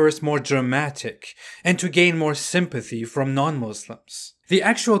make the verse more dramatic and to gain more sympathy from non-Muslims. The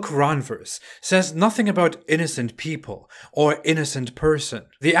actual Quran verse says nothing about innocent people or innocent person.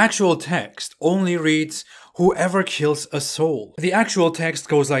 The actual text only reads, whoever kills a soul. The actual text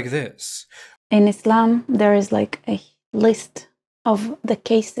goes like this. In Islam, there is like a list of the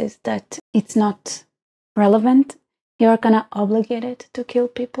cases that it's not relevant. You're gonna obligate it to kill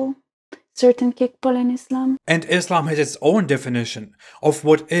people, certain people in Islam. And Islam has its own definition of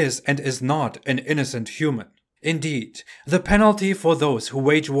what is and is not an innocent human. Indeed, the penalty for those who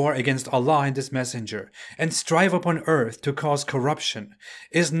wage war against Allah and His Messenger and strive upon earth to cause corruption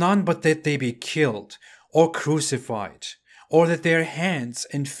is none but that they be killed or crucified, or that their hands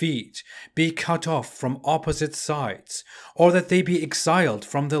and feet be cut off from opposite sides, or that they be exiled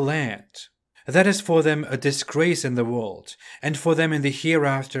from the land. That is for them a disgrace in the world, and for them in the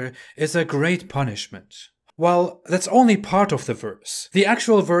hereafter is a great punishment. Well, that's only part of the verse. The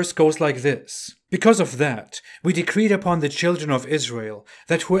actual verse goes like this. Because of that, we decreed upon the children of Israel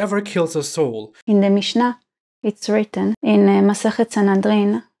that whoever kills a soul. In the Mishnah, it's written in Masechet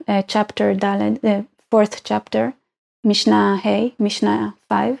Sanhedrin, chapter Daled, the 4th chapter, Mishnah Hey, Mishnah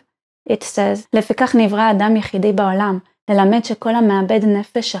 5, it says, לפיכך נברא אדם יחידי בעולם, ללמד שכל המאבד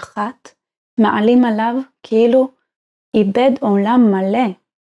נפש אחת, מעלים עליו כאילו איבד עולם מלא,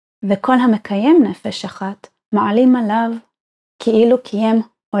 וכל המקיים נפש אחת, מעלים עליו כאילו קיים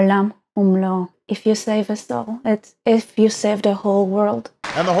עולם ומלואו. If you save a soul, it's if you save the whole world.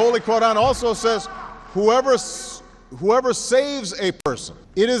 And the Holy Quran also says, whoever saves a person,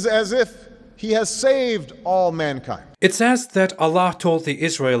 it is as if he has saved all mankind. It says that Allah told the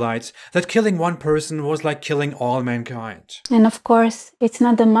Israelites that killing one person was like killing all mankind. And of course, it's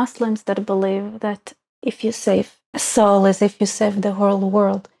not the Muslims that believe that if you save a soul as if you save the whole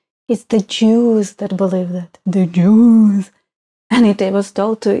world. It's the Jews that believe that. The Jews. And it was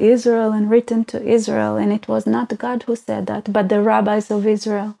told to Israel and written to Israel, and it was not God who said that, but the rabbis of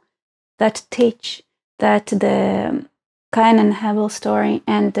Israel that teach that the Cain and Abel story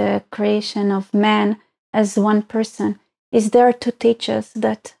and the creation of man as one person is there to teach us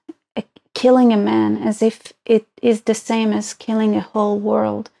that killing a man as if it is the same as killing a whole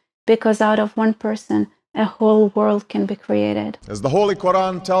world, because out of one person, a whole world can be created. As the Holy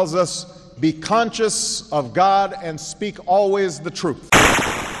Quran tells us, be conscious of God and speak always the truth.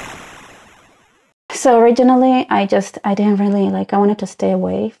 So originally, I didn't really I wanted to stay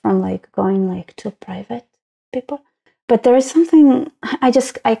away from going to private people. But there is something,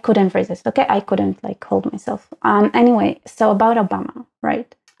 I couldn't resist, okay? I couldn't hold myself. Anyway, so about Obama,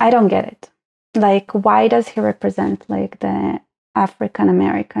 right? I don't get it. Why does he represent the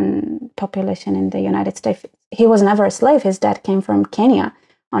African-American population in the United States? He was never a slave. His dad came from Kenya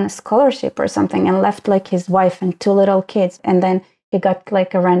on a scholarship or something and left his wife and 2 little kids. And then he got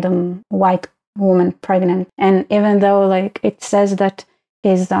a random white woman pregnant. And even though it says that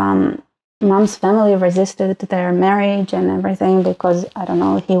his mom's family resisted their marriage and everything because, I don't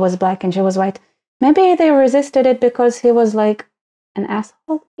know, he was black and she was white. Maybe they resisted it because he was an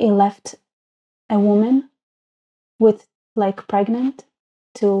asshole. He left a woman with pregnant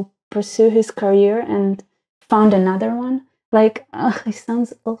to pursue his career and found another one. He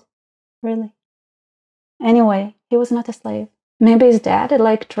sounds awful, really. Anyway, he was not a slave. Maybe his dad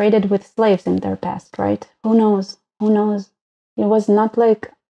traded with slaves in their past, right? Who knows? Who knows? It was not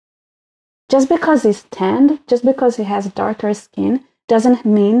just because he's tanned, just because he has darker skin, doesn't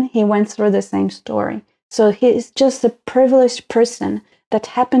mean he went through the same story. So he's just a privileged person that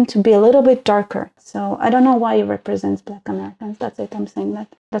happened to be a little bit darker. So I don't know why he represents Black Americans. That's it. I'm saying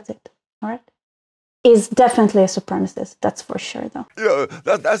that. That's it. All right? He's definitely a supremacist. That's for sure, though.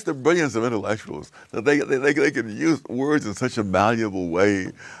 That's the brilliance of intellectuals, that they can use words in such a malleable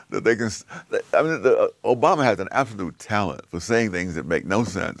way that they can. Obama has an absolute talent for saying things that make no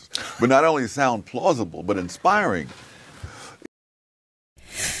sense, but not only sound plausible, but inspiring.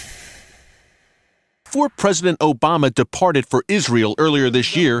 Before President Obama departed for Israel earlier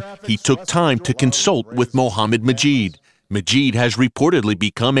this year, he took time to consult with Mohammed Majid. Majid has reportedly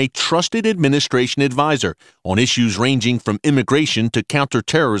become a trusted administration advisor on issues ranging from immigration to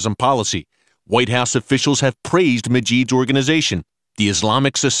counterterrorism policy. White House officials have praised Majid's organization, the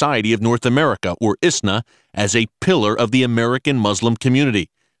Islamic Society of North America, or ISNA, as a pillar of the American Muslim community.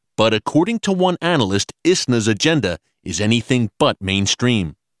 But according to one analyst, ISNA's agenda is anything but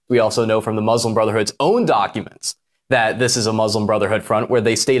mainstream. We also know from the Muslim Brotherhood's own documents that this is a Muslim Brotherhood front, where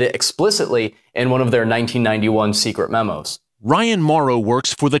they state it explicitly in one of their 1991 secret memos. Ryan Morrow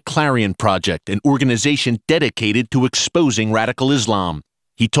works for the Clarion Project, an organization dedicated to exposing radical Islam.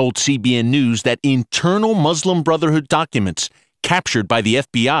 He told CBN News that internal Muslim Brotherhood documents captured by the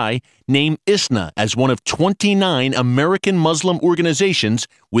FBI name ISNA as one of 29 American Muslim organizations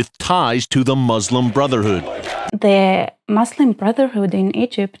with ties to the Muslim Brotherhood. The Muslim Brotherhood in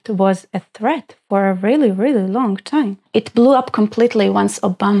Egypt was a threat for a really, really long time. It blew up completely once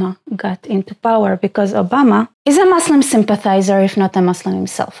Obama got into power because Obama is a Muslim sympathizer, if not a Muslim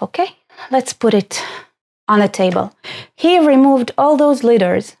himself, okay? Let's put it on the table. He removed all those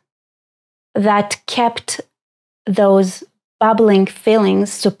leaders that kept those bubbling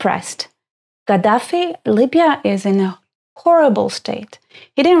feelings suppressed. Gaddafi, Libya is in a horrible state.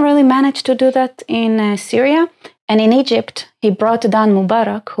 He didn't really manage to do that in Syria. And in Egypt, he brought down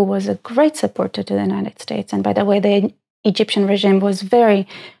Mubarak, who was a great supporter to the United States. And by the way, the Egyptian regime was very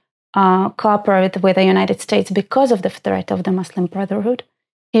cooperative with the United States because of the threat of the Muslim Brotherhood.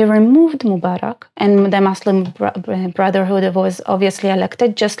 He removed Mubarak, and the Muslim Brotherhood was obviously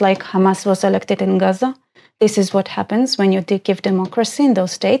elected, just like Hamas was elected in Gaza. This is what happens when you give democracy in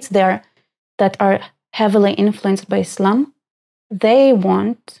those states that are heavily influenced by Islam. They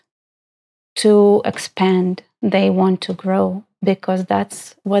want to expand. They want to grow because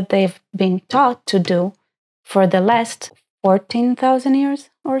that's what they've been taught to do for the last 14,000 years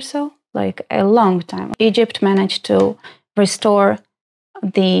or so, like a long time. Egypt managed to restore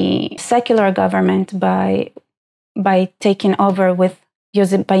the secular government by taking over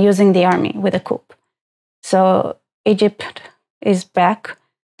by using the army with a coup. So Egypt is back.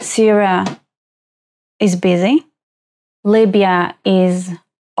 Syria is busy. Libya is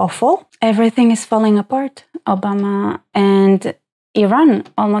awful. Everything is falling apart. Obama and Iran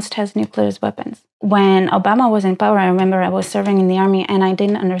almost has nuclear weapons. When Obama was in power, I remember I was serving in the army and I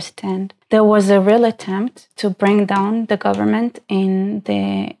didn't understand. There was a real attempt to bring down the government in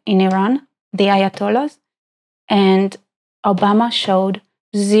Iran, the Ayatollahs, and Obama showed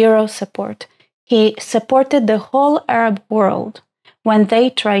zero support. He supported the whole Arab world when they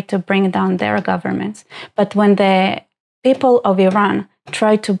tried to bring down their governments. But when the people of Iran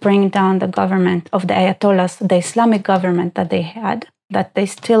tried to bring down the government of the Ayatollahs, the Islamic government that they had, that they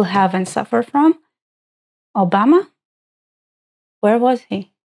still have and suffer from, Obama, where was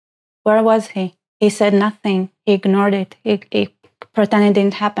he? Where was he? He said nothing. He ignored it. He pretended it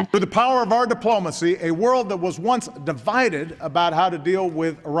didn't happen. Through the power of our diplomacy, a world that was once divided about how to deal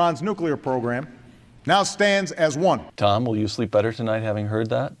with Iran's nuclear program now stands as one. Tom, will you sleep better tonight having heard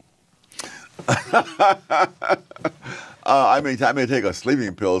that? I may take a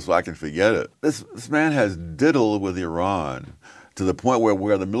sleeping pill so I can forget it. This man has diddled with Iran to the point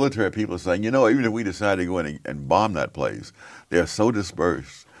where the military people are saying, you know, even if we decide to go in and bomb that place, they are so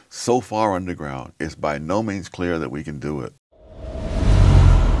dispersed, so far underground, it's by no means clear that we can do it.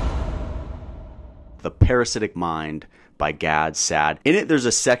 The Parasitic Mind by Gad Saad. In it, there's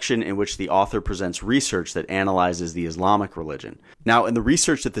a section in which the author presents research that analyzes the Islamic religion. Now, in the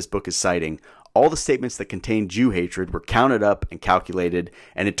research that this book is citing, all the statements that contain Jew hatred were counted up and calculated,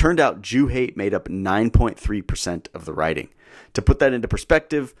 and it turned out Jew hate made up 9.3% of the writing. To put that into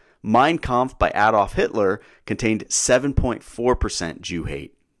perspective, Mein Kampf by Adolf Hitler contained 7.4% Jew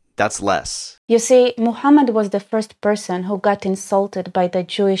hate. That's less. You see, Muhammad was the first person who got insulted by the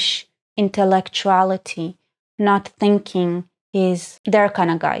Jewish intellectuality, not thinking he's their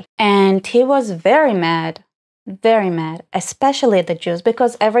kind of guy. And he was very mad, especially at the Jews,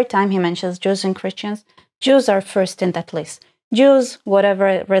 because every time he mentions Jews and Christians, Jews are first in that list. Jews,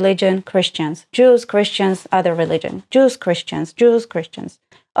 whatever religion, Christians. Jews, Christians, other religion. Jews, Christians, Jews, Christians.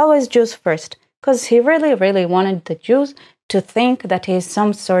 Always Jews first, because he really, really wanted the Jews to think that he's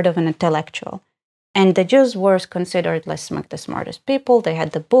some sort of an intellectual. And the Jews were considered the smartest people. They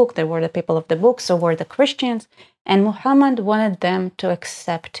had the book. They were the people of the book. So were the Christians. And Muhammad wanted them to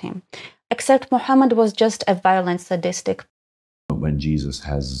accept him. Except Muhammad was just a violent, sadistic. When Jesus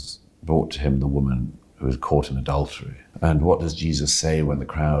has brought to him the woman who was caught in adultery. And what does Jesus say when the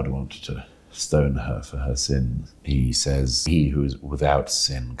crowd wanted to stone her for her sins? He says, "He who is without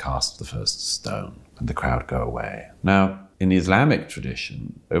sin cast the first stone," and the crowd go away. Now, in the Islamic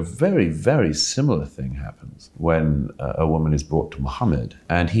tradition, a very, very similar thing happens when a woman is brought to Muhammad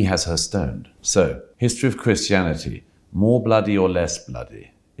and he has her stoned. So, history of Christianity, more bloody or less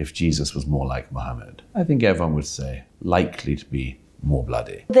bloody if Jesus was more like Muhammad? I think everyone would say likely to be more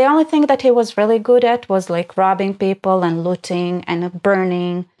bloody. The only thing that he was really good at was like robbing people and looting and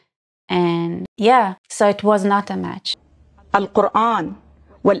burning. And yeah, so it was not a match. القرآن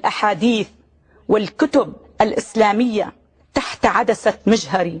والأحاديث والكتب الإسلامية تحت عدسة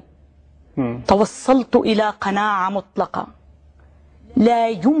مجهري توصلت إلى قناعة مطلقة لا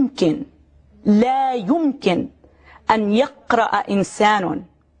يمكن أن يقرأ إنسان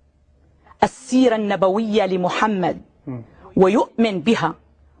السيرة النبوية لمحمد ويؤمن بها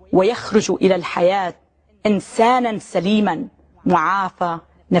ويخرج إلى الحياة إنسانا سليما معافى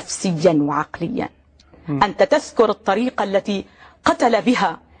نفسيا وعقليا. أنت تذكر الطريقة التي قتل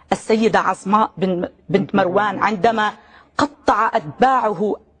بها السيدة عصماء بنت مروان عندما قطع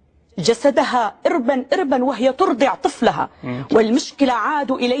أتباعه جسدها إربا وهي ترضع طفلها، والمشكلة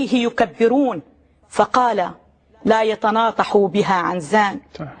عادوا إليه يكبرون فقال لا يتناطحوا بها عنزان.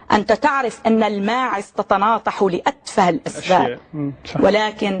 أنت تعرف أن الماعز تتناطح لأتفه الأسباب،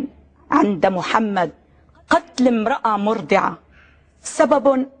 ولكن عند محمد قتل امرأة مرضعة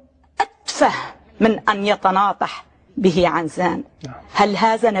سبب أتفه من أن يتناطح به عنزان. هل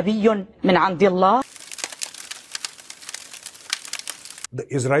هذا نبي من عند الله؟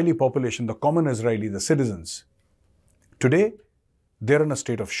 The Israeli population, the common Israeli, the citizens, today they're in a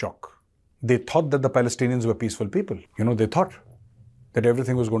state of shock. They thought that the Palestinians were peaceful people. You know, they thought that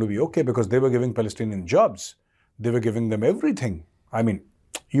everything was going to be okay because they were giving Palestinian jobs. They were giving them everything. I mean,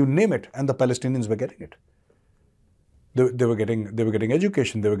 you name it, and the Palestinians were getting it. They were getting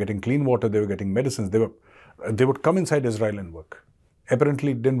education, they were getting clean water, they were getting medicines. They would come inside Israel and work.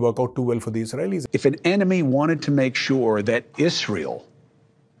 Apparently, it didn't work out too well for the Israelis. If an enemy wanted to make sure that Israel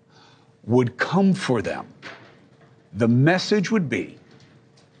would come for them, the message would be,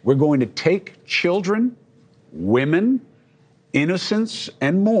 we're going to take children, women, innocents,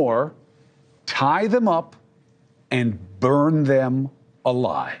 and more, tie them up, and burn them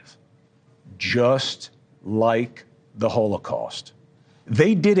alive, just like the Holocaust.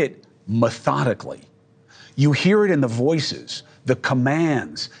 They did it methodically. You hear it in the voices, the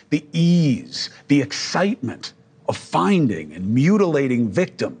commands, the ease, the excitement of finding and mutilating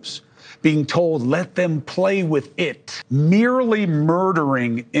victims, being told, let them play with it. Merely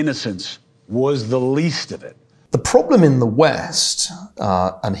murdering innocents was the least of it. The problem in the West,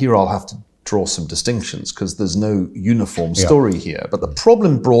 and here I'll have to draw some distinctions because there's no uniform story here, but the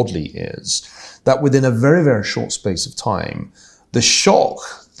problem broadly is that within a very, very short space of time, the shock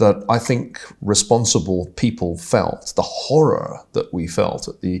that I think responsible people felt, the horror that we felt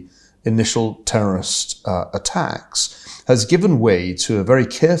at the initial terrorist attacks, has given way to a very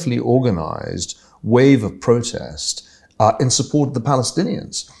carefully organized wave of protest in support of the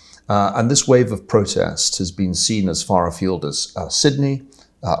Palestinians. And this wave of protest has been seen as far afield as Sydney,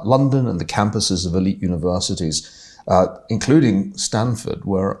 London, and the campuses of elite universities, including Stanford,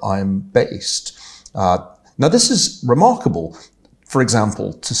 where I'm based. Now, this is remarkable, for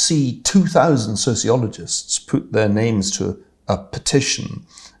example, to see 2,000 sociologists put their names to a petition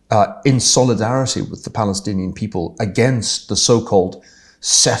in solidarity with the Palestinian people against the so-called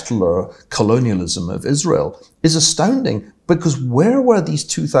settler colonialism of Israel is astounding, because where were these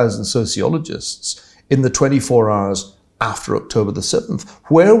 2,000 sociologists in the 24 hours after October the 7th?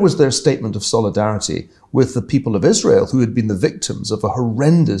 Where was their statement of solidarity with the people of Israel who had been the victims of a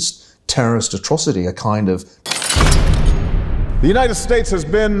horrendous terrorist atrocity, a kind of... The United States has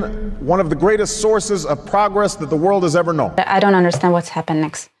been one of the greatest sources of progress that the world has ever known. I don't understand what's happened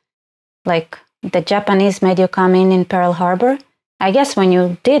next. Like, the Japanese made you come in Pearl Harbor. I guess when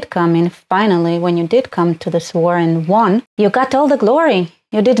you did come in, finally, when you did come to this war and won, you got all the glory.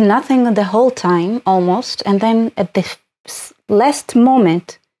 You did nothing the whole time, almost, and then at the last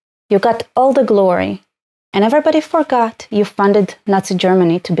moment, you got all the glory. And everybody forgot you funded Nazi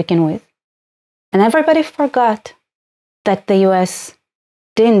Germany to begin with. And everybody forgot that the US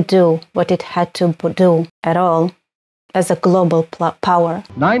didn't do what it had to do at all as a global power.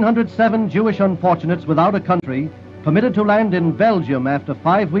 907 Jewish unfortunates without a country permitted to land in Belgium after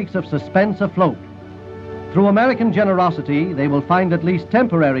 5 weeks of suspense afloat. Through American generosity, they will find at least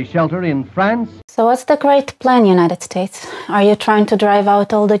temporary shelter in France. So what's the great plan, United States? Are you trying to drive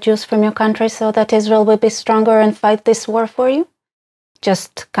out all the Jews from your country so that Israel will be stronger and fight this war for you?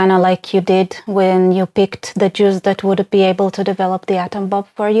 Just kind of like you did when you picked the Jews that would be able to develop the atom bomb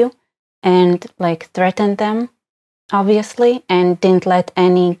for you and like threatened them, obviously, and didn't let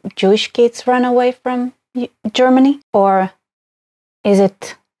any Jewish kids run away from Germany? Or is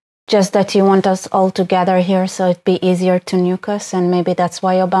it just that you want us all to gather here so it'd be easier to nuke us, and maybe that's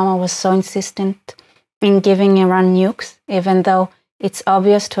why Obama was so insistent in giving Iran nukes, even though it's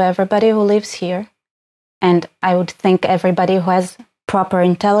obvious to everybody who lives here, and I would think everybody who has proper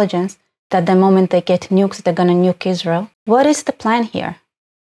intelligence, that the moment they get nukes, they're gonna nuke Israel. What is the plan here?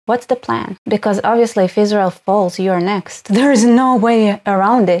 What's the plan? Because obviously if Israel falls, you're next. There is no way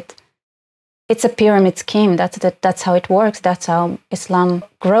around it. It's a pyramid scheme. That's how it works. That's how Islam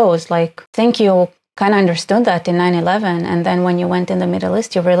grows. Like, think you kind of understood that in 9/11, and then when you went in the Middle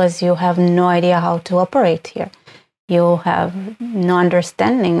East, you realize you have no idea how to operate here. You have no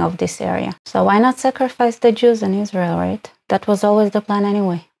understanding of this area. So why not sacrifice the Jews in Israel, right? That was always the plan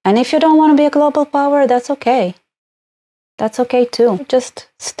anyway. And if you don't want to be a global power, that's okay. That's okay too. Just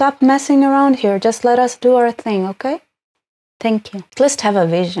stop messing around here. Just let us do our thing, okay? Thank you. At least have a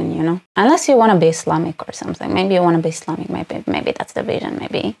vision, you know? Unless you want to be Islamic or something. Maybe you want to be Islamic. Maybe that's the vision.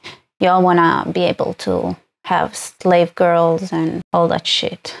 Maybe you all want to be able to have slave girls and all that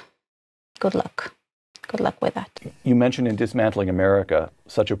shit. Good luck. Good luck with that. You mentioned in Dismantling America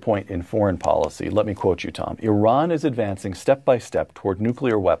such a point in foreign policy. Let me quote you, Tom. Iran is advancing step by step toward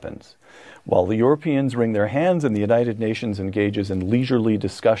nuclear weapons, while the Europeans wring their hands and the United Nations engages in leisurely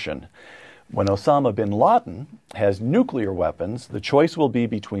discussion. When Osama bin Laden has nuclear weapons, the choice will be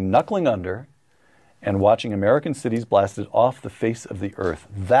between knuckling under and watching American cities blasted off the face of the earth.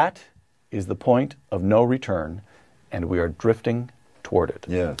 That is the point of no return, and we are drifting toward it.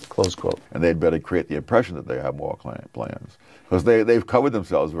 Yes. Close quote. And they'd better create the impression that they have more plans. Because they've covered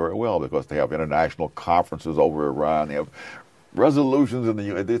themselves very well, because they have international conferences over Iran. They have resolutions in the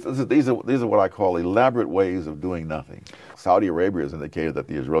UN. These are what I call elaborate ways of doing nothing. Saudi Arabia has indicated that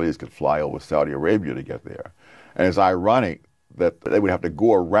the Israelis could fly over Saudi Arabia to get there. And it's ironic that they would have to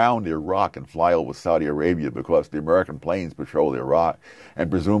go around Iraq and fly over Saudi Arabia, because the American planes patrol Iraq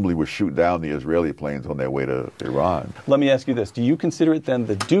and presumably would shoot down the Israeli planes on their way to Iran. Let me ask you this. Do you consider it then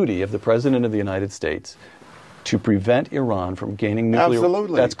the duty of the President of the United States to prevent Iran from gaining nuclear?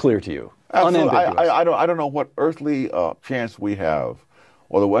 Absolutely. That's clear to you. Absolutely. Unambiguous. I don't know what earthly chance we have,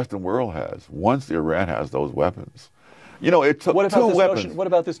 or the Western world has, once Iran has those weapons. You know, it took two weapons. What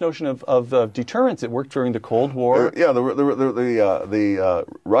about this notion of deterrence? It worked during the Cold War. Yeah, the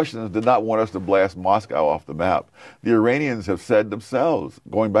Russians did not want us to blast Moscow off the map. The Iranians have said themselves,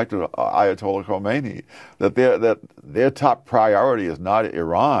 going back to Ayatollah Khomeini, that their top priority is not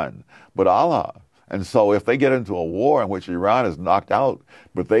Iran, but Allah. And so if they get into a war in which Iran is knocked out,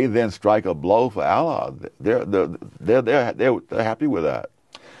 but they then strike a blow for Allah, they're happy with that.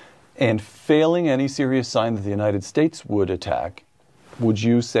 And failing any serious sign that the United States would attack, would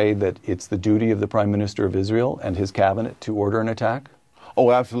you say that it's the duty of the Prime Minister of Israel and his cabinet to order an attack?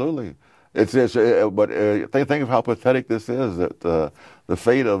 Oh, absolutely. But think of how pathetic this is, that the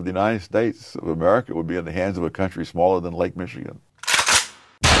fate of the United States of America would be in the hands of a country smaller than Lake Michigan.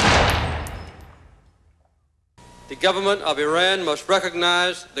 The government of Iran must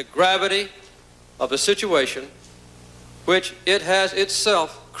recognize the gravity of the situation which it has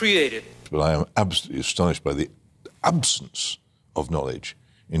itself created. But I am absolutely astonished by the absence of knowledge,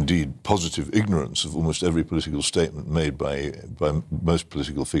 indeed positive ignorance of almost every political statement made by most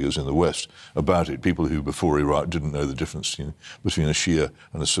political figures in the West about it. People who before Iraq didn't know the difference between a Shia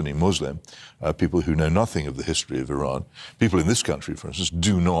and a Sunni Muslim, people who know nothing of the history of Iran. People in this country, for instance,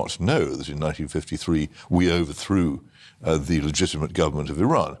 do not know that in 1953 we overthrew the legitimate government of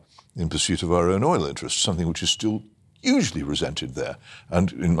Iran in pursuit of our own oil interests, something which is still hugely resented there,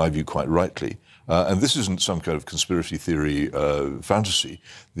 and in my view quite rightly. And this isn't some kind of conspiracy theory fantasy.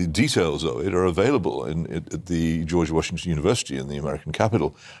 The details of it are available at the George Washington University in the American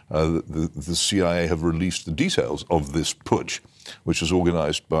capital. The CIA have released the details of this putsch, which was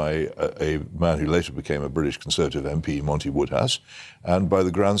organized by a man who later became a British Conservative MP, Monty Woodhouse, and by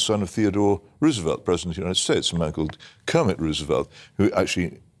the grandson of Theodore Roosevelt, President of the United States, a man called Kermit Roosevelt, who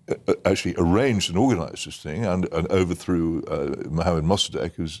actually arranged and organized this thing and overthrew Mohammad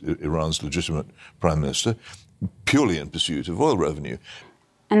Mossadegh, who's Iran's legitimate prime minister, purely in pursuit of oil revenue.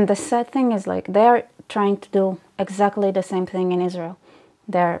 And the sad thing is, like, they're trying to do exactly the same thing in Israel.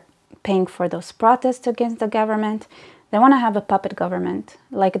 They're paying for those protests against the government. They want to have a puppet government,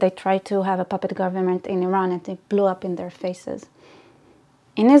 like they tried to have a puppet government in Iran and it blew up in their faces.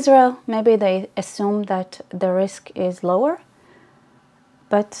 In Israel, maybe they assume that the risk is lower,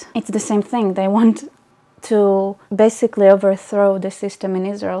 but it's the same thing. They want to basically overthrow the system in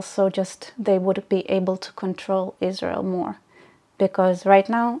Israel, so just they would be able to control Israel more. Because right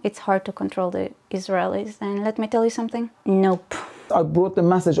now, it's hard to control the Israelis. And let me tell you something, nope. I brought the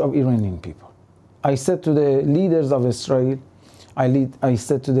message of Iranian people. I said to the leaders of Israel, I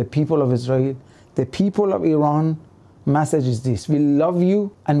said to the people of Israel, the people of Iran, message is this: we love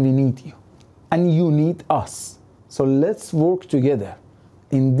you and we need you. And you need us. So let's work together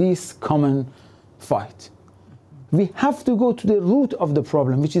in this common fight. We have to go to the root of the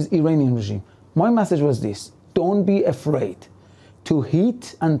problem, which is Iranian regime. My message was this: don't be afraid to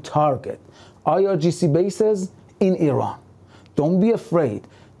hit and target IRGC bases in Iran. Don't be afraid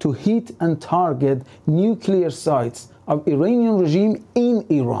to hit and target nuclear sites of Iranian regime in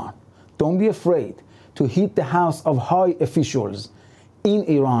Iran. Don't be afraid to hit the house of high officials in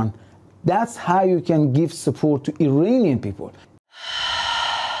Iran. That's how you can give support to Iranian people.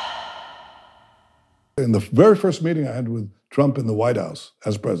 In the very first meeting I had with Trump in the White House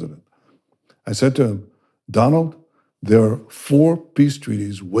as president, I said to him, Donald, there are 4 peace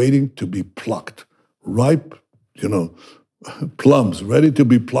treaties waiting to be plucked, ripe, plums ready to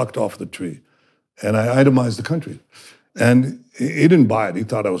be plucked off the tree. And I itemized the country. And he didn't buy it. He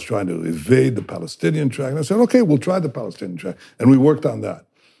thought I was trying to evade the Palestinian track. And I said, okay, we'll try the Palestinian track. And we worked on that.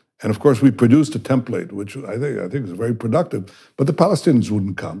 And of course, we produced a template, which I think is very productive. But the Palestinians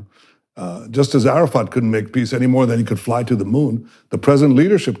wouldn't come. Just as Arafat couldn't make peace any more than he could fly to the moon, the present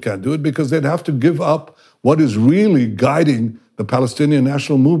leadership can't do it because they'd have to give up what is really guiding the Palestinian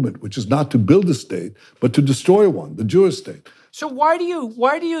national movement, which is not to build a state, but to destroy one, the Jewish state. So why do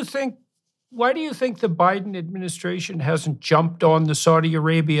you think the Biden administration hasn't jumped on the Saudi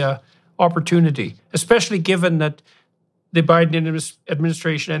Arabia opportunity, especially given that the Biden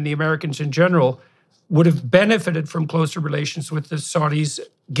administration and the Americans in general would have benefited from closer relations with the Saudis,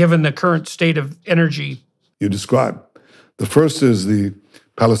 given the current state of energy? You described. The first is the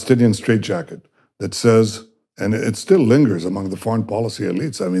Palestinian straitjacket that says, and it still lingers among the foreign policy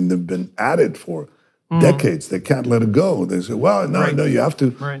elites. I mean, they've been at it for decades. They can't let it go. They say, well, no, you have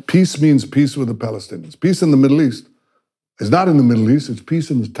to. Right. Peace means peace with the Palestinians. Peace in the Middle East is not in the Middle East. It's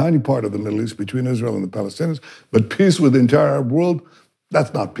peace in this tiny part of the Middle East between Israel and the Palestinians. But peace with the entire Arab world,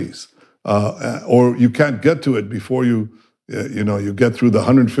 that's not peace. Or you can't get to it before you get through the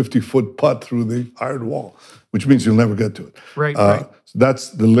 150-foot putt through the iron wall, which means you'll never get to it. Right, right.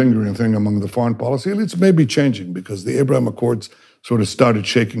 That's the lingering thing among the foreign policy elites. It may be changing because the Abraham Accords sort of started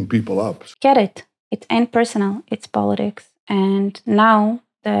shaking people up. Get it. It ain't personal, it's politics. And now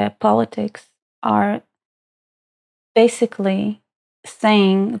the politics are basically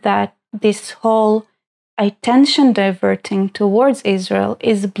saying that this whole attention diverting towards Israel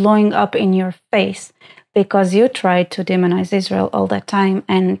is blowing up in your face because you tried to demonize Israel all the time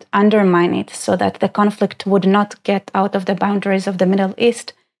and undermine it so that the conflict would not get out of the boundaries of the Middle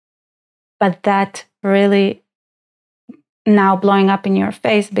East. But that really now blowing up in your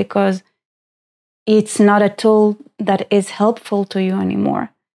face because it's not a tool that is helpful to you anymore.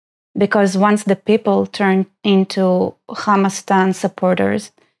 Because once the people turn into Hamas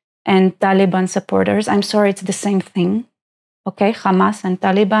supporters and Taliban supporters, I'm sorry, it's the same thing. Okay, Hamas and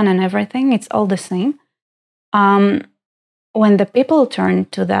Taliban and everything, it's all the same. When the people turn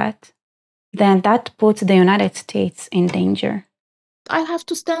to that, then that puts the United States in danger. I have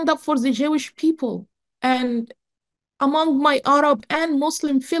to stand up for the Jewish people and among my Arab and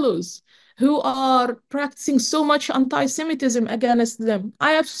Muslim fellows who are practicing so much anti-Semitism against them.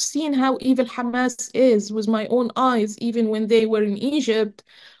 I have seen how evil Hamas is with my own eyes, even when they were in Egypt,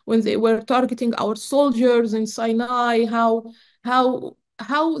 when they were targeting our soldiers in Sinai, how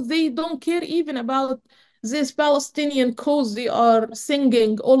they don't care even about this Palestinian cause they are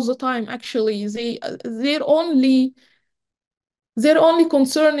singing all the time. Actually, their only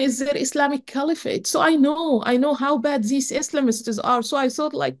concern is their Islamic caliphate. So I know how bad these Islamists are. So I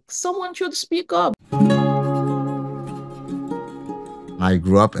thought like someone should speak up. I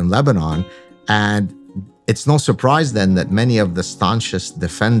grew up in Lebanon, and it's no surprise then that many of the staunchest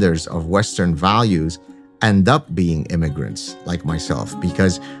defenders of Western values end up being immigrants like myself,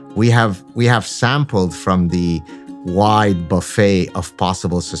 because we have sampled from the wide buffet of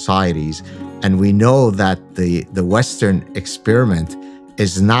possible societies, and we know that the Western experiment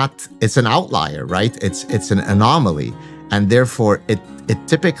is not, it's an outlier, right? It's an anomaly, and therefore it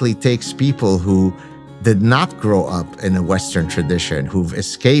typically takes people who did not grow up in a Western tradition, who've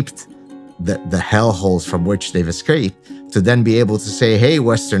escaped the hellholes from which they've escaped, to then be able to say, hey,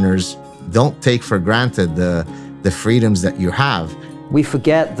 Westerners, don't take for granted the freedoms that you have. We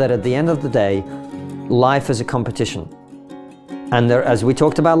forget that at the end of the day, life is a competition. And there, as we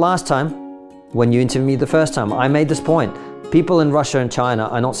talked about last time, when you interviewed me the first time, I made this point. People in Russia and China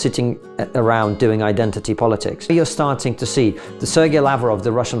are not sitting around doing identity politics. You're starting to see, the Sergei Lavrov,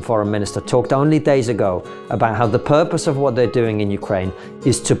 the Russian foreign minister, talked only days ago about how the purpose of what they're doing in Ukraine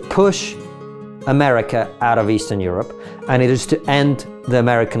is to push America out of Eastern Europe, and it is to end the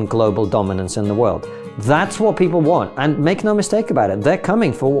American global dominance in the world. That's what people want, and make no mistake about it, they're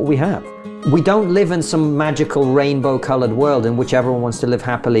coming for what we have. We don't live in some magical rainbow-colored world in which everyone wants to live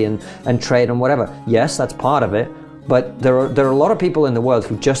happily and trade and whatever. Yes, that's part of it, but there are a lot of people in the world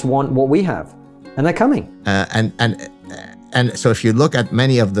who just want what we have, and they're coming. And so if you look at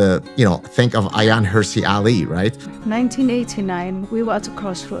many of the, think of Ayaan Hirsi Ali, right? 1989, we were at a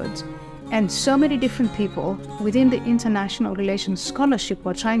crossroads. And so many different people within the international relations scholarship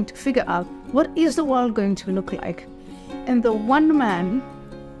were trying to figure out what is the world going to look like. And the one man,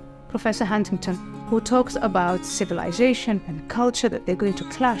 Professor Huntington, who talks about civilization and culture, that they're going to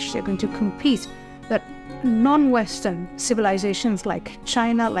clash, they're going to compete, that non-Western civilizations like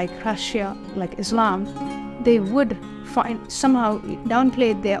China, like Russia, like Islam, they would somehow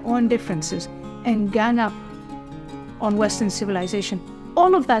downplay their own differences and gang up on Western civilization.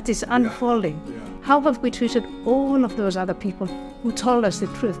 All of that is unfolding. How have we treated all of those other people who told us the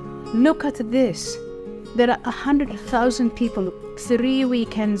truth? Look at this. There are 100,000 people 3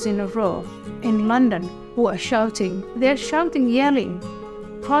 weekends in a row in London who are shouting. They're shouting, yelling,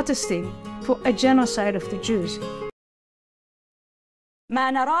 protesting for a genocide of the Jews.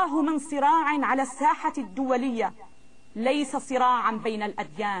 ما نراه من صراع على الساحة الدولية ليس صراعا بين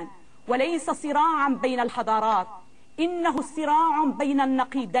الأديان وليس صراعا بين الحضارات، إنه صراع بين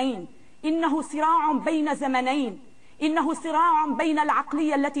النقيضين، إنه صراع بين زمنين، إنه صراع بين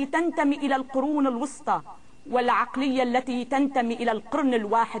العقلية التي تنتمي إلى القرون الوسطى والعقلية التي تنتمي إلى القرن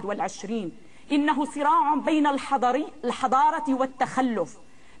ال21، إنه صراع بين الحضارة والتخلف،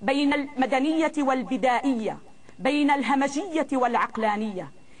 بين المدنية والبدائية، بين الهمجية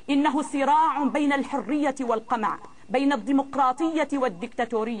والعقلانية، إنه صراع بين الحرية والقمع، بين الديمقراطية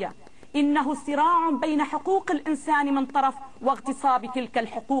والديكتاتورية، إنه صراع بين حقوق الإنسان من طرف واغتصاب تلك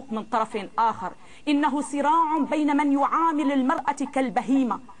الحقوق من طرف آخر، إنه صراع بين من يعامل المرأة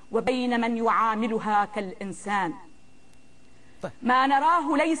كالبهيمة وبين من يعاملها كالإنسان. ما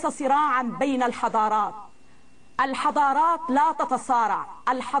نراه ليس صراعا بين الحضارات، الحضارات لا تتصارع،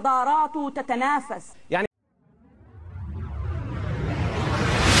 الحضارات تتنافس.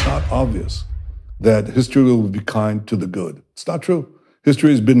 Not obvious that history will be kind to the good. It's not true.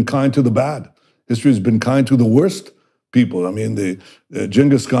 History has been kind to the bad. History has been kind to the worst people. I mean,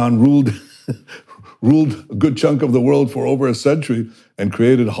 Genghis Khan ruled a good chunk of the world for over a century and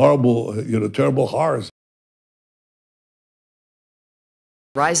created horrible, terrible horrors.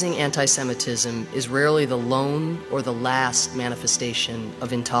 Rising anti-Semitism is rarely the lone or the last manifestation of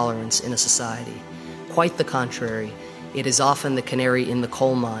intolerance in a society. Quite the contrary, it is often the canary in the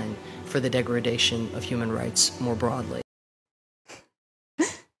coal mine for the degradation of human rights more broadly.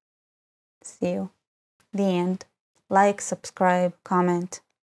 See you. The end. Like, subscribe, comment.